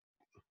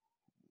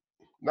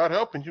not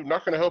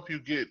gonna help you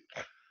get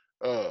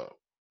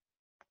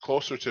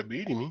closer to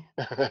beating me.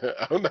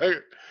 I'm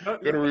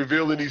not gonna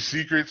reveal any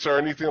secrets or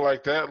anything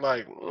like that.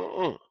 Like,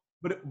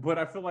 but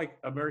I feel like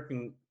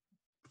American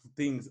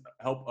things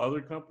help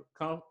other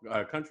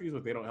countries,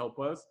 but they don't help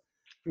us.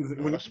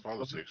 When That's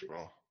politics,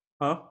 bro.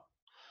 huh?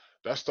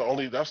 That's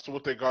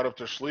what they got up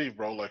their sleeve,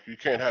 bro. Like, you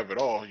can't have it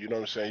all. You know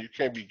what I'm saying? You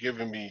can't be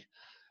giving me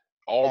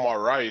all my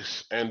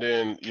rice and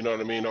then, you know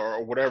what I mean,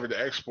 or whatever the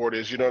export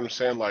is. You know what I'm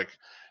saying? Like,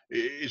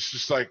 it's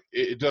just like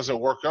it doesn't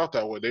work out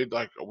that way. They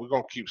like, we're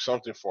gonna keep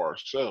something for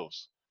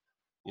ourselves.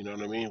 You know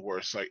what I mean? Where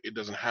it's like it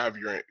doesn't have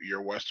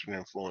your Western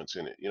influence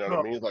in it. You know what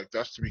I No, mean? Like,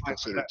 that's to be like,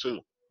 considered too.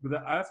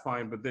 that's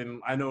fine. But then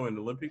I know in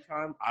Olympic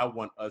time, I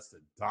want us to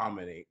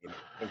dominate.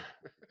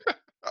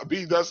 I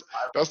mean, that's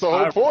the whole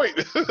I, point.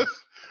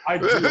 I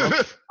do. I'm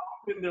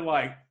sitting there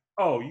like,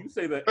 oh, you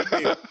say that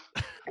NBA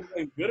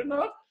ain't good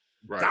enough?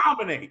 Right.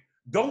 Dominate.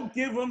 Don't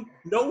give them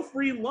no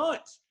free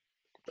lunch.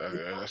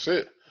 That's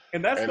it.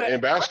 And that's And that. in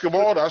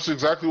basketball, that's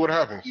exactly what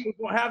happens. We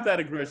don't have that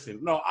aggression.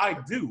 No, I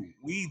do.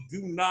 We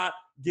do not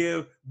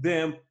give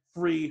them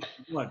free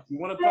lunch. You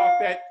want to talk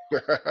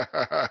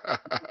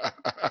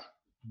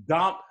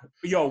that?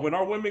 Yo, when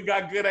our women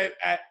got good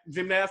at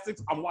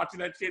gymnastics, I'm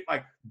watching that shit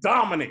like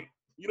dominate.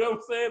 You know what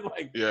I'm saying?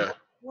 Like, Yeah.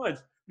 lunch,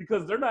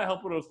 because they're not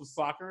helping us with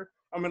soccer.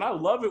 I mean, I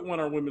love it when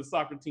our women's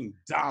soccer team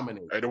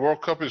dominates. Hey, the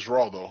World Cup is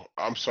raw, though.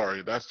 I'm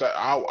sorry. That's that.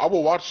 I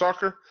will watch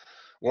soccer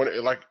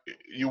when, like,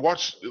 you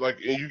watch, like,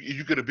 and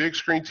you get a big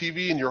screen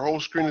TV and your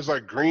whole screen is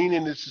like green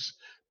and it's just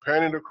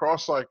panning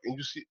across, like, and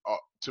you see.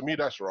 To me,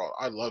 that's raw.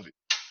 I love it.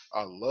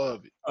 I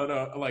love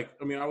it. Like,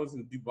 I mean, I was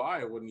in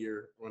Dubai one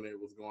year when it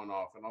was going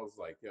off, and I was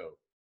like, yo,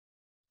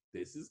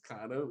 this is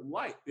kind of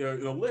light,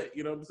 lit.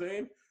 You know what I'm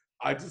saying?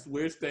 I just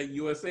wish that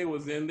USA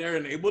was in there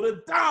and able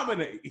to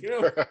dominate.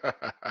 You know,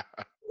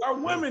 our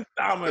women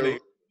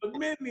dominate. The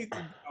men need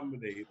to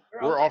dominate.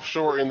 We're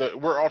offshore in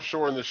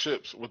the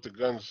ships with the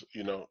guns.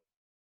 You know,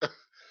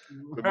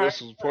 the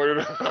missiles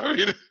pointed.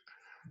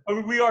 I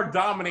mean, we are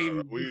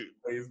dominating we, these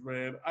ways,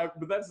 man.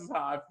 But that's just how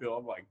I feel.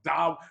 I'm like,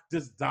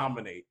 just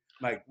dominate.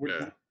 Like,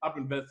 we're stop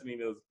investing in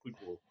those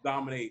people.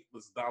 Dominate.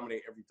 Let's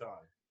dominate every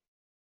time.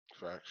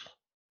 Facts.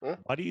 Huh?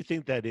 Why do you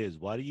think that is?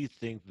 Why do you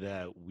think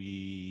that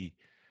we're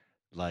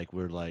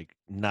like,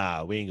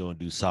 nah, we ain't gonna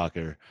do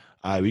soccer.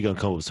 All right, we gonna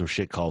come up with some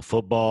shit called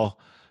football,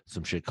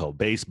 some shit called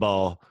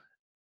baseball,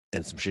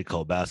 and some shit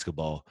called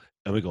basketball,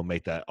 and we're gonna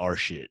make that our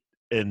shit.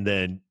 And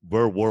then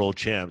we're world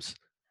champs,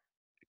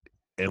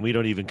 and we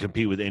don't even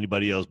compete with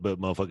anybody else but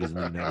motherfuckers in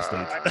the United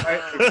States.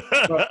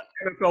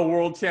 NFL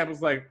world champ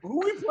is like, who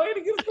we playing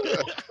against?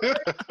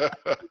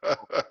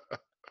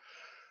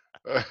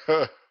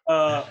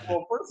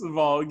 Well, first of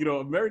all,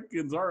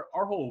 Americans, our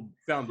whole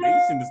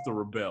foundation is to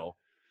rebel.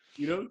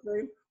 You know what I'm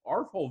saying?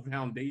 Our whole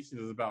foundation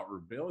is about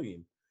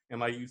rebellion. And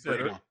like you said,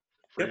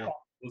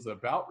 hip-hop was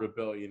about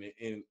rebellion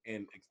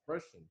and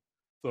expression.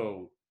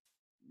 So,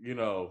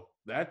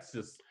 that's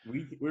just,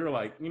 we were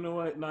like, you know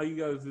what? No, you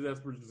guys do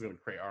that. We're just going to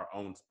create our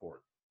own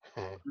sport.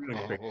 We're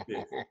going to create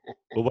this.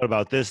 But what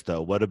about this,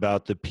 though? What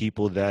about the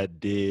people that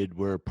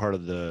were part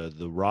of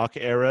the rock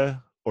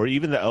era or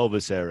even the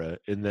Elvis era,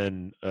 and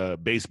then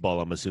baseball,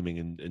 I'm assuming,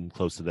 in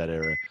close to that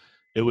era?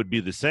 It would be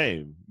the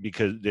same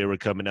because they were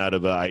coming out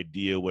of an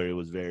idea where it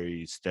was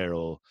very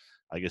sterile,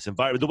 I guess,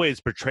 environment. The way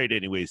it's portrayed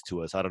anyways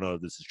to us. I don't know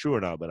if this is true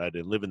or not, but I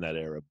didn't live in that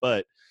era.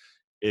 But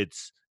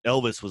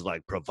Elvis was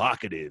like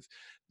provocative.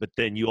 But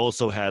then you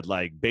also had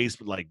like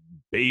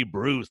Babe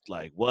Ruth,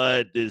 like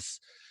what this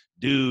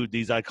dude,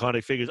 these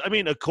iconic figures. I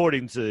mean,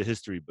 according to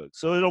history books.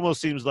 So it almost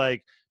seems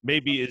like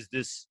maybe is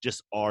this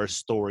just our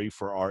story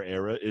for our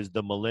era? Is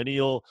the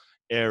millennial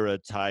era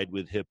tied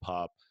with hip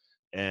hop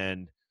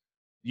and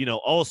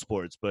all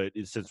sports, but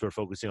since we're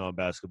focusing on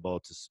basketball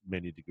to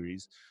many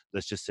degrees,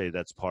 let's just say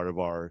that's part of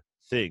our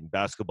thing.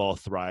 Basketball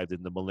thrived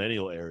in the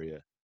millennial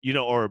area,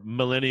 or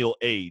millennial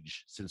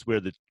age, since we're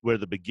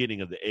the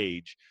beginning of the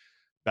age.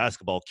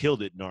 Basketball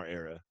killed it in our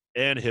era,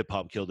 and hip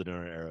hop killed it in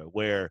our era,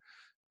 where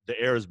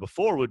the eras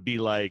before would be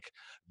like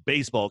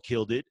baseball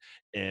killed it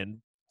and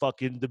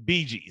fucking the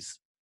Bee Gees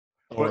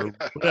or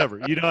whatever,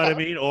 you know what I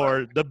mean?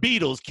 Or the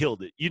Beatles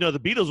killed it. The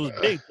Beatles was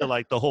big to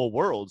like the whole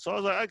world. So I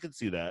was like, I could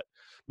see that.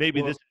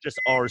 Maybe this is just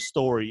our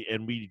story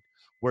and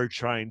we're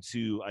trying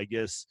to, I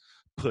guess,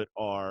 put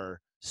our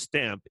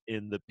stamp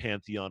in the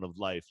pantheon of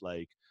life.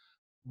 Like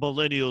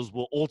millennials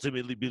will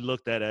ultimately be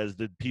looked at as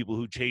the people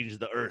who changed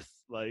the earth.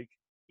 Like,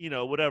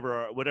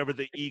 whatever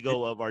the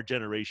ego of our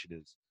generation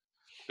is.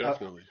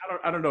 Definitely.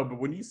 I don't know, but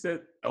when you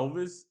said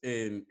Elvis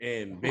and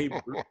Babe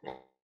Ruth,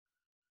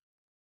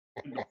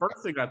 the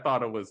first thing I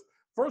thought of was,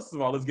 first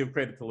of all, let's give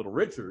credit to Little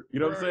Richard. You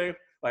know what I'm saying?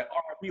 Like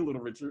R.I.P.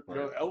 Little Richard.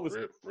 Elvis,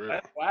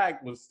 that swag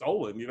was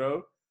stolen.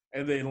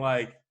 And then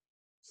like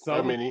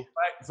some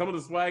of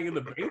the swag in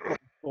the baseball was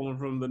stolen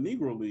from the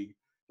Negro League.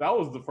 That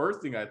was the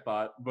first thing I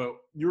thought. But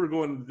you were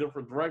going in a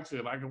different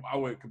direction. I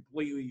went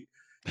completely,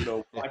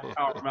 Black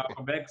Power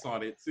Malcolm X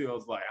on it too. I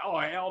was like, oh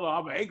hell no,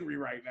 I'm angry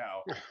right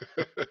now.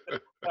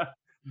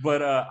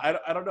 But I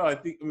don't know. I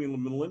mean,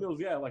 millennials,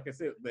 yeah, like I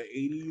said, the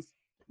 80s.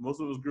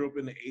 Most of us grew up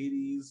in the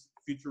 80s,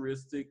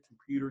 futuristic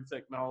computer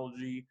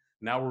technology.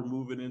 Now we're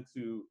moving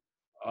into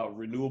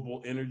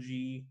renewable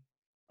energy,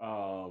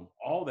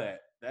 all that.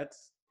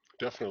 That's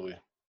definitely.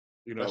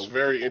 You That's know,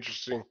 very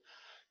interesting.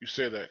 You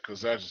say that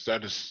because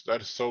that is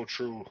so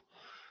true.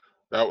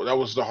 That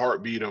was the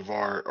heartbeat of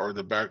our or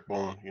the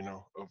backbone,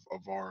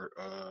 of our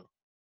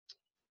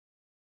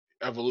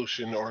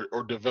evolution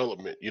or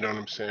development. You know what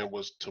I'm saying?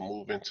 Was to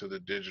move into the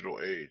digital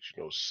age.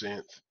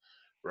 Synth,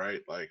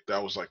 right? Like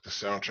that was like the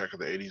soundtrack of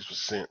the '80s was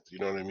synth. You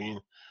know what I mean?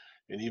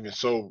 And even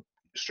so,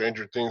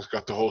 Stranger Things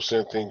got the whole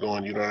synth thing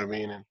going. You know what I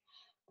mean? And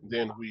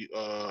then we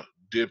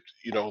dipped,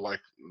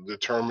 like the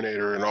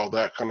Terminator and all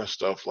that kind of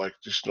stuff, like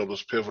just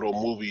those pivotal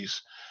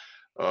movies,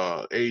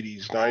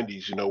 80s,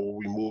 90s, where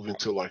we move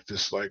into like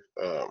this like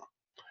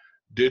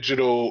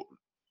digital,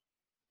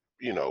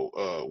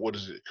 what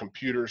is it?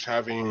 Computers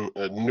having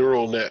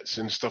neural nets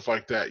and stuff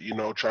like that.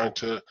 Trying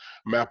to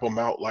map them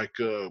out like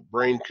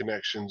brain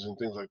connections and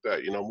things like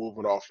that.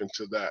 Moving off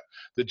into that,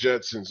 the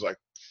Jetsons, like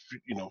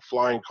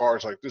flying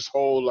cars, like this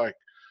whole like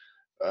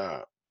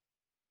uh,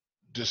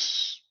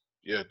 this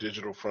yeah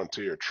digital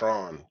frontier,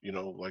 Tron.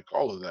 Like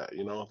all of that.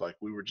 Like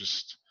we were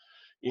just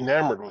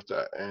enamored with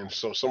that, and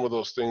so some of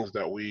those things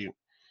that we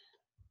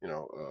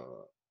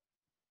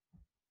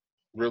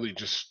really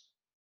just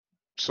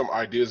some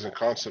ideas and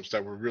concepts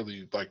that were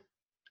really like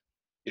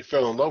it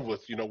fell in love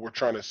with, we're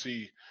trying to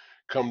see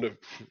come to,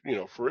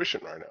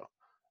 fruition right now.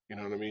 You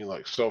know what I mean?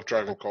 Like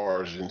self-driving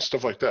cars and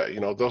stuff like that.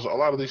 Those a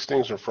lot of these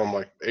things are from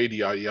like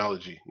 80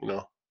 ideology. We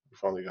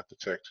finally got the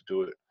tech to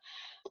do it.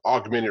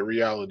 Augmented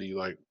reality,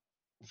 like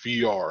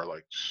VR,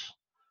 like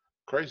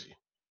crazy,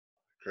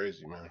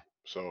 crazy, man.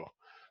 So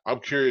I'm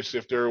curious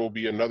if there will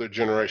be another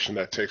generation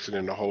that takes it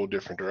in a whole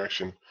different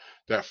direction,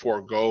 that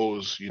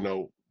foregoes,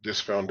 this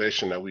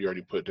foundation that we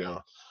already put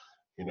down.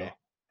 You know. man,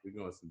 we're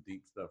going some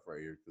deep stuff right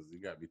here because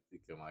you got to be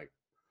thinking like,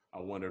 I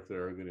wonder if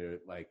they're gonna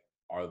like,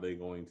 are they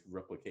going to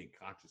replicate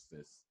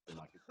consciousness in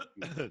like a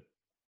computer? You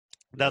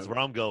That's know? where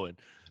I'm going.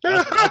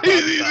 That's what I'm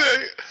talking about.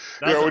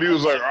 That's Yeah, what when he I'm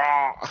was like,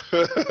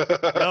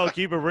 no, ah.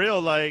 keep it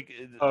real. Like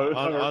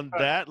on Right.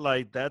 that,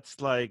 like that's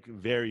like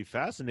very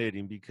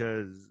fascinating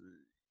because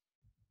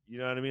you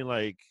know what I mean.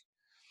 Like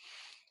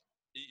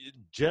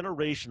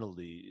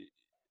generationally,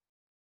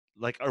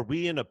 like are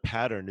we in a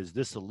pattern? Is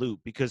this a loop?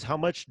 Because how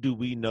much do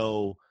we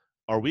know?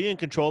 Are we in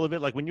control of it?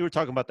 Like when you were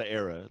talking about the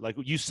era, like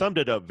you summed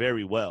it up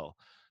very well.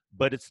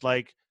 But it's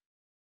like,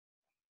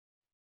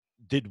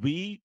 did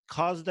we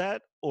cause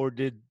that, or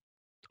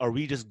are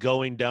we just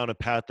going down a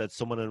path that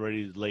someone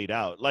already laid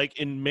out? Like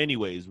in many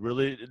ways,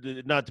 really,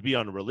 not to be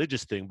on a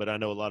religious thing, but I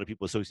know a lot of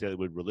people associate it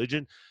with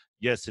religion.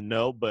 Yes and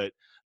no, but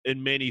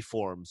in many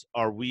forms,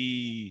 are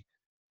we?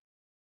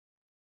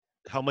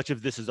 How much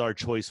of this is our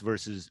choice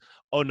versus,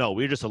 oh no,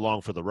 we're just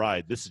along for the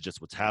ride. This is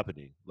just what's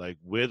happening, like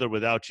with or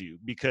without you.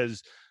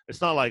 Because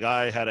it's not like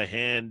I had a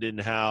hand in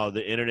how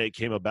the internet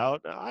came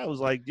about. I was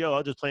like, yo,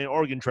 I'll just play an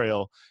Oregon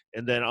Trail,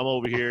 and then I'm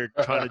over here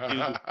trying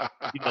to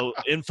do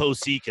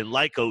InfoSeek and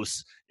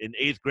Lycos in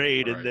 8th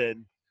grade, and Right.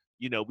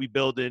 then we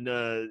build in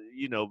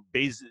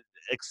basic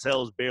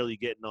Excel's barely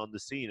getting on the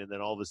scene, and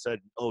then all of a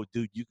sudden, oh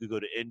dude, you could go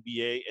to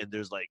NBA and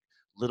there's like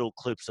little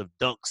clips of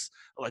dunks.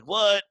 I'm like,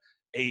 what?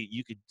 Hey,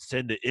 you could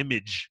send an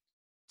image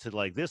to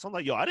like this. I'm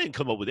like, yo, I didn't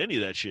come up with any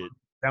of that shit.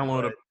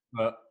 Download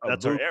But a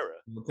that's our booth. era.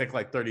 It'll take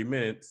like 30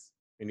 minutes,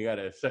 and you got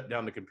to shut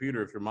down the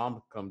computer if your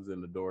mom comes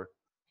in the door.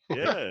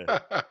 Yeah,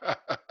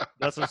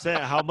 that's what I'm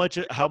saying. How much?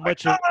 How Like,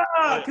 much of?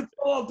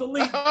 Control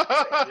Delete.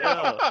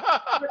 Yeah,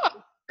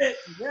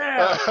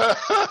 Yeah.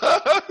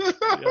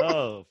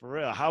 yo, for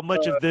real. How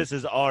much of this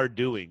is our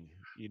doing?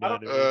 You I know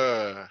don't. what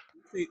I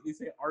mean? They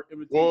say art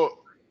imitation. well,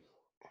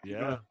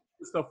 Yeah.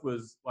 This stuff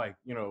was like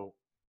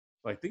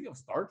like think of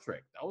Star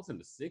Trek. That was in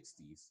the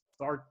 '60s.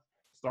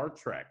 Star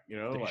Trek. They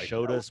Like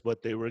showed that was, us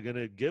what they were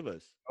gonna give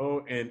us.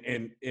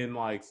 and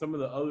like some of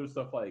the other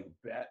stuff like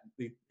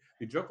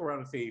they joke around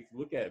and say if you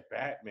look at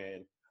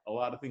Batman, a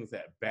lot of things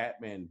that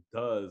Batman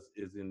does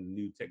is in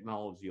new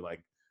technology,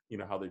 like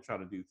how they're trying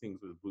to do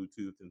things with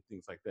Bluetooth and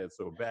things like that.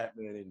 So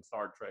Batman and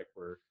Star Trek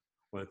were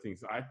one of the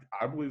things.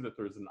 I believe that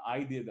there's an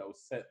idea that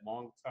was set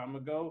long time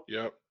ago.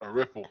 yep, a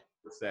ripple.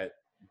 Set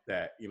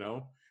that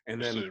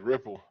and It's then a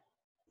ripple.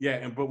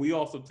 yeah, but we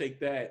also take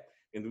that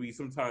and we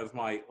sometimes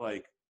might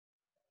like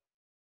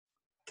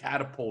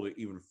catapult it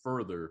even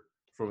further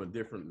from a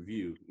different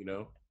view.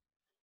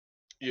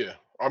 Yeah,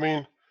 I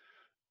mean,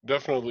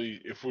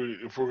 definitely. If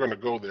we're gonna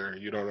go there,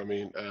 you know what I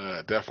mean.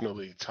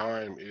 Definitely,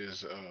 time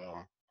is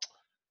a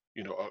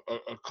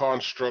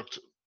construct.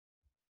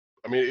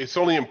 I mean, it's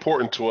only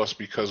important to us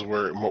because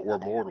we're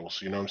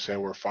mortals. You know what I'm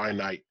saying? We're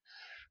finite,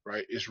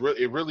 right? It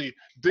really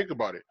think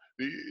about it.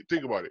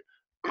 Think about it.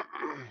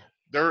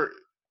 there,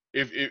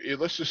 if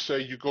let's just say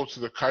you go to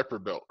the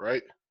Kuiper Belt,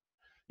 right?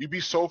 You'd be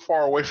so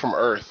far away from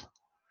Earth,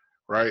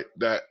 right?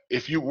 That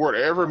if you were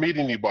to ever meet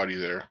anybody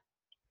there,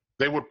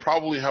 they would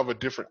probably have a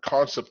different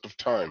concept of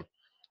time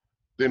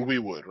than we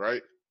would,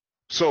 right?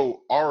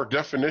 So our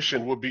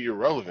definition would be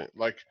irrelevant.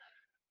 Like,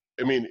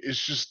 I mean,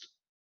 it's just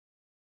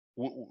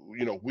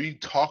we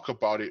talk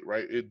about it,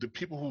 right? The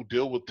people who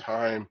deal with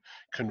time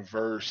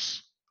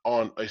converse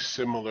on a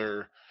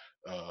similar,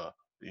 uh,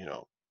 you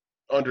know,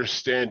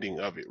 understanding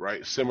of it,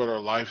 right? Similar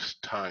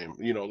lifetime,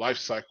 life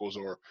cycles,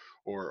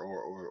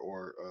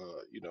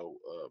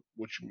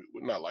 which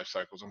not life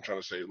cycles. I'm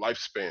trying to say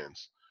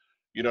lifespans.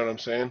 You know what I'm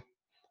saying? Yo,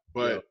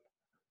 But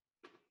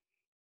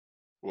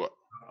what?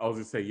 I was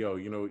just say, yo,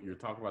 you're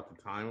talking about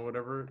the time or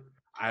whatever.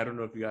 I don't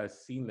know if you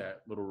guys seen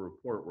that little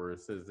report where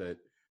it says that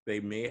they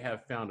may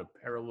have found a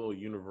parallel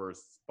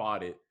universe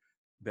spotted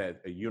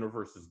that a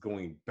universe is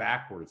going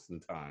backwards in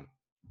time.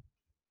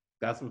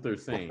 That's what they're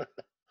saying.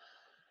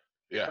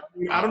 Yeah.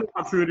 I don't know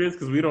how true it is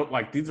because we don't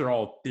like these are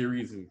all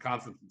theories and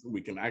concepts until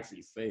we can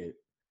actually see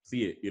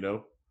it.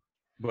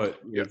 But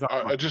Yeah.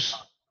 I just.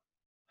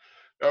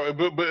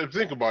 But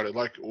think about it.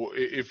 Like,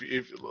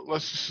 if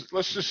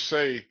let's just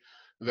say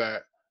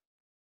that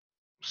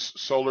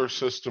solar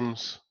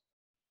systems,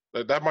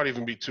 that might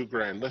even be too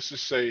grand. Let's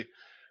just say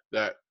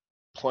that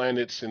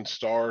planets and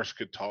stars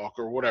could talk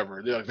or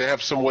whatever. They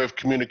have some way of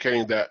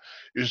communicating that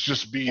is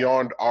just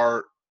beyond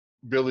our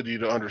ability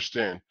to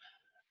understand.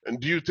 And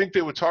do you think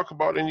they would talk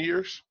about in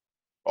years?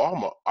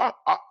 Oh,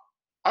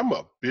 I'm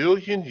a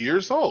billion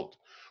years old.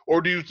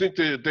 Or do you think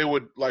that they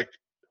would like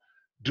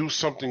do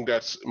something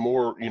that's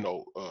more, you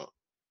know what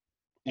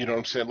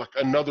I'm saying, like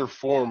another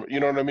form, you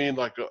know what I mean,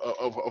 like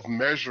of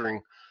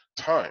measuring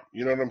time.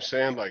 You know what I'm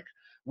saying? Like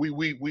we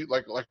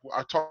like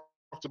I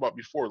talked about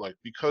before, like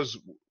because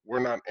we're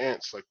not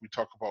ants, like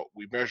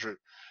we measure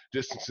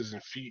distances in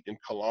feet and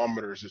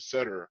kilometers,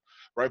 etc.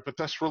 Right? But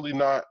that's really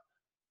not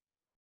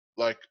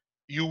like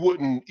you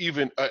wouldn't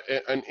even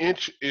an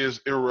inch is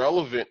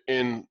irrelevant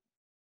in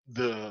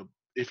the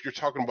if you're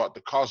talking about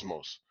the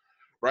cosmos,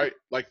 right?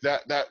 Like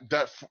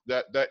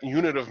that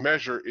unit of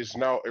measure is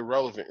now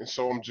irrelevant. And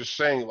so I'm just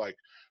saying, like,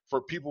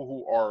 for people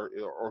who are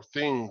or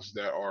things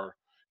that are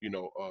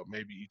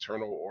maybe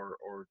eternal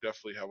or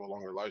definitely have a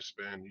longer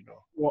lifespan,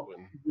 Well,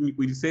 when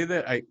when you say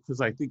that, I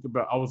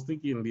was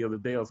thinking the other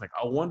day, I was like,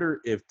 I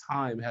wonder if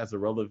time has a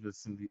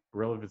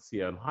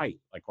relevancy on height,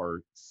 like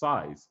our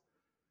size,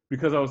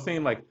 because I was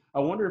saying like, I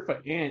wonder if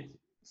an ant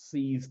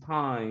sees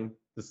time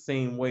the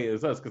same way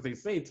as us, because they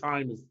say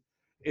time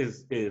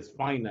is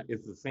finite,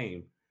 it's the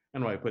same,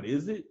 and I'm like, but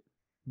is it?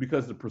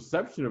 Because the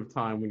perception of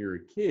time when you're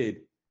a kid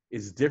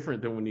is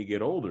different than when you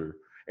get older,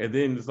 and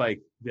then it's like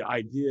the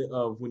idea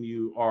of when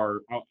you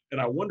are,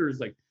 and I wonder is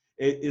like,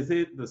 is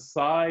it the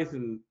size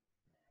and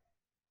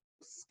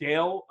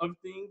scale of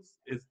things?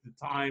 Is the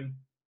time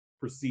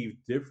perceived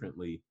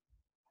differently?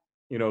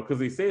 Because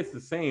they say it's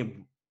the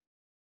same,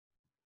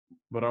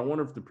 but I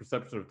wonder if the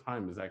perception of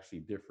time is actually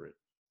different.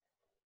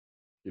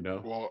 You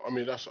know, well, I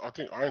mean, I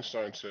think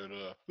Einstein said,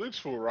 this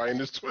fool Ryan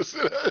is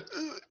twisted.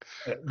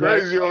 did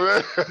Crazy on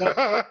I,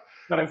 that.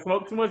 did I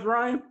smoke too much,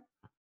 Ryan?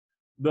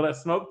 Did I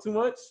smoke too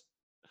much?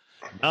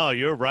 No,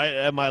 you're right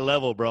at my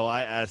level, bro.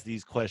 I ask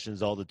these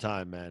questions all the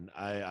time, man.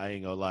 I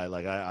ain't gonna lie.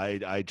 Like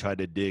I try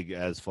to dig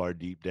as far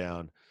deep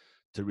down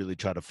to really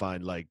try to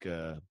find like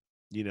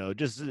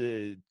just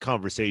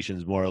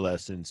conversations more or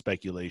less and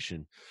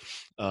speculation.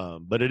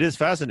 But it is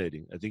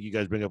fascinating. I think you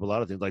guys bring up a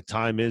lot of things. Like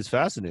time is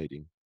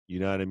fascinating. You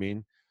know what I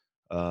mean?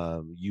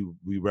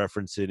 We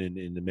reference it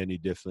in the many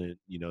different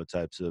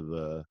types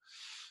of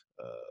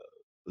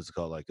what's it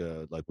called,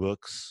 like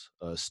books,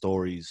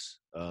 stories,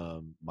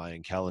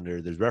 Mayan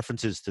calendar. There's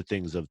references to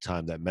things of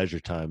time that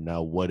measure time.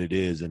 Now what it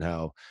is and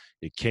how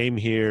it came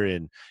here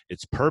and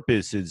its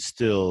purpose is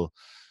still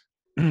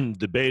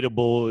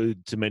debatable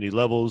to many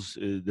levels.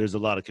 There's a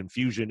lot of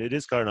confusion. It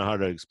is kind of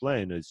hard to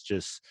explain. It's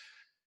just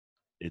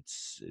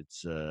it's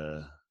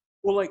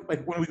Well, like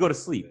when we go to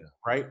sleep, yeah.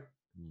 right?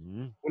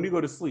 Mm-hmm. When you go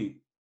to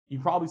sleep, you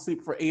probably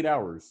sleep for 8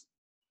 hours.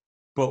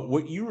 But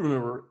what you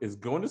remember is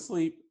going to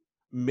sleep,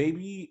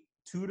 maybe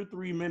 2 to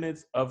 3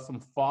 minutes of some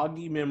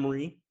foggy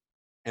memory,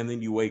 and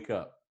then you wake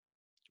up.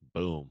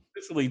 Boom.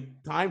 Essentially,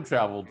 time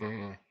traveled,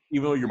 Mhm.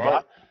 even though your My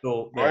body's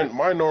still there.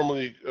 mine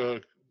normally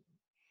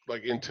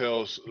like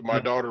entails my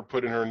daughter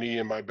putting her knee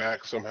in my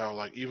back somehow.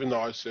 Like even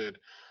though I said,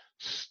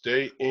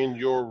 "Stay in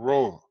your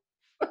room,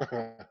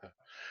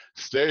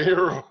 stay in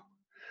your room,"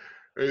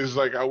 it's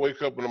like I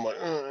wake up and I'm like,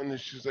 and then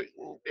she's like,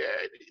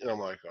 "Daddy," and I'm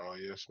like, "Oh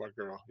yes, my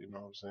girl." You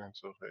know what I'm saying?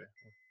 So hey.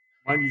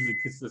 Mine usually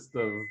consists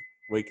of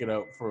waking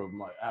up from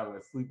like out of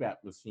a sleep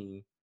app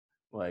machine,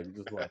 like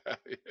just like,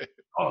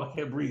 oh, I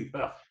can't breathe.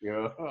 Ugh,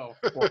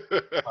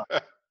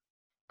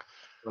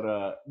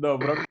 no,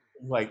 but I'm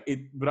like it.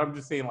 But I'm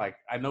just saying, like,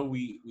 I know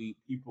we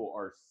people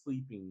are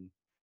sleeping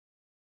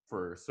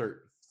for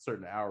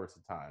certain hours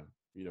of time.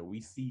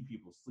 We see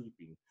people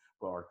sleeping,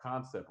 but our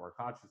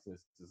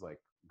consciousness is like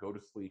go to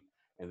sleep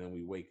and then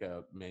we wake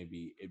up.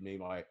 Maybe it may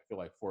like feel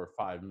like 4 or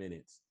 5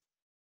 minutes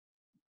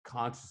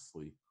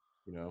consciously.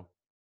 You know,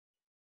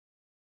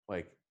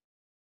 like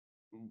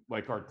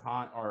our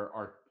time,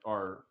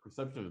 our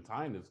perception of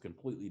time is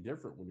completely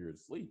different when you're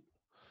asleep.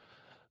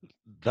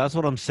 That's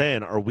what I'm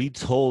saying. Are we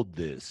told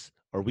this?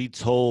 Are we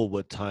told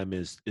what time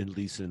is, at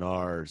least in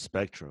our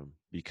spectrum?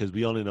 Because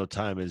we only know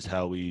time is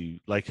how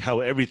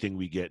everything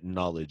we get in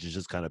knowledge is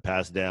just kind of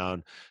passed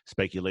down,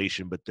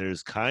 speculation, but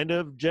there's kind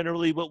of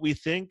generally what we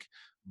think.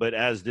 But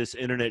as this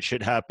internet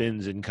shit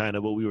happens and kind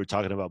of what we were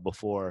talking about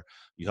before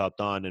you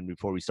hopped on and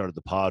before we started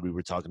the pod, we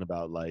were talking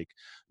about like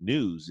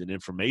news and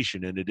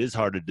information, and it is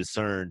hard to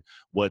discern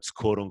what's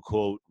quote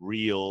unquote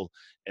real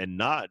and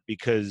not,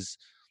 because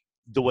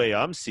the way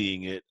I'm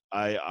seeing it,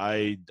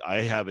 I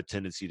have a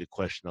tendency to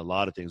question a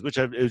lot of things, which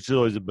it's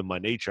always been my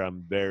nature.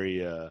 I'm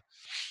very uh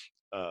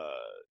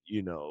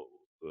you know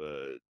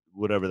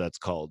whatever that's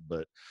called,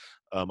 but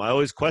I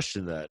always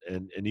question that,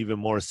 and even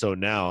more so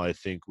now. I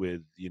think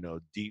with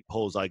deep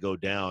holes I go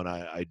down,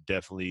 I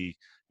definitely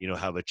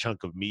have a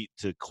chunk of meat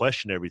to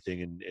question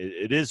everything, and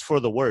it is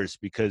for the worse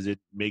because it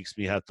makes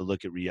me have to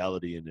look at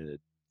reality in a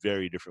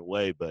very different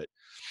way. But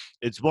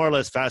it's more or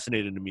less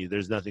fascinating to me.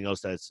 There's nothing else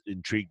that's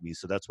intrigued me,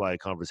 so that's why a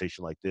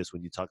conversation like this,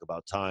 when you talk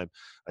about time,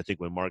 I think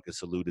when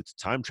Marcus alluded to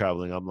time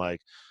traveling, I'm like,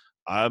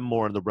 I'm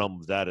more in the realm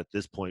of that at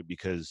this point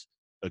because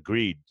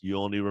agreed, you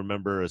only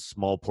remember a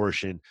small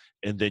portion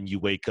and then you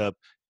wake up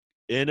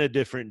in a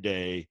different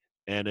day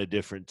and a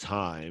different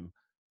time,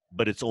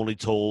 but it's only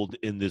told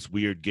in this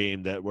weird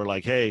game that we're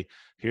like, hey,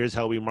 here's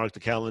how we mark the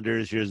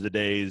calendars, here's the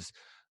days.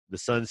 The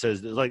sun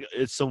says, like,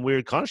 it's some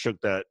weird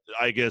construct that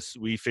I guess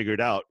we figured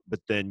out, but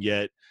then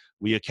yet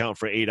we account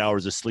for 8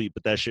 hours of sleep,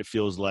 but that shit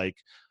feels like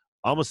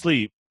I'm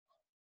asleep,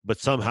 but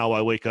somehow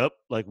I wake up.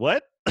 Like,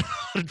 what?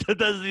 That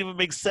doesn't even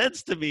make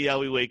sense to me how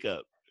we wake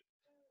up.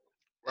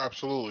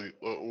 Absolutely.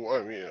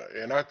 Well, I mean,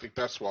 and I think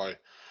that's why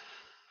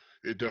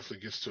it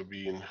definitely gets to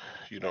being,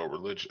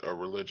 a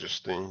religious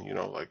thing.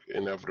 Like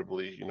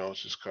inevitably,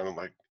 it's just kind of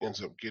like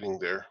ends up getting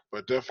there.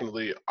 But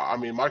definitely, I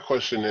mean, my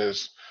question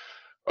is,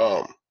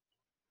 um,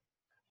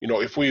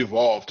 if we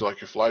evolved,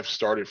 like if life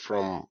started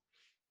from,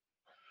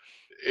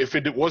 if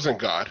it wasn't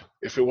God,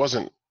 if it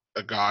wasn't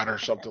a God or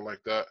something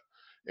like that,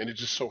 and it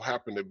just so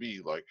happened to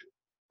be like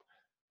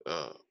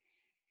uh,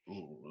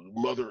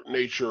 Mother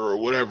Nature or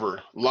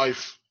whatever,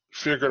 life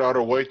figured out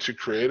a way to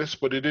create us,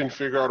 but it didn't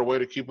figure out a way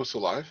to keep us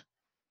alive.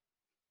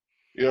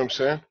 You know what I'm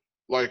saying?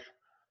 Like,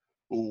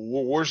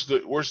 where is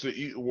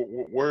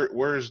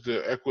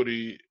the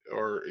equity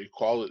or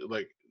equality,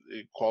 like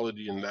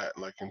equality in that,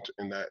 like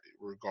in that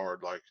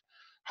regard? Like,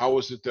 how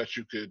is it that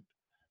you could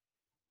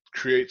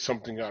create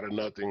something out of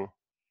nothing,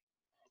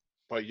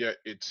 but yet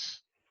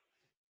it's,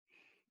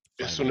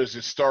 as soon Finite. as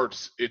it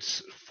starts,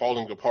 it's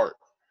falling apart?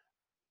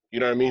 You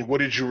know what I mean? What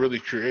did you really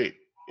create,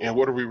 and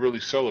what are we really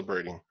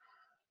celebrating?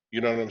 You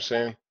know what I'm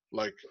saying?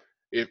 Like,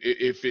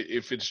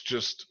 if it's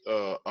just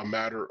a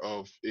matter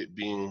of it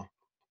being,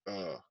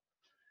 uh,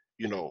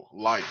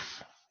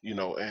 life, and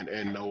no,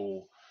 and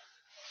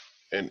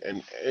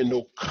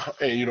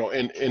no,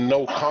 and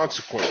no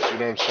consequence. You know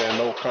what I'm saying?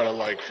 No kind of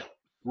like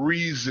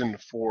reason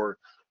for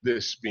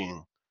this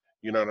being.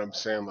 You know what I'm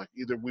saying? Like,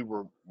 either we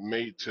were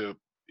made to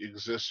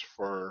exist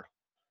for,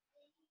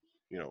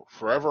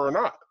 forever or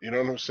not. You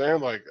know what I'm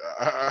saying? Like,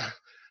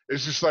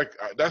 it's just like,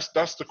 that's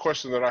the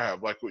question that I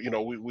have. Like, we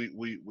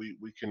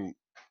can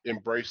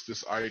embrace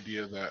this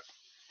idea that,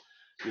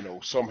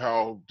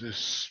 somehow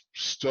this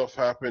stuff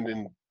happened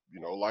and,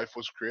 life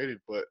was created,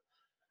 but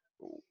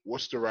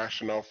what's the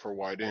rationale for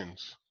why it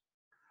ends?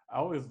 I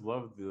always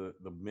loved the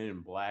Men in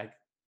Black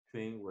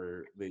thing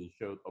where they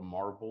showed a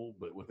marble,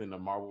 but within the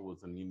marble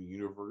was a new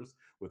universe.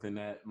 Within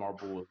that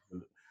marble was,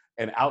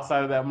 and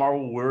outside of that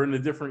marble, we're in a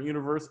different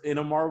universe in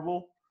a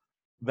marble.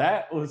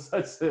 That was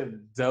such a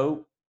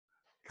dope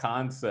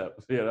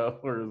concept,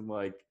 where it's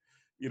like,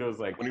 it's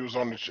like, When he was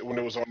on when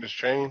it was on this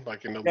chain,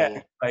 like in the yeah,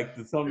 little, like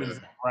the summons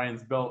yeah.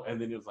 Brian's belt,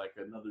 and then it was like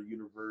another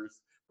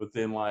universe. But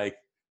then like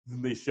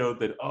then they showed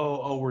that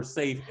we're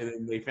safe, and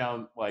then they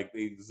found like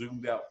they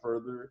zoomed out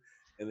further,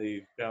 and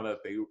they found out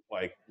they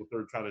like what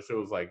they're trying to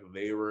show is like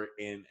they were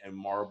in a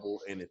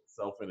marble in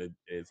itself in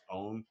its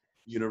own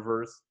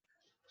universe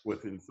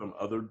within some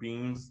other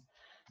beings.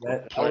 Or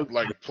That play was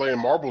like playing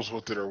marbles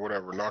with it or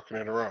whatever, knocking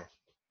it around.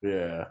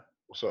 yeah.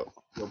 What's up?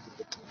 I Uh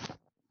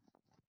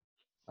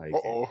can't.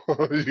 oh,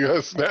 you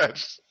got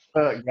snatched.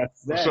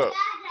 That's What's that.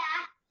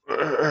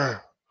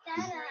 up?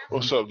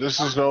 What's up? This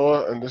is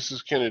Noah and this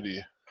is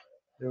Kennedy.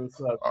 What's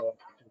up, I, man?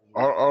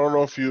 I don't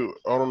know if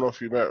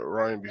you met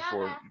Ryan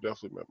before. You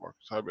definitely met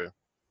Marcus. Hi, man.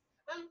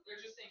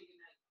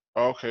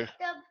 Oh, okay.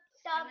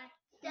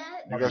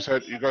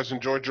 You guys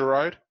enjoyed your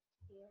ride?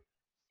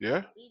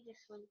 Yeah.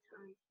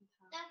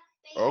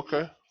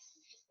 Okay.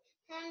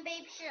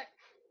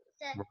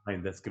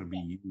 Ryan, that's gonna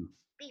be you.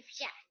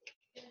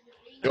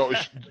 Yo,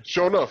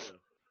 sure enough.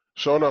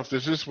 Sure enough,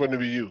 this is going to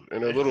be you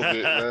in a little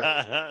bit,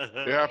 man.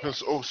 It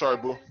happens. Oh, sorry,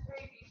 boo.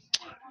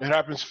 It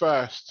happens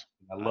fast.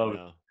 I I love it.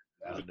 know.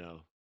 I know.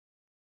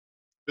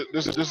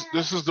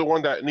 This is the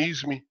one that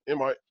needs me in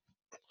my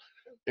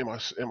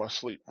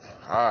sleep.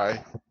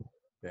 Hi,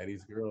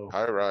 Daddy's girl.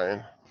 hi,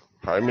 Ryan.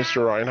 Hi,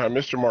 Mr. Ryan. Hi,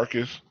 Mr.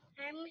 Marcus.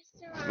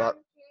 Not.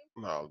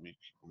 No, let me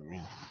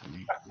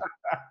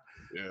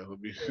yeah, let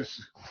me.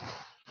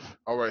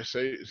 All right,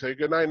 say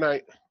good night,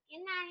 night.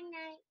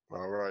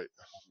 All right,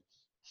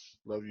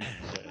 love you.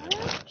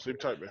 Sleep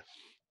tight, man.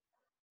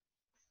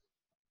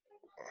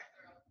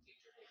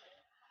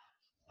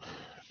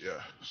 Yeah.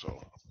 So,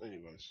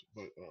 anyways,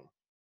 but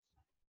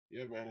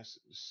yeah, man, it's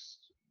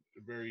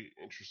very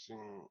interesting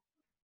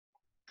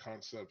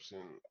concepts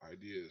and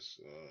ideas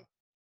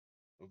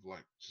of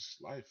like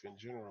just life in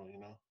general.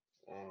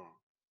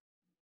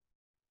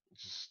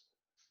 Just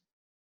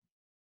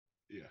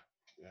yeah,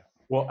 yeah.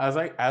 Well, as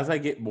I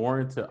get more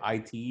into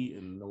IT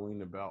and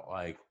knowing about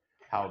like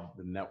how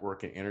the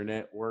network and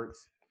internet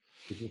works,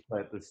 it's just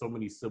that there's so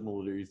many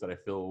similarities that I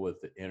feel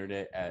with the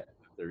internet at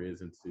there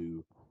is into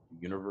the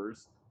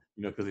universe.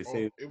 Because they Oh,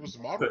 say, it was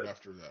modeled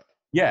after that.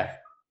 yeah.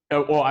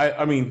 Well,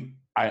 I mean,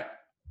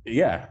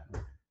 yeah.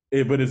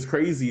 But it's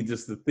crazy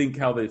just to think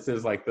how it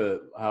says like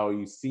how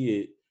you see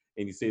it,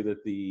 and you say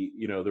that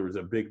there was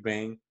a big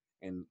bang,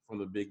 and from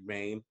the big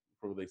bang,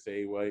 from what they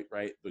say,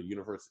 right, the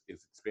universe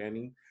is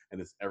expanding, and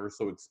it's ever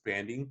so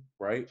expanding,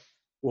 right?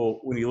 Well,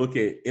 when you look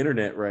at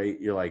internet, right,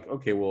 you're like,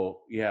 okay,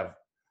 well, you have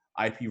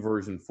IP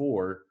version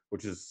 4,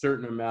 which is a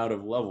certain amount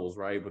of levels,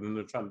 right? But then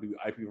they're trying to do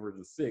IP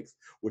version 6,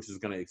 which is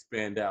going to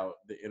expand out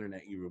the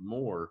internet even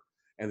more.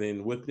 And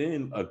then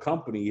within a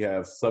company, you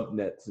have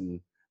subnets and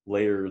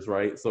layers,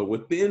 right? So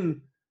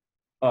within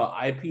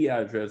IP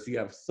address, you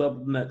have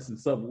subnets and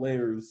sub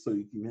layers, so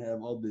you can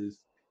have all this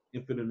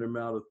infinite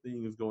amount of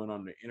things going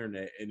on the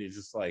internet. And it's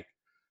just like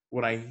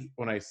when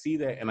I see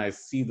that, and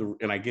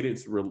I get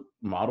it's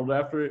modeled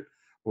after it.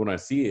 When I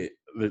see it,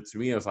 to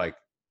me, I was like,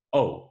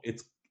 oh,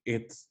 it's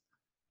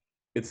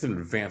an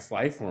advanced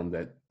life form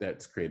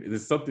that's created.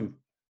 There's something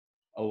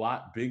a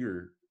lot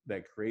bigger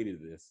that created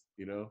this.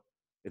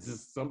 It's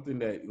just something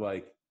that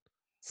like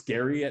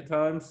scary at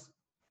times,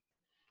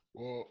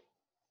 Well,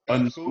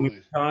 unknown absolutely.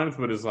 at times,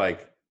 but it's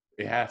like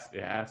it has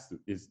to.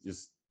 It's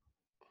just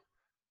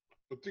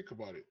But think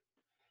about it.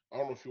 I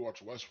don't know if you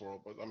watch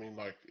Westworld, but I mean,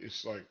 like,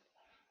 it's like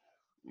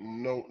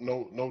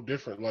no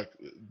different. Like,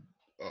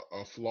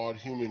 a flawed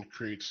human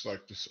creates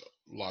like this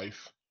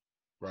life,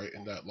 right?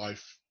 And that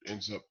life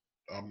ends up.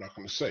 I'm not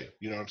going to say,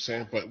 you know what I'm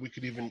saying? But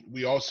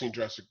we all seen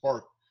Jurassic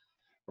Park,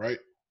 right?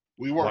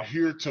 We weren't like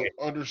here to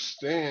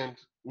understand.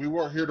 We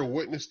weren't here to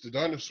witness the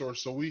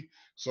dinosaurs.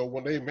 So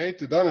when they made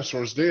the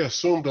dinosaurs, they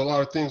assumed a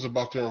lot of things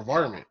about their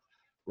environment,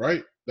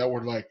 right? That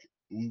were like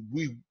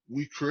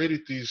we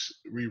created these,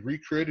 we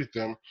recreated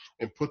them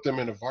and put them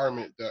in an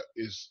environment that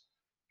is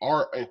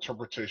our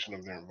interpretation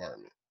of their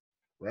environment,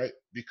 right?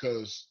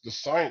 Because the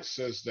science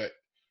says that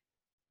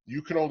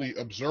you can only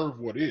observe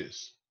what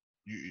is.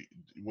 You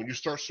When you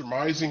start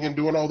surmising and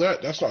doing all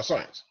that, that's not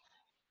science.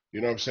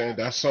 You know what I'm saying?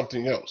 That's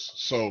something else.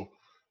 So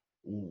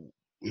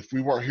if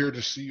we weren't here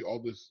to see all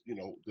this,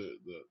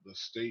 the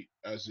state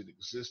as it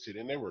existed,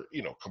 and they were,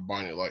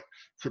 combining like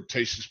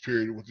Cretaceous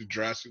period with the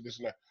Jurassic, this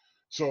and that.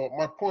 So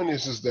my point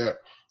is that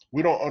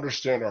we don't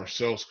understand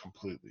ourselves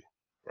completely,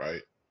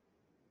 right?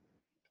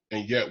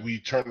 And yet we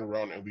turn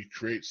around and we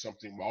create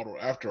something modeled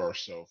after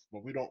ourselves,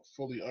 but we don't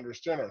fully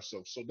understand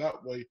ourselves. So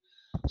that way,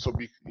 so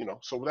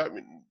that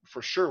mean,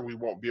 for sure we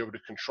won't be able to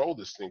control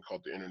this thing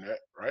called the internet,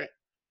 right?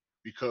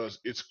 Because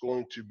it's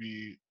going to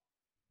be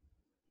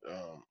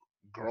um,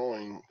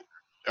 growing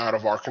out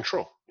of our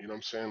control. You know what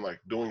I'm saying? Like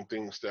doing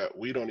things that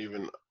we don't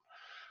even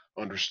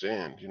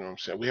understand. You know what I'm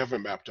saying? We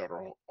haven't mapped out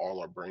all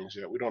our brains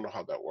yet. We don't know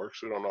how that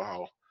works. We don't know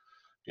how,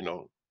 you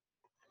know,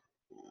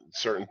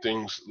 certain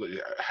things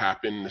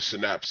happen, the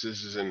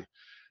synapses, and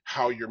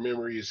how your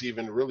memory is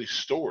even really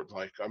stored.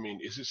 Like, I mean,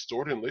 is it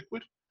stored in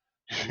liquid?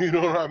 You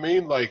know what I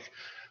mean? Like,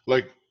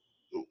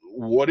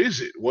 what is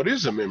it? What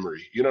is a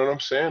memory? You know what I'm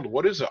saying?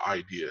 What is an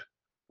idea?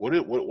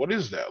 What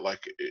is that?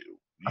 Like,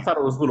 I thought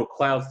it was little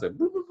clouds that.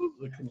 Boop, boop,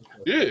 boop, that come across.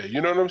 yeah, you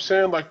know what I'm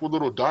saying? Like with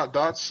little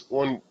dots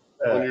when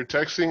you're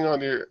texting on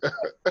your,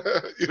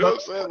 you know what I'm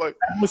saying? Like,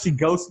 When she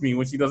ghosts me,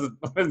 when she doesn't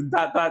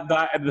dot dot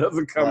dot and it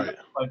doesn't come back, right.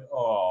 like,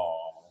 oh.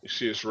 You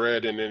see it's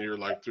red, and then you're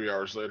like 3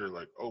 hours later,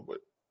 like, oh,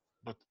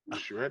 but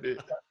she read it.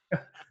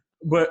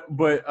 But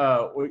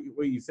what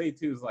you say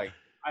too is like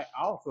I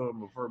also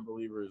am a firm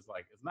believer is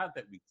like it's not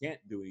that we can't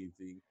do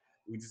anything,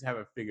 we just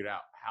haven't figured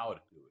out how to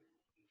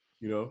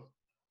do it.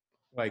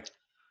 Like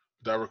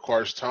That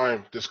requires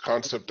time. This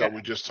concept yeah, that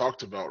we just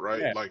talked about, right?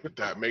 yeah. Like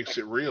that makes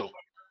it real.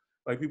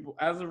 Like people,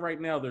 as of right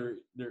now, there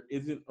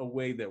isn't a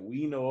way that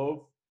we know of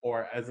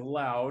or as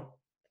allowed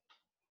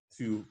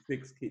to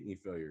fix kidney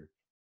failure.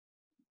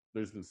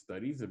 There's been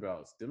studies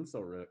about stem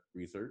cell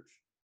research,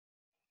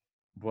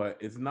 but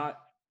it's not.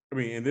 I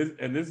mean,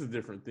 and this is a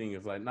different thing.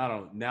 It's like not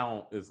on,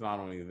 now. It's not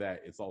only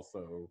that. It's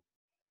also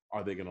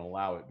are they going to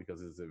allow it because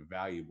is it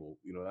valuable?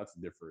 That's a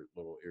different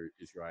little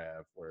issue I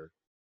have where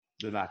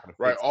they're not going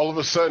to Right. fix. All of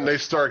a sudden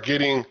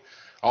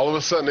all of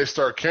a sudden they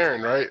start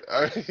caring, right?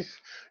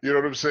 You know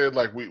what I'm saying?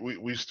 Like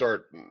we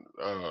start,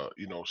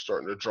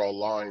 starting to draw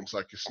lines.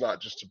 Like it's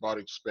not just about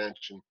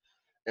expansion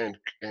and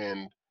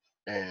and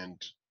and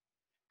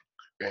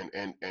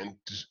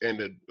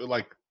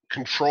like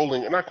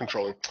controlling and not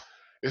controlling.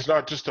 It's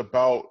not just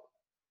about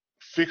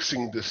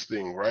fixing this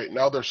thing, right?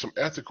 Now there's some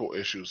ethical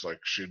issues. Like,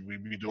 should we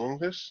be doing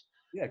this?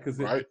 Yeah, because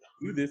if Right.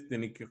 you do this,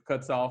 then it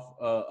cuts off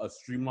a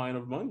streamline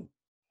of money.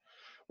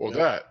 Well,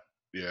 that,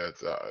 yeah,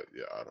 yeah,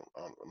 I don't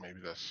know. Maybe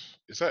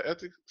is that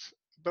ethics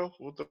though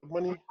with the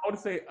money? I would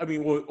say, I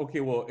mean, well,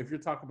 okay, well, if you're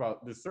talking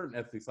about there's certain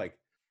ethics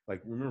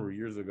like remember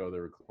years ago they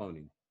were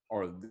cloning,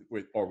 or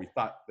we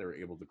thought they were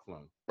able to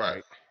clone, Right.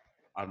 right?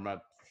 I'm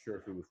not sure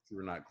if it was true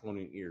or not,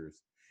 cloning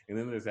ears. And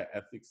then there's that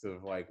ethics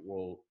of like,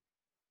 well,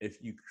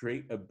 if you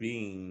create a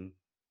being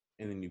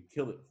and then you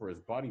kill it for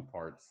its body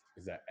parts,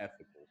 is that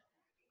ethical?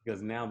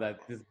 Because now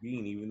that this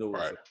being, even though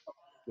Right.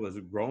 was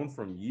grown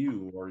from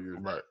you or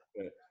Right.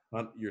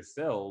 your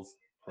cells,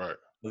 Right.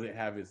 does it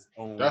have its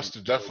own?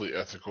 Definitely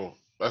ethical.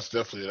 That's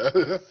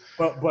definitely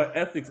But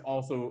ethics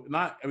also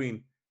not. I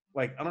mean,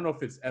 like I don't know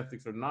if it's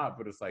ethics or not,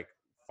 but it's like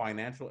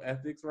financial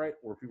ethics, right?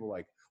 Where people are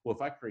like, well,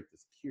 if I create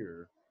this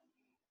cure,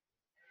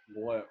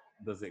 what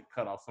does it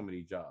cut off so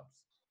many jobs?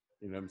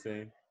 You know what I'm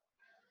saying?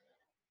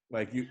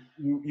 Like you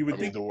I would mean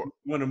think the you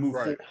want to move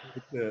right.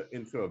 forward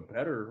into a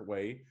better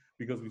way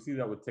because we see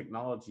that with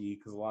technology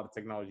because a lot of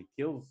technology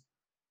kills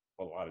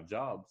a lot of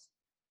jobs,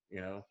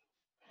 you know.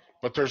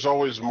 But there's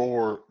always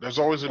more. There's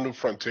always a new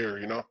frontier,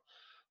 you know.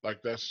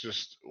 Like that's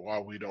just why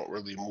we don't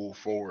really move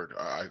forward.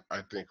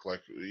 I think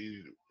like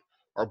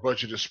our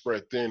budget is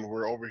spread thin.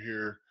 We're over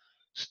here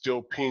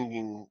still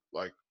pinging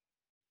like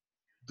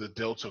the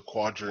Delta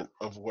quadrant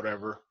of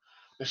whatever.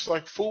 It's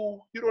like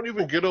fool, you don't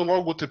even get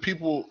along with the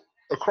people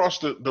across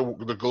the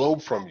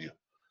globe from you.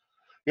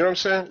 You know what I'm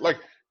saying? Like,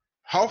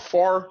 how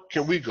far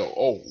can we go?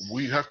 Oh,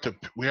 we have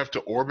to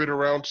orbit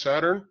around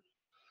Saturn.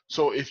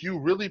 So if you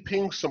really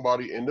ping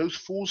somebody and those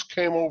fools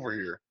came over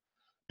here,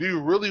 do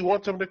you really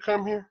want them to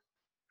come here?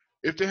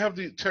 If they have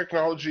the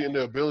technology and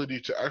the ability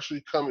to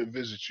actually come and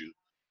visit you,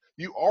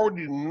 you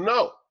already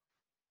know.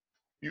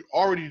 You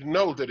already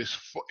know that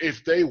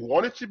if they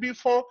want it to be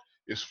funk,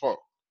 it's funk.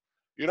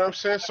 You know what I'm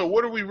saying? So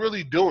what are we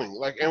really doing?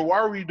 Like, and why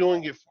are we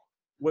doing it?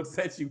 What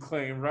sets you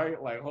claim,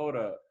 right? Like, hold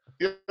up.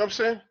 You know what I'm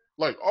saying?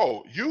 Like,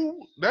 oh,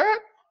 you that?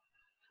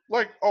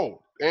 Like,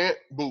 oh, and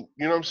boot.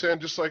 You know what I'm saying?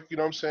 Just like you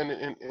know what I'm saying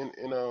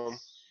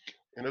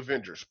in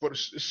Avengers. But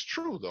it's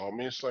true though. I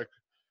mean, it's like,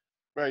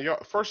 man,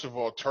 y'all. First of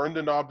all, turn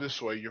the knob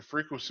this way. Your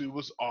frequency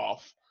was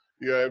off.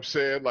 You know what I'm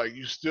saying? Like,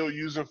 you still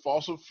using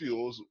fossil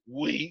fuels.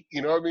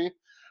 You know what I mean?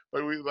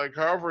 Like,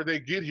 however they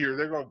get here,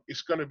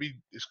 it's gonna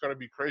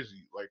be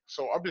crazy. Like,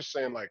 so I'm just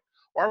saying, like,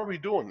 why are we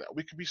doing that?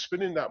 We could be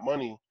spending that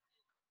money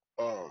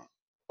um,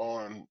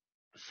 on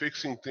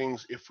fixing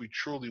things if we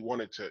truly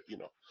wanted to,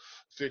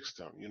 fix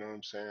them. You know what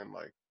I'm saying?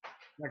 Like,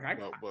 Like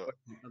but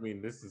I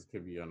mean, this is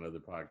could be another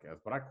podcast,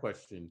 but I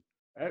question.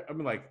 I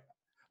mean, like,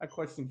 I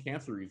question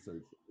cancer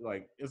research.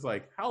 Like, it's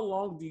like, how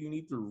long do you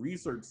need to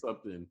research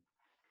something?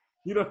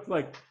 You know,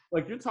 like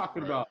you're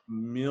talking right, about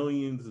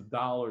millions of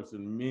dollars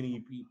and many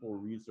people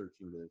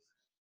researching this.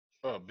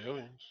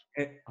 billions,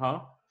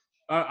 Huh?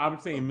 I'm uh,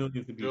 saying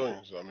millions of people,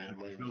 billions. I mean,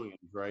 maybe.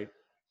 billions, right?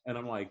 And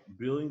I'm like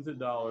billions of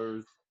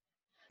dollars,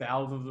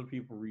 thousands of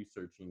people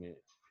researching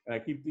it. And I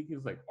keep thinking,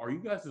 it's like, are you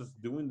guys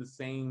just doing the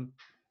same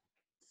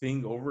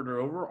thing over and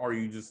over? Or are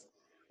you just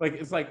like,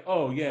 it's like,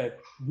 oh yeah,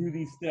 do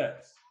these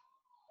steps.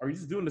 Are you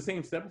just doing the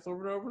same steps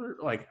over and over?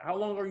 Like, how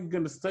long are you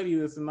going to study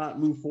this and not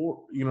move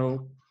forward? You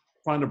know,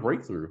 find a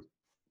breakthrough.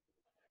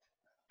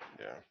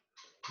 Yeah.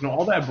 You know,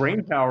 all that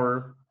brain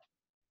power.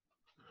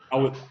 I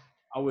would,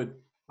 I would,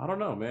 I don't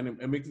know, man.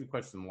 It makes me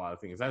question a lot of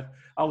things.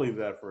 I'll leave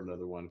that for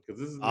another one because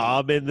this has been,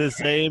 I'm in the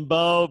same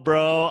boat,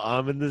 bro.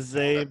 I'm in the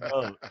same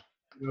boat.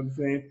 you know what I'm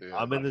saying? Yeah,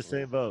 I'm in the definitely,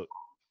 same boat.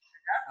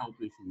 Health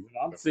issues. And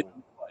I'm saying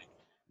definitely. like,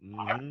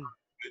 I heard Hmm.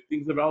 good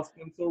things about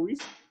stem cell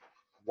research.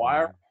 Why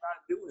are Hmm. we not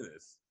doing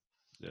this?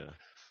 Yeah.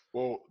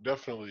 Well,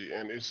 definitely,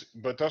 and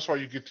but that's why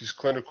you get these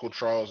clinical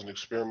trials and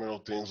experimental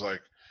things.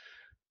 Like,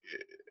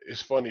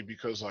 it's funny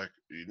because, like,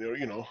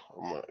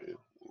 the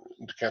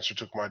cancer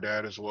took my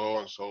dad as well,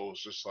 and so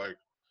it's just like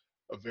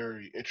a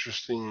very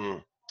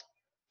interesting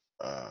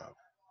uh,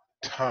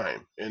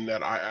 time in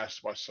that I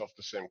asked myself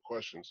the same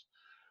questions.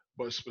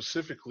 But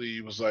specifically,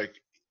 it was like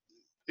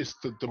it's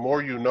the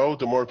more you know,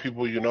 the more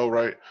people you know,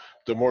 right?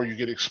 The more you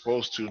get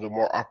exposed to, the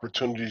more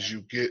opportunities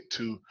you get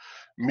to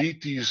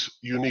meet these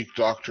unique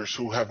doctors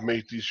who have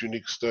made these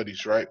unique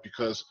studies, right?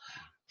 Because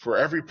for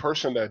every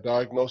person that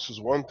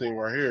diagnoses one thing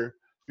right here,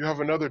 you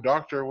have another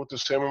doctor with the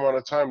same amount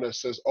of time that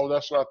says, "Oh,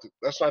 that's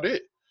not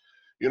it."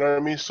 You know what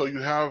I mean? So you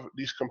have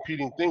these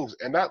competing things,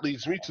 and that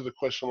leads me to the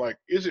question: like,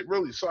 is it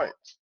really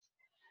science?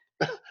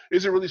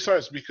 Is it really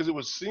science? Because it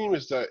would seem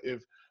as that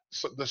if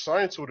the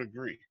science would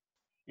agree,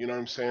 you know what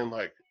I'm saying?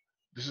 Like,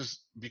 this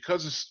is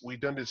because we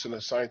done this in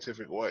a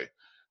scientific way.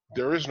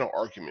 There is no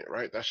argument,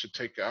 right? That should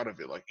take out of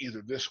it. Like,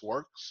 either this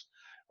works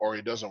or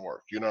it doesn't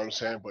work. You know what I'm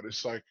saying? But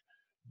it's like,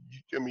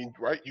 I mean,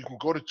 right? You can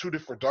go to two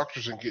different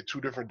doctors and get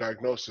two different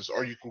diagnoses,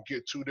 or you can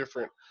get two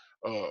different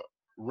uh,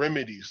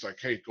 remedies. Like,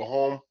 hey, go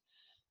home,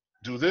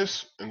 do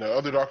this, and the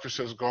other doctor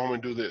says go home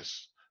and do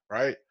this,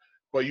 right?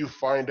 But you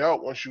find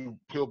out once you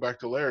peel back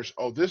the layers,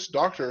 oh, this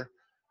doctor,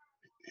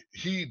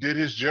 he did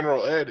his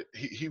general ed.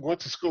 He went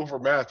to school for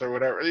math or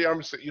whatever. Yeah,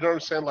 you know what I'm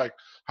saying? Like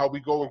how we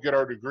go and get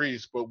our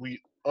degrees, but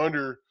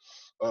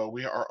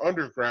our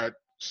undergrad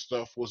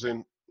stuff was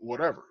in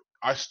whatever.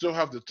 I still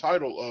have the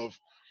title of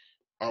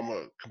I'm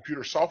a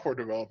computer software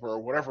developer or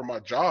whatever my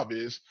job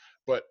is,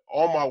 but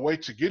on my way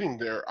to getting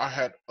there, I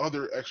had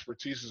other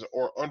expertises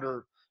or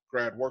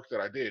grad work that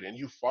I did. And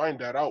you find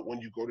that out when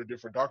you go to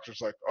different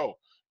doctors, like, oh,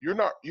 you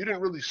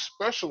didn't really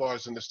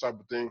specialize in this type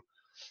of thing.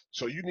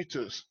 So you need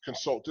to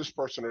consult this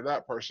person or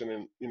that person.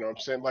 And, you know what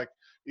I'm saying? Like,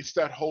 it's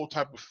that whole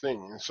type of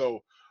thing. And so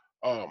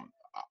um,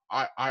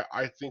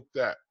 I think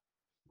that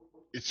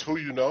it's who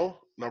you know,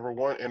 number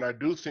one. And I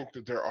do think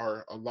that there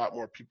are a lot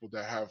more people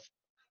that have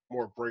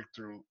more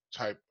breakthrough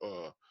type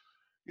or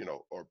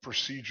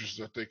procedures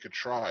that they could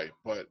try,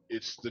 but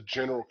it's the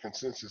general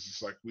consensus.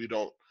 It's like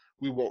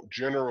we won't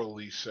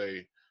generally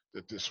say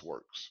that this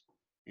works.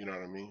 You know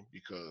what I mean?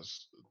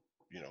 Because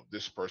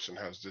this person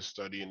has this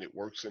study and it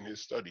works in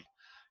his study.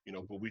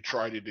 But we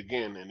tried it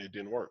again and it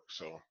didn't work.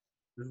 So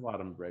There's a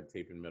lot of red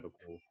tape in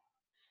medical,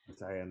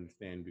 which I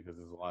understand because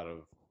there's a lot of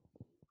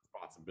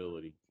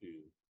responsibility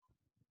too.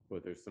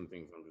 But there's some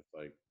things I'm just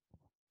like,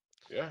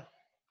 yeah,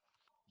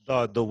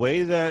 The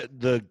way that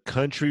the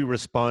country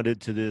responded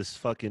to this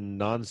fucking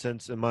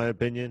nonsense, in my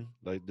opinion,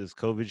 like this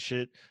COVID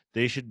shit,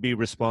 they should be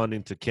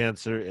responding to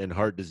cancer and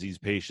heart disease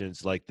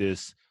patients like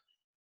this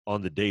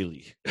on the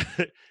daily.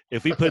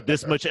 If we put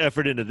this much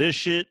effort into this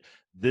shit,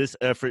 this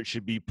effort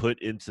should be put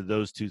into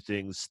those two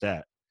things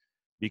stat.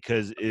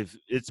 Because if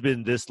it's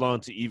been this long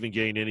to even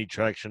gain any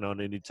traction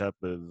on any type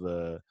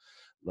of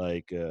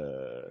like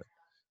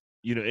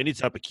any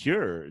type of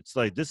cure, it's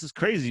like this is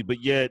crazy.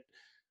 But yet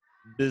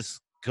this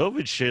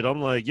COVID shit,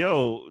 I'm like,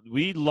 yo,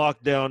 we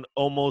locked down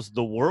almost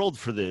the world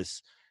for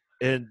this,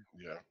 and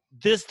yeah,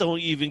 this don't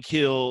even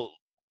kill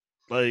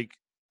like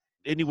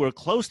anywhere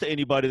close to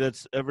anybody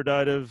that's ever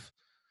died of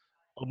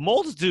a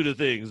multitude of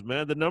things,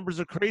 man. The numbers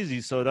are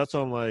crazy. So that's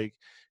why I'm like,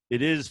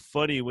 it is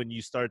funny when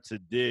you start to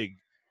dig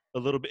a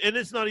little bit. And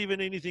it's not even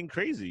anything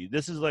crazy.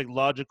 This is like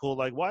logical.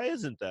 Like, why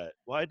isn't that?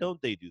 Why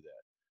don't they do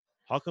that?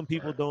 How come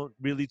people right, don't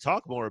really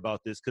talk more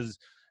about this? Because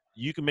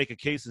you can make a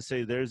case and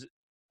say there's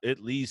at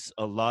least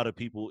a lot of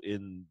people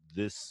in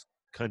this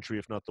country,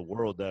 if not the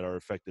world, that are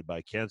affected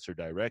by cancer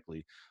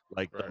directly.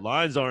 Like the right,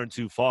 lines aren't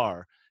too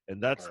far.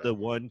 And that's right, the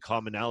one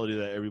commonality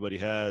that everybody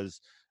has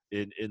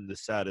in the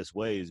saddest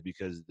ways,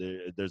 because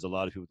there's a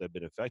lot of people that have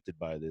been affected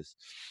by this.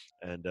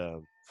 And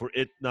for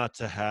it not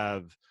to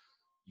have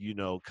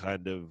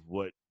kind of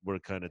what we're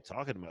kind of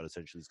talking about,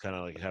 essentially, it's kind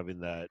of like having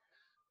that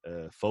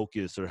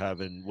focus, or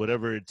having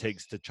whatever it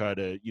takes to try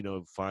to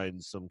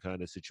find some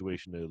kind of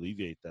situation to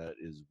alleviate that,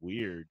 is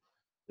weird,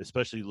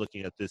 especially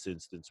looking at this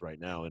instance right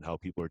now and how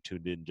people are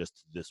tuned in just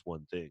to this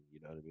one thing.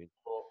 You know what I mean?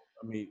 well,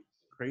 I mean,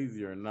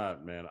 crazy or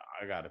not, man,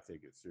 I gotta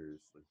take it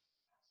seriously.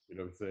 You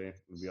know what I'm saying?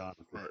 To be honest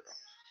with right,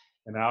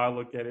 you. And how I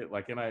look at it,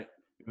 like, and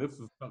this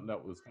was something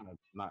that was kind of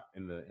not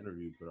in the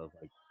interview, but I was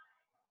like,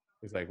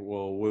 it's like,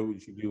 well, what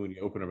would you do when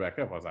you open it back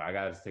up? I was like, I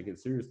gotta just take it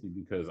seriously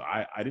because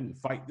I didn't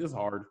fight this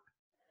hard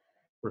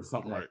for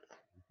something like right,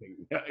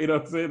 that. You know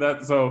what I'm saying?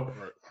 That so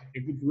right.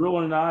 if it's real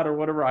or not or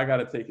whatever, I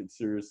gotta take it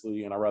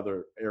seriously, and I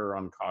rather err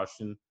on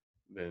caution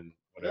than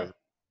Yeah, whatever.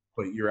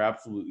 But you're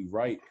absolutely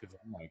right because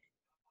I'm like,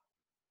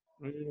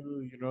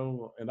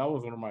 and that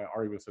was one of my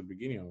arguments at the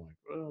beginning. I'm like,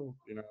 well,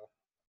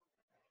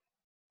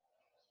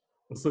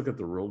 let's look at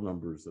the real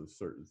numbers of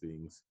certain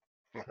things.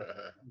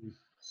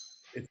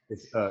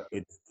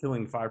 It's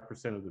killing 5%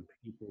 of the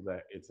people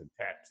that it's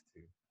attached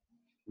to,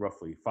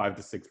 roughly 5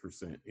 to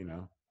 6%.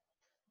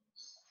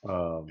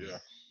 yeah,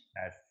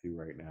 Attached to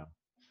right now,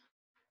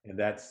 and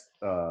that's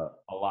a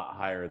lot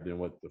higher than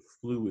what the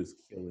flu is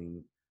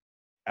killing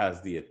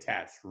as the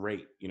attached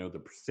rate. The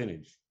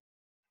percentage.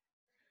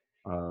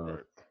 Uh,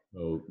 right.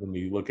 so when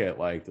you look at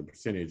like the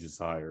percentage is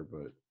higher,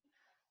 but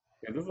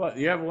yeah, there's a lot.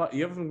 You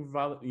have some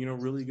valid,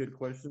 really good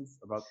questions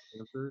about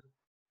cancer.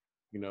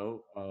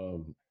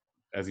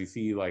 As you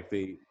see, like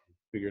they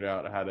figured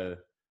out how to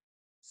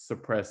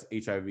suppress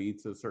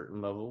HIV to a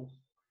certain level.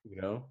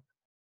 You know,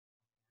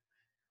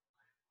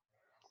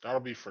 That'll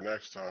be for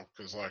next time,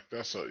 because like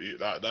that's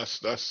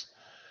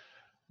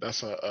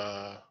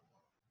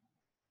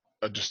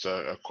just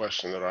a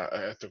question an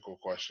ethical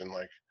question,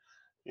 like,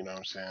 what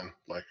I'm saying,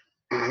 like,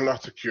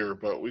 not to cure,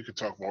 but we could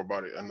talk more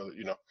about it another,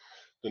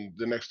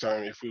 the next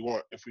time, if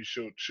we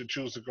should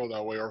choose to go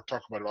that way, or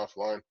talk about it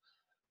offline.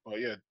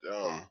 But yeah,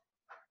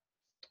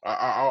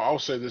 I'll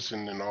say this,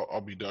 and then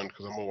I'll be done,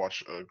 because I'm gonna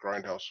watch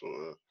Grindhouse,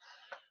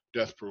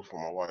 Death Proof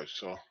with my wife,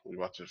 so we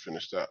about to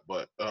finish that.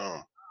 But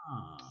ah,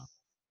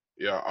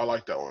 yeah, I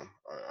like that one.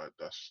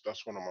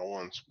 That's one of my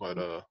ones. But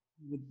the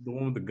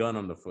one with the gun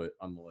on the foot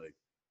on the leg,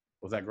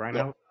 was that no,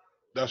 Grindhouse?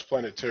 that's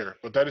Planet Terror.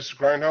 But that is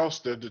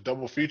Grindhouse, the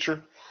double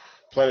feature.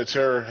 Planet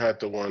Terror had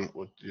the one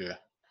with, yeah,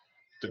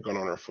 the gun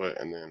on her foot,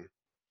 and then,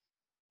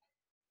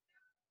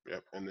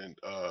 yep, and then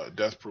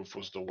Death Proof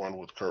was the one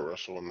with Kurt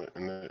Russell in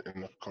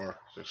the car,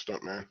 the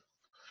stunt man.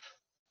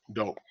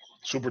 Dope,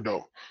 super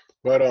dope.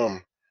 But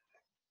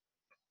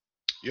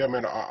yeah,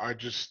 man, I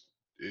just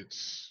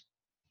it's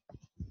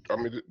I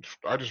mean,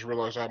 I just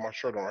realized I have my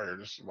shirt on right here.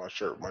 This is my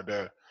shirt, my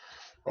dad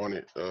on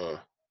it.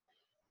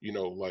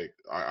 Like,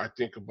 I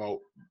think about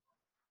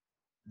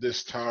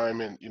this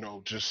time, and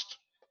just,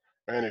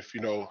 man, if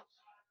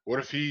what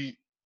if he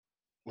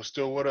was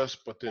still with us,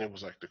 but then it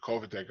was like the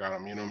COVID that got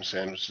him. You know what I'm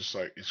saying? It's just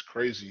like, it's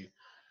crazy.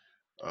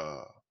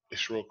 Uh,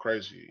 it's real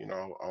crazy. You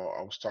know,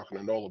 I was talking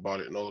to Nola about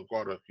it. Nola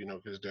Guarda, you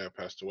know, his dad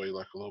passed away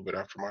like a little bit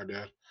after my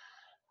dad,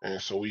 and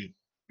so we,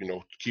 you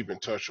know, keep in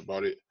touch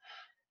about it.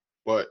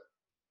 But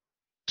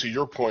to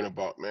your point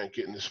about man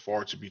getting this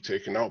far to be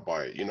taken out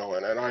by it, you know,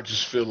 and I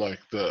just feel like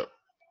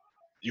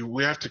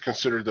we have to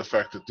consider the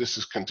fact that this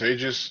is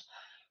contagious,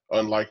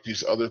 unlike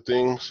these other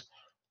things.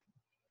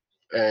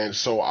 And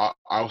so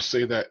I'll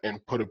say that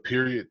and put a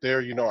period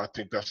there. You know, I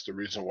think that's the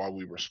reason why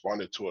we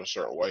responded to a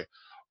certain way.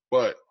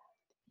 But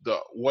the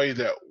way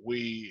that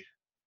we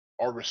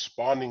are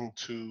responding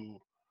to,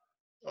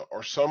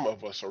 or some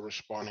of us are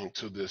responding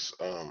to this,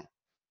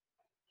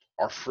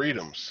 our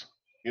freedoms.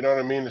 You know what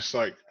I mean? It's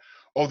like,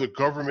 oh, the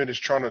government is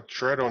trying to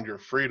tread on your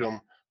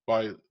freedom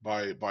by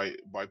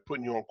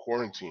putting you on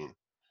quarantine,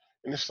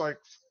 and it's like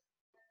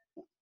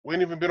we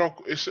ain't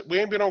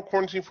been on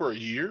quarantine for a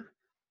year.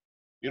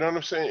 You know what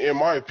I'm saying? In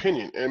my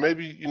opinion, and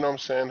maybe you know what I'm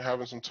saying,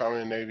 having some time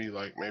in the Navy,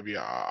 like maybe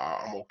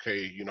I'm okay.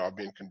 You know, I've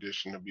been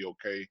conditioned to be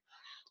okay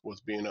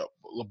with being up.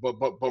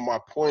 But my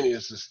point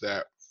is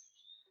that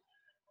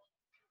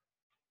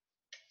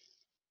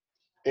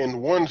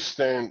in one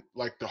stand,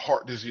 like the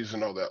heart disease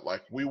and all that,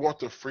 like we want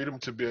the freedom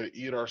to be able to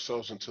eat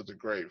ourselves into the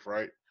grave,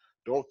 right?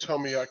 Don't tell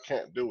me I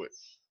can't do it.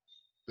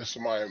 This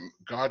is my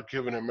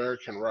God-given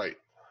American right.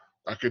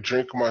 I could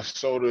drink my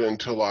soda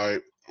until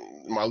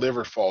my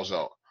liver falls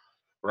out,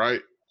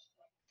 right?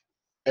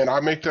 And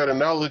I make that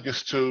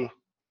analogous to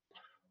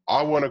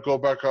I want to go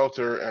back out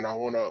there and I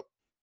want to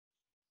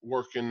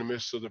work in the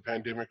midst of the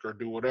pandemic or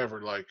do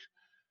whatever, like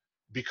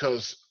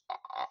because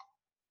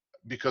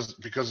because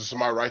it's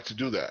my right to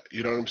do that.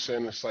 You know what I'm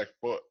saying? It's like,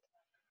 but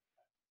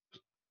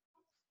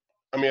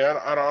I mean,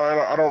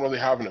 I don't really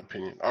have an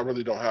opinion. I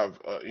really don't have,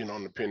 you know,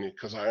 an opinion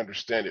because I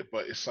understand it.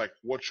 But it's like,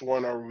 which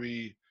one are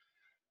we?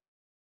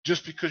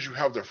 Just because you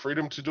have the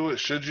freedom to do it,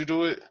 should you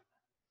do it?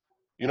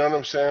 You know what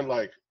I'm saying?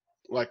 Like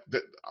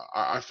that.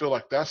 I feel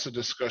like that's a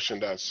discussion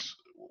that's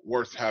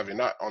worth having,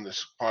 not on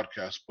this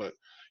podcast, but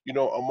you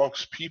know,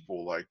 amongst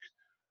people. Like,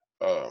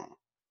 um,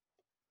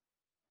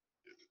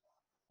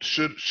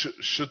 should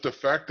the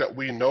fact that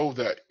we know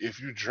that if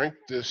you drink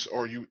this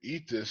or you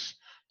eat this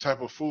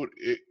type of food,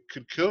 it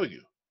could kill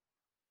you.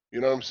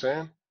 You know what I'm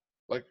saying?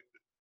 Like,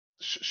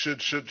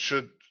 should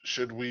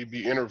we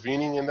be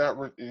intervening in that?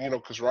 You know,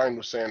 because Ryan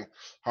was saying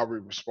how we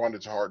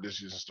responded to heart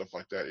disease and stuff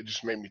like that. It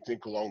just made me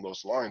think along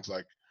those lines.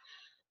 Like,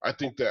 I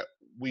think that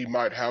we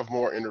might have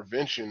more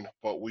intervention,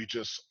 but we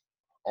just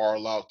are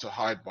allowed to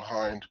hide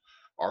behind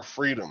our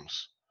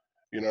freedoms.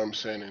 You know what I'm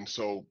saying? And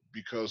so,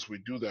 because we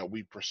do that,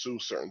 we pursue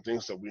certain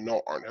things that we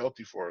know aren't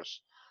healthy for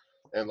us.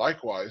 And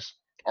likewise,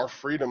 our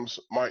freedoms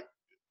might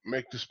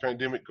make this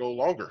pandemic go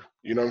longer.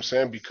 You know what I'm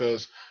saying?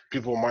 Because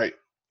people might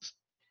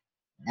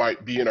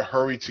be in a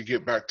hurry to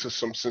get back to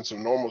some sense of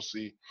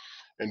normalcy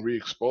and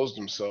re-expose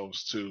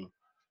themselves to,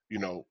 you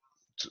know,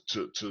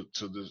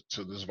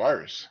 to this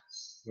virus.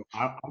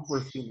 I'm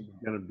foreseeing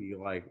it's gonna be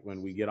like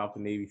when we get off the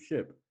Navy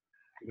ship.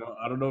 You know,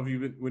 I don't know if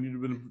when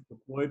you've been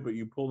deployed, but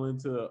you pull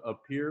into a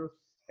pier,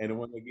 and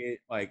when they get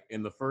like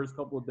in the first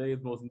couple of days,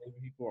 most Navy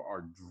people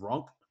are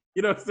drunk.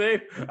 You know what I'm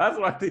saying? That's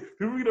why I think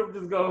people don't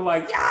just go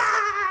like,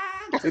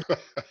 yeah, to,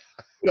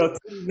 you know,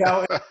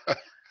 out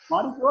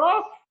Mardi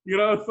Gras. You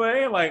know what I'm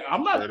saying? Like,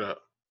 I'm not Straight up.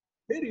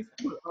 kidding,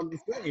 but I'm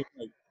just saying,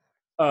 like,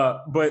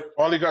 but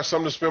Finally got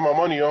something to spend my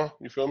money on.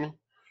 You feel me?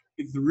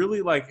 it's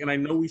really like, and I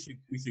know we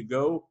should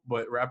go,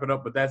 but wrap it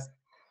up. But that's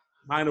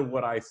kind of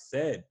what I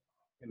said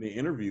in the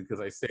interview because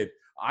I said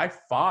I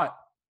fought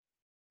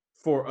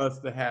for us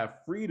to have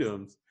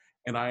freedoms,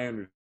 and I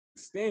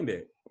understand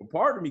it. But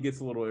part of me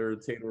gets a little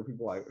irritated where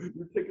people are like,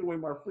 "You're taking away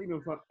my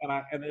freedoms,"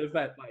 and there's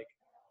that like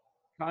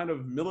kind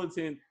of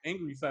militant,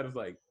 angry side is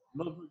like,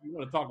 "Motherfucker, you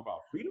want to talk about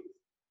freedoms?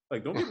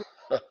 Like, don't get me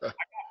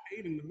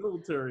paid in the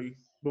military,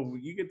 but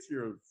when you get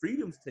your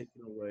freedoms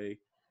taken away."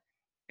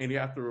 And you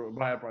have to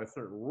abide by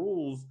certain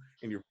rules,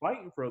 and you're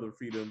fighting for other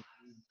freedoms.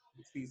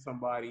 You see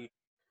somebody,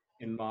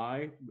 in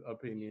my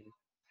opinion,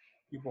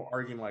 people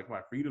arguing like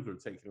my freedoms are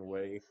taken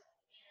away.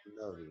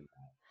 No, they're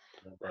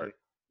not. Right.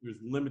 There's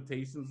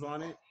limitations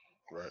on it,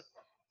 Right.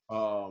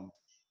 um,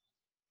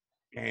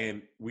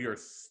 and we are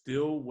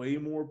still way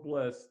more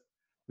blessed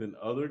than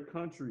other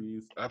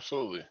countries.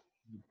 Absolutely.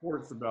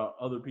 Reports about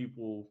other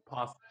people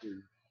possibly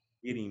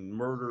getting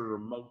murdered or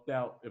mugged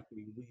out if they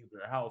leave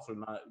their house or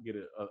not get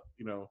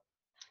you know.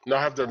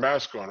 Not have their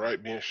mask on,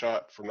 right? Being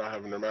shot for not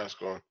having their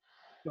mask on,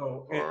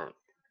 So and or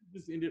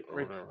just end it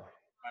right. whatever.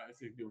 I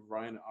say give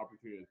Ryan an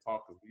opportunity to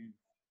talk because we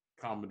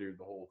commandeered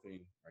the whole thing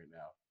right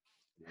now.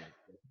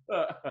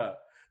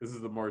 This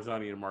is the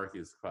Marzani and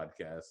Marcus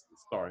podcast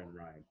starring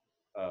Ryan.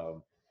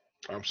 Um,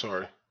 I'm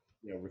sorry.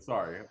 yeah, we're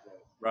sorry.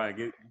 Ryan,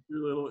 get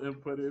your little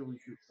input in. We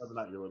should,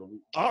 not your little.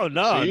 Oh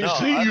no,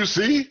 See, no. you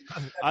see,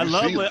 I you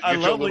love see, when I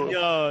get your love when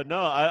little. y'all no,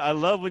 I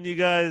love when you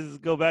guys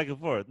go back and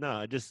forth.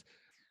 No,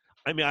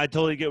 I mean I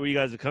totally get where you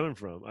guys are coming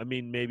from. I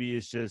mean maybe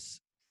it's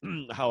just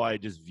how I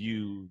just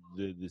view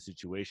the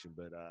situation,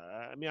 but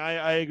I mean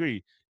I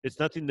agree. It's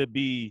nothing to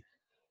be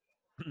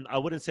I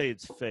wouldn't say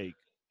it's fake,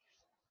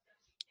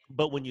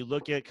 But when you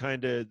look at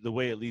kind of the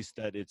way, at least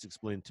that it's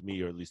explained to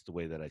me, or at least the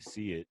way that I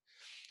see it,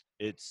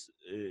 it's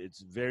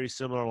very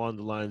similar along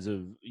the lines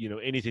of,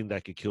 anything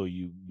that could kill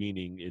you,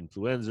 meaning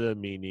influenza,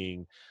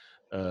 meaning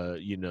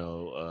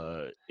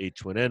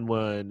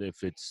H1N1.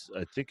 If it's,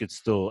 I think it's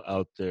still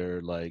out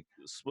there, like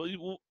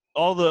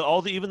all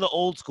the even the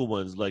old school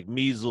ones like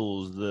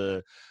measles,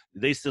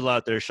 they still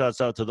out there.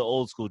 Shouts out to the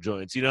old school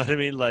joints. You know what I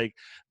mean? Like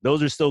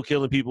those are still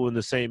killing people in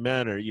the same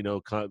manner.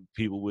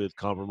 People with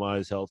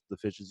compromised health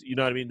deficiency. You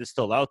know what I mean? They're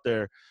still out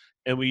there,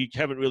 and we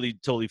haven't really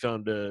totally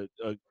found a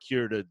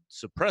cure to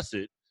suppress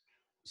it.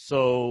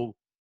 So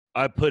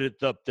I put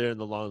it up there in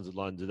the lines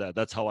of that.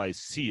 That's how I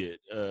see it.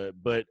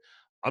 But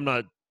I'm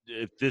not.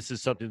 If this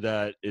is something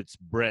that it's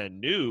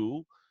brand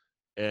new,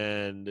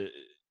 and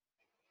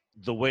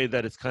the way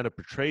that it's kind of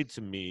portrayed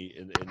to me,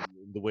 and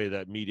the way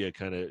that media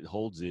kind of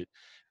holds it,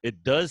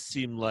 it does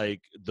seem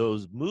like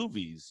those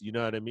movies. You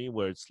know what I mean?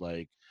 Where it's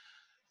like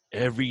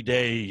every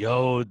day,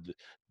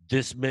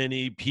 this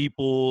many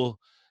people,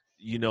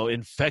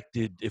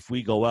 infected. If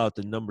we go out,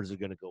 the numbers are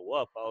going to go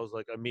up. I was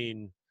like, I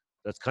mean,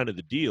 that's kind of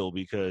the deal,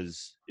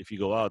 because if you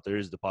go out, there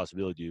is the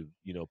possibility of,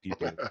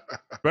 people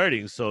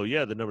spreading. So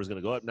yeah, the number's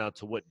going to go up. Now,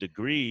 to what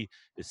degree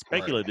is Right.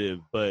 speculative,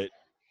 but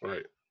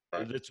Right.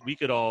 we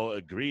could all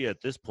agree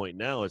at this point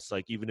now, it's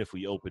like, even if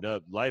we open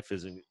up, life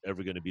isn't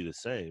ever going to be the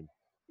same.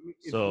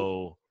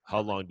 So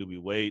how long do we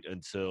wait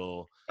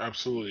until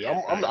Absolutely.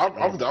 get I'm back to I'm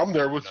normal? I'm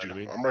there You with know what you. I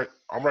mean?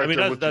 I'm right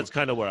there with That's you.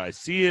 kind of where I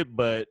see it,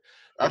 but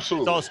it's all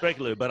Absolutely.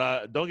 speculative.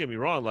 But don't get me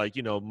wrong, like,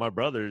 my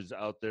brother's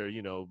out there,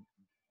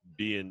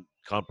 being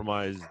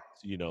compromised,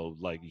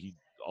 like he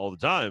all the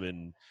time,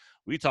 and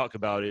we talk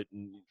about it,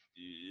 and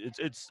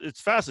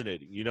it's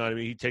fascinating. You know what I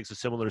mean? He takes a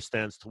similar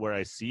stance to where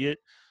I see it.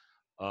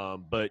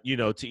 But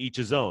to each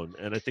his own,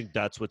 and I think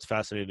that's what's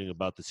fascinating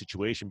about the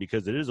situation,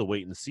 because it is a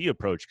wait and see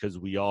approach, because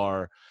we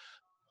are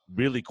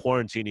really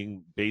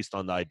quarantining based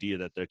on the idea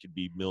that there could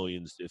be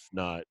millions, if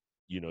not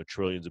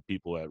trillions of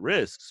people at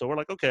risk. So we're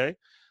like, okay,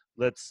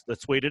 let's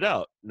wait it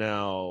out.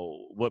 Now,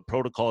 what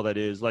protocol that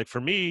is, like,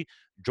 for me,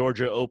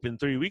 Georgia opened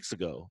 3 weeks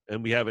ago,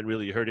 and we haven't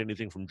really heard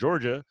anything from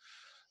Georgia.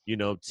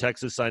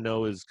 Texas, I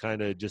know, is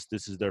kind of just,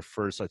 this is their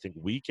first, I think,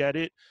 week at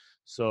it.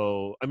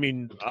 So I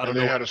mean, I And don't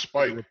they know had a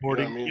spike. You know what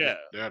I reporting. mean? Yeah,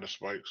 They had a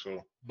spike.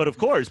 So but of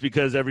course,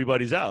 because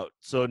everybody's out.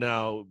 So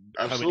now,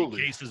 how many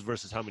absolutely. cases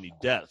versus how many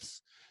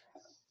deaths?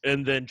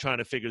 And then trying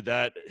to figure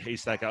that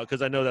haystack out,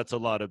 because I know that's a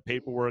lot of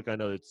paperwork. I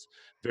know it's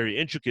very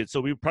intricate.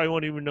 So we probably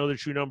won't even know the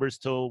true numbers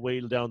till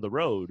way down the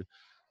road.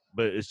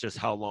 But it's just,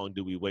 how long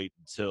do we wait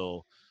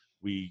until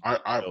we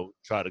I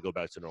try to go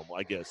back to normal,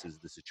 I guess, is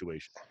the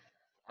situation.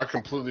 I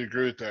completely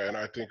agree with that, and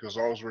I think as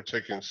long as we're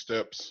taking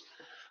steps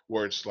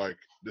where it's like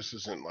this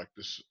isn't like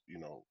this,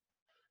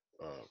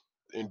 uh,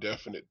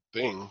 indefinite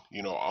thing,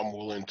 I'm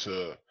willing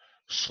to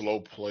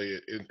slow play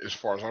it as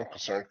far as I'm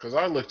concerned. Because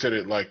I looked at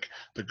it like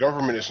the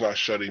government is not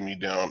shutting me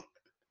down.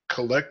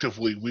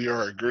 Collectively, we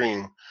are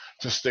agreeing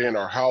to stay in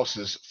our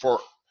houses for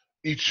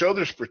each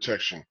other's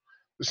protection.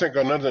 This ain't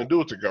got nothing to do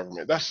with the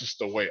government. That's just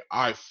the way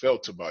I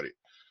felt about it.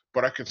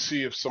 But I could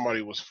see if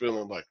somebody was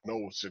feeling like, no,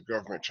 it's the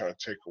government trying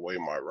to take away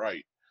my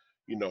right,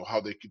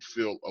 how they could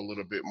feel a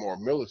little bit more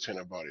militant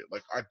about it.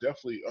 Like, I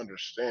definitely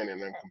understand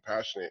and I'm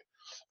compassionate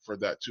for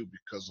that too,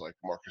 because like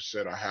Marcus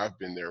said, I have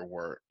been there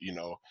where,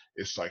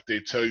 it's like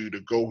they tell you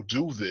to go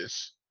do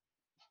this.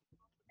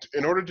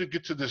 In order to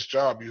get to this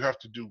job, you have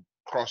to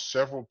cross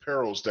several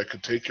perils that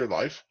could take your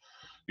life.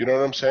 You know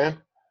what I'm saying?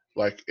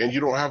 Like, and you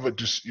don't have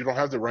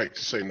the right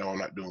to say no, I'm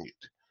not doing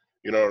it.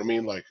 You know what I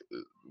mean? Like,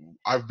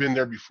 I've been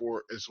there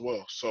before as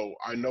well, so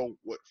I know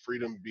what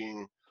freedom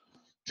being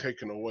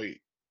taken away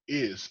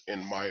is,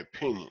 in my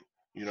opinion.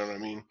 You know what I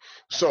mean?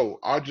 So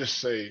I'll just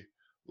say,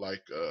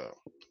 like,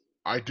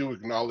 I do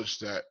acknowledge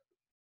that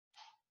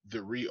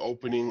the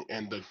reopening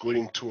and the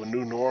getting to a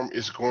new norm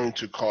is going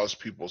to cost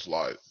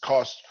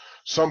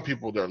some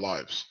people their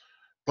lives.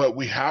 But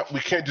we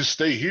can't just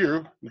stay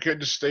here. We can't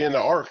just stay in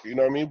the ark. You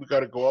know what I mean? We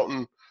got to go out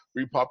and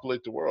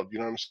repopulate the world. You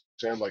know what I'm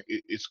saying? Like,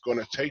 it's going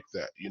to take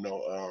that.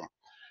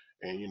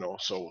 And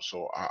so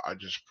I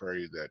just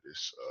pray that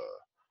it's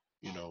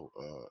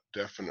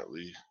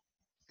definitely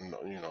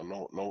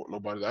no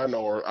nobody that I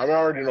know, or I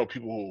already know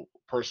people who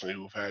personally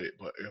who've had it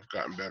but have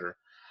gotten better.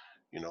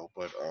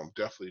 But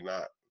definitely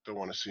not. Don't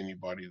want to see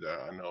anybody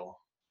that I know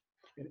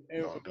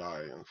And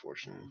die,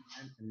 unfortunately.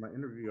 in my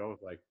interview, I was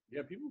like,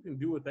 yeah, people can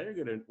do what they're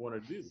gonna want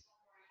to do.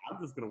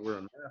 I'm just gonna wear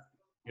a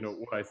mask.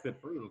 What I said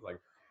first was like,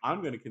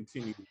 I'm gonna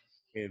continue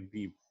and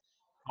be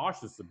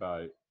cautious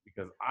about it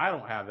because I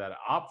don't have that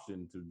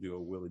option to do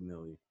it willy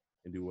nilly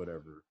and do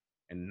whatever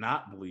and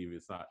not believe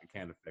it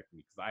can't affect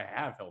me because I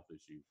have health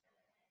issues.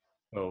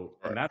 So,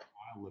 and Right. that's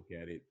how I look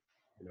at it,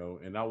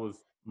 and that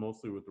was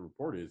mostly what the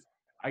report is.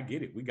 I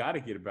get it. We got to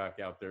get it back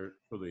out there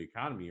for the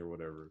economy or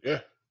whatever,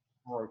 Yeah.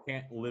 or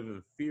can't live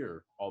in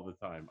fear all the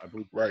time. I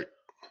believe, Right.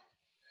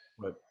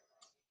 but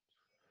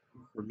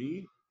for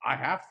me, I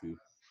have to.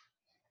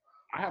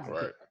 I have to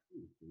take Right.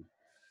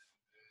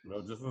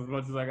 just as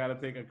much as I got to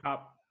take a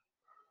cop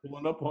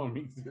pulling up on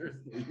me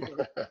seriously.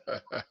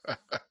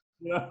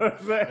 You know what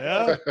I'm saying?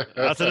 Yeah,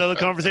 that's another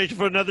conversation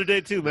for another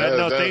day too, man.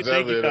 No, That's thank you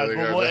definitely guys.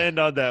 another We'll guy. end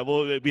on that.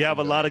 We have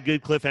a lot of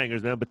good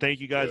cliffhangers, man. But thank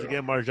you guys Yeah.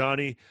 again,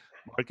 Marjani,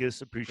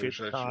 Marcus. Appreciate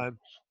the Appreciate you. time.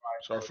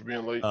 Sorry for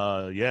being late.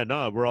 Yeah,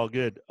 no, we're all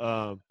good.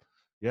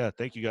 Yeah,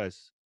 thank you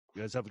guys.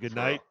 You guys have a good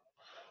night.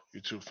 You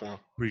too, fam.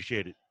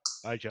 Appreciate it.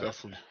 All right, y'all.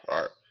 Definitely.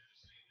 All right.